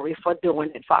glory for doing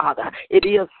it, Father. It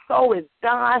is so, it's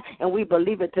done, and we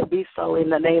believe it to be so in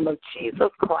the name of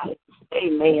Jesus Christ.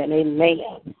 Amen,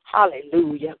 amen.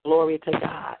 Hallelujah. Glory to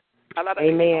God.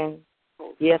 Amen.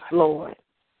 Yes, Lord.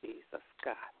 Jesus,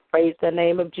 God. Praise the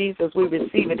name of Jesus. We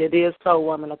receive it. It is so,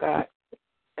 woman of God.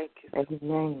 Thank you.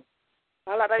 Amen.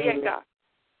 Amen. God.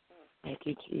 Thank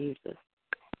you, Jesus.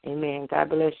 Amen. God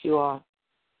bless you all.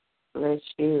 Bless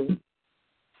you.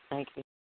 Thank you.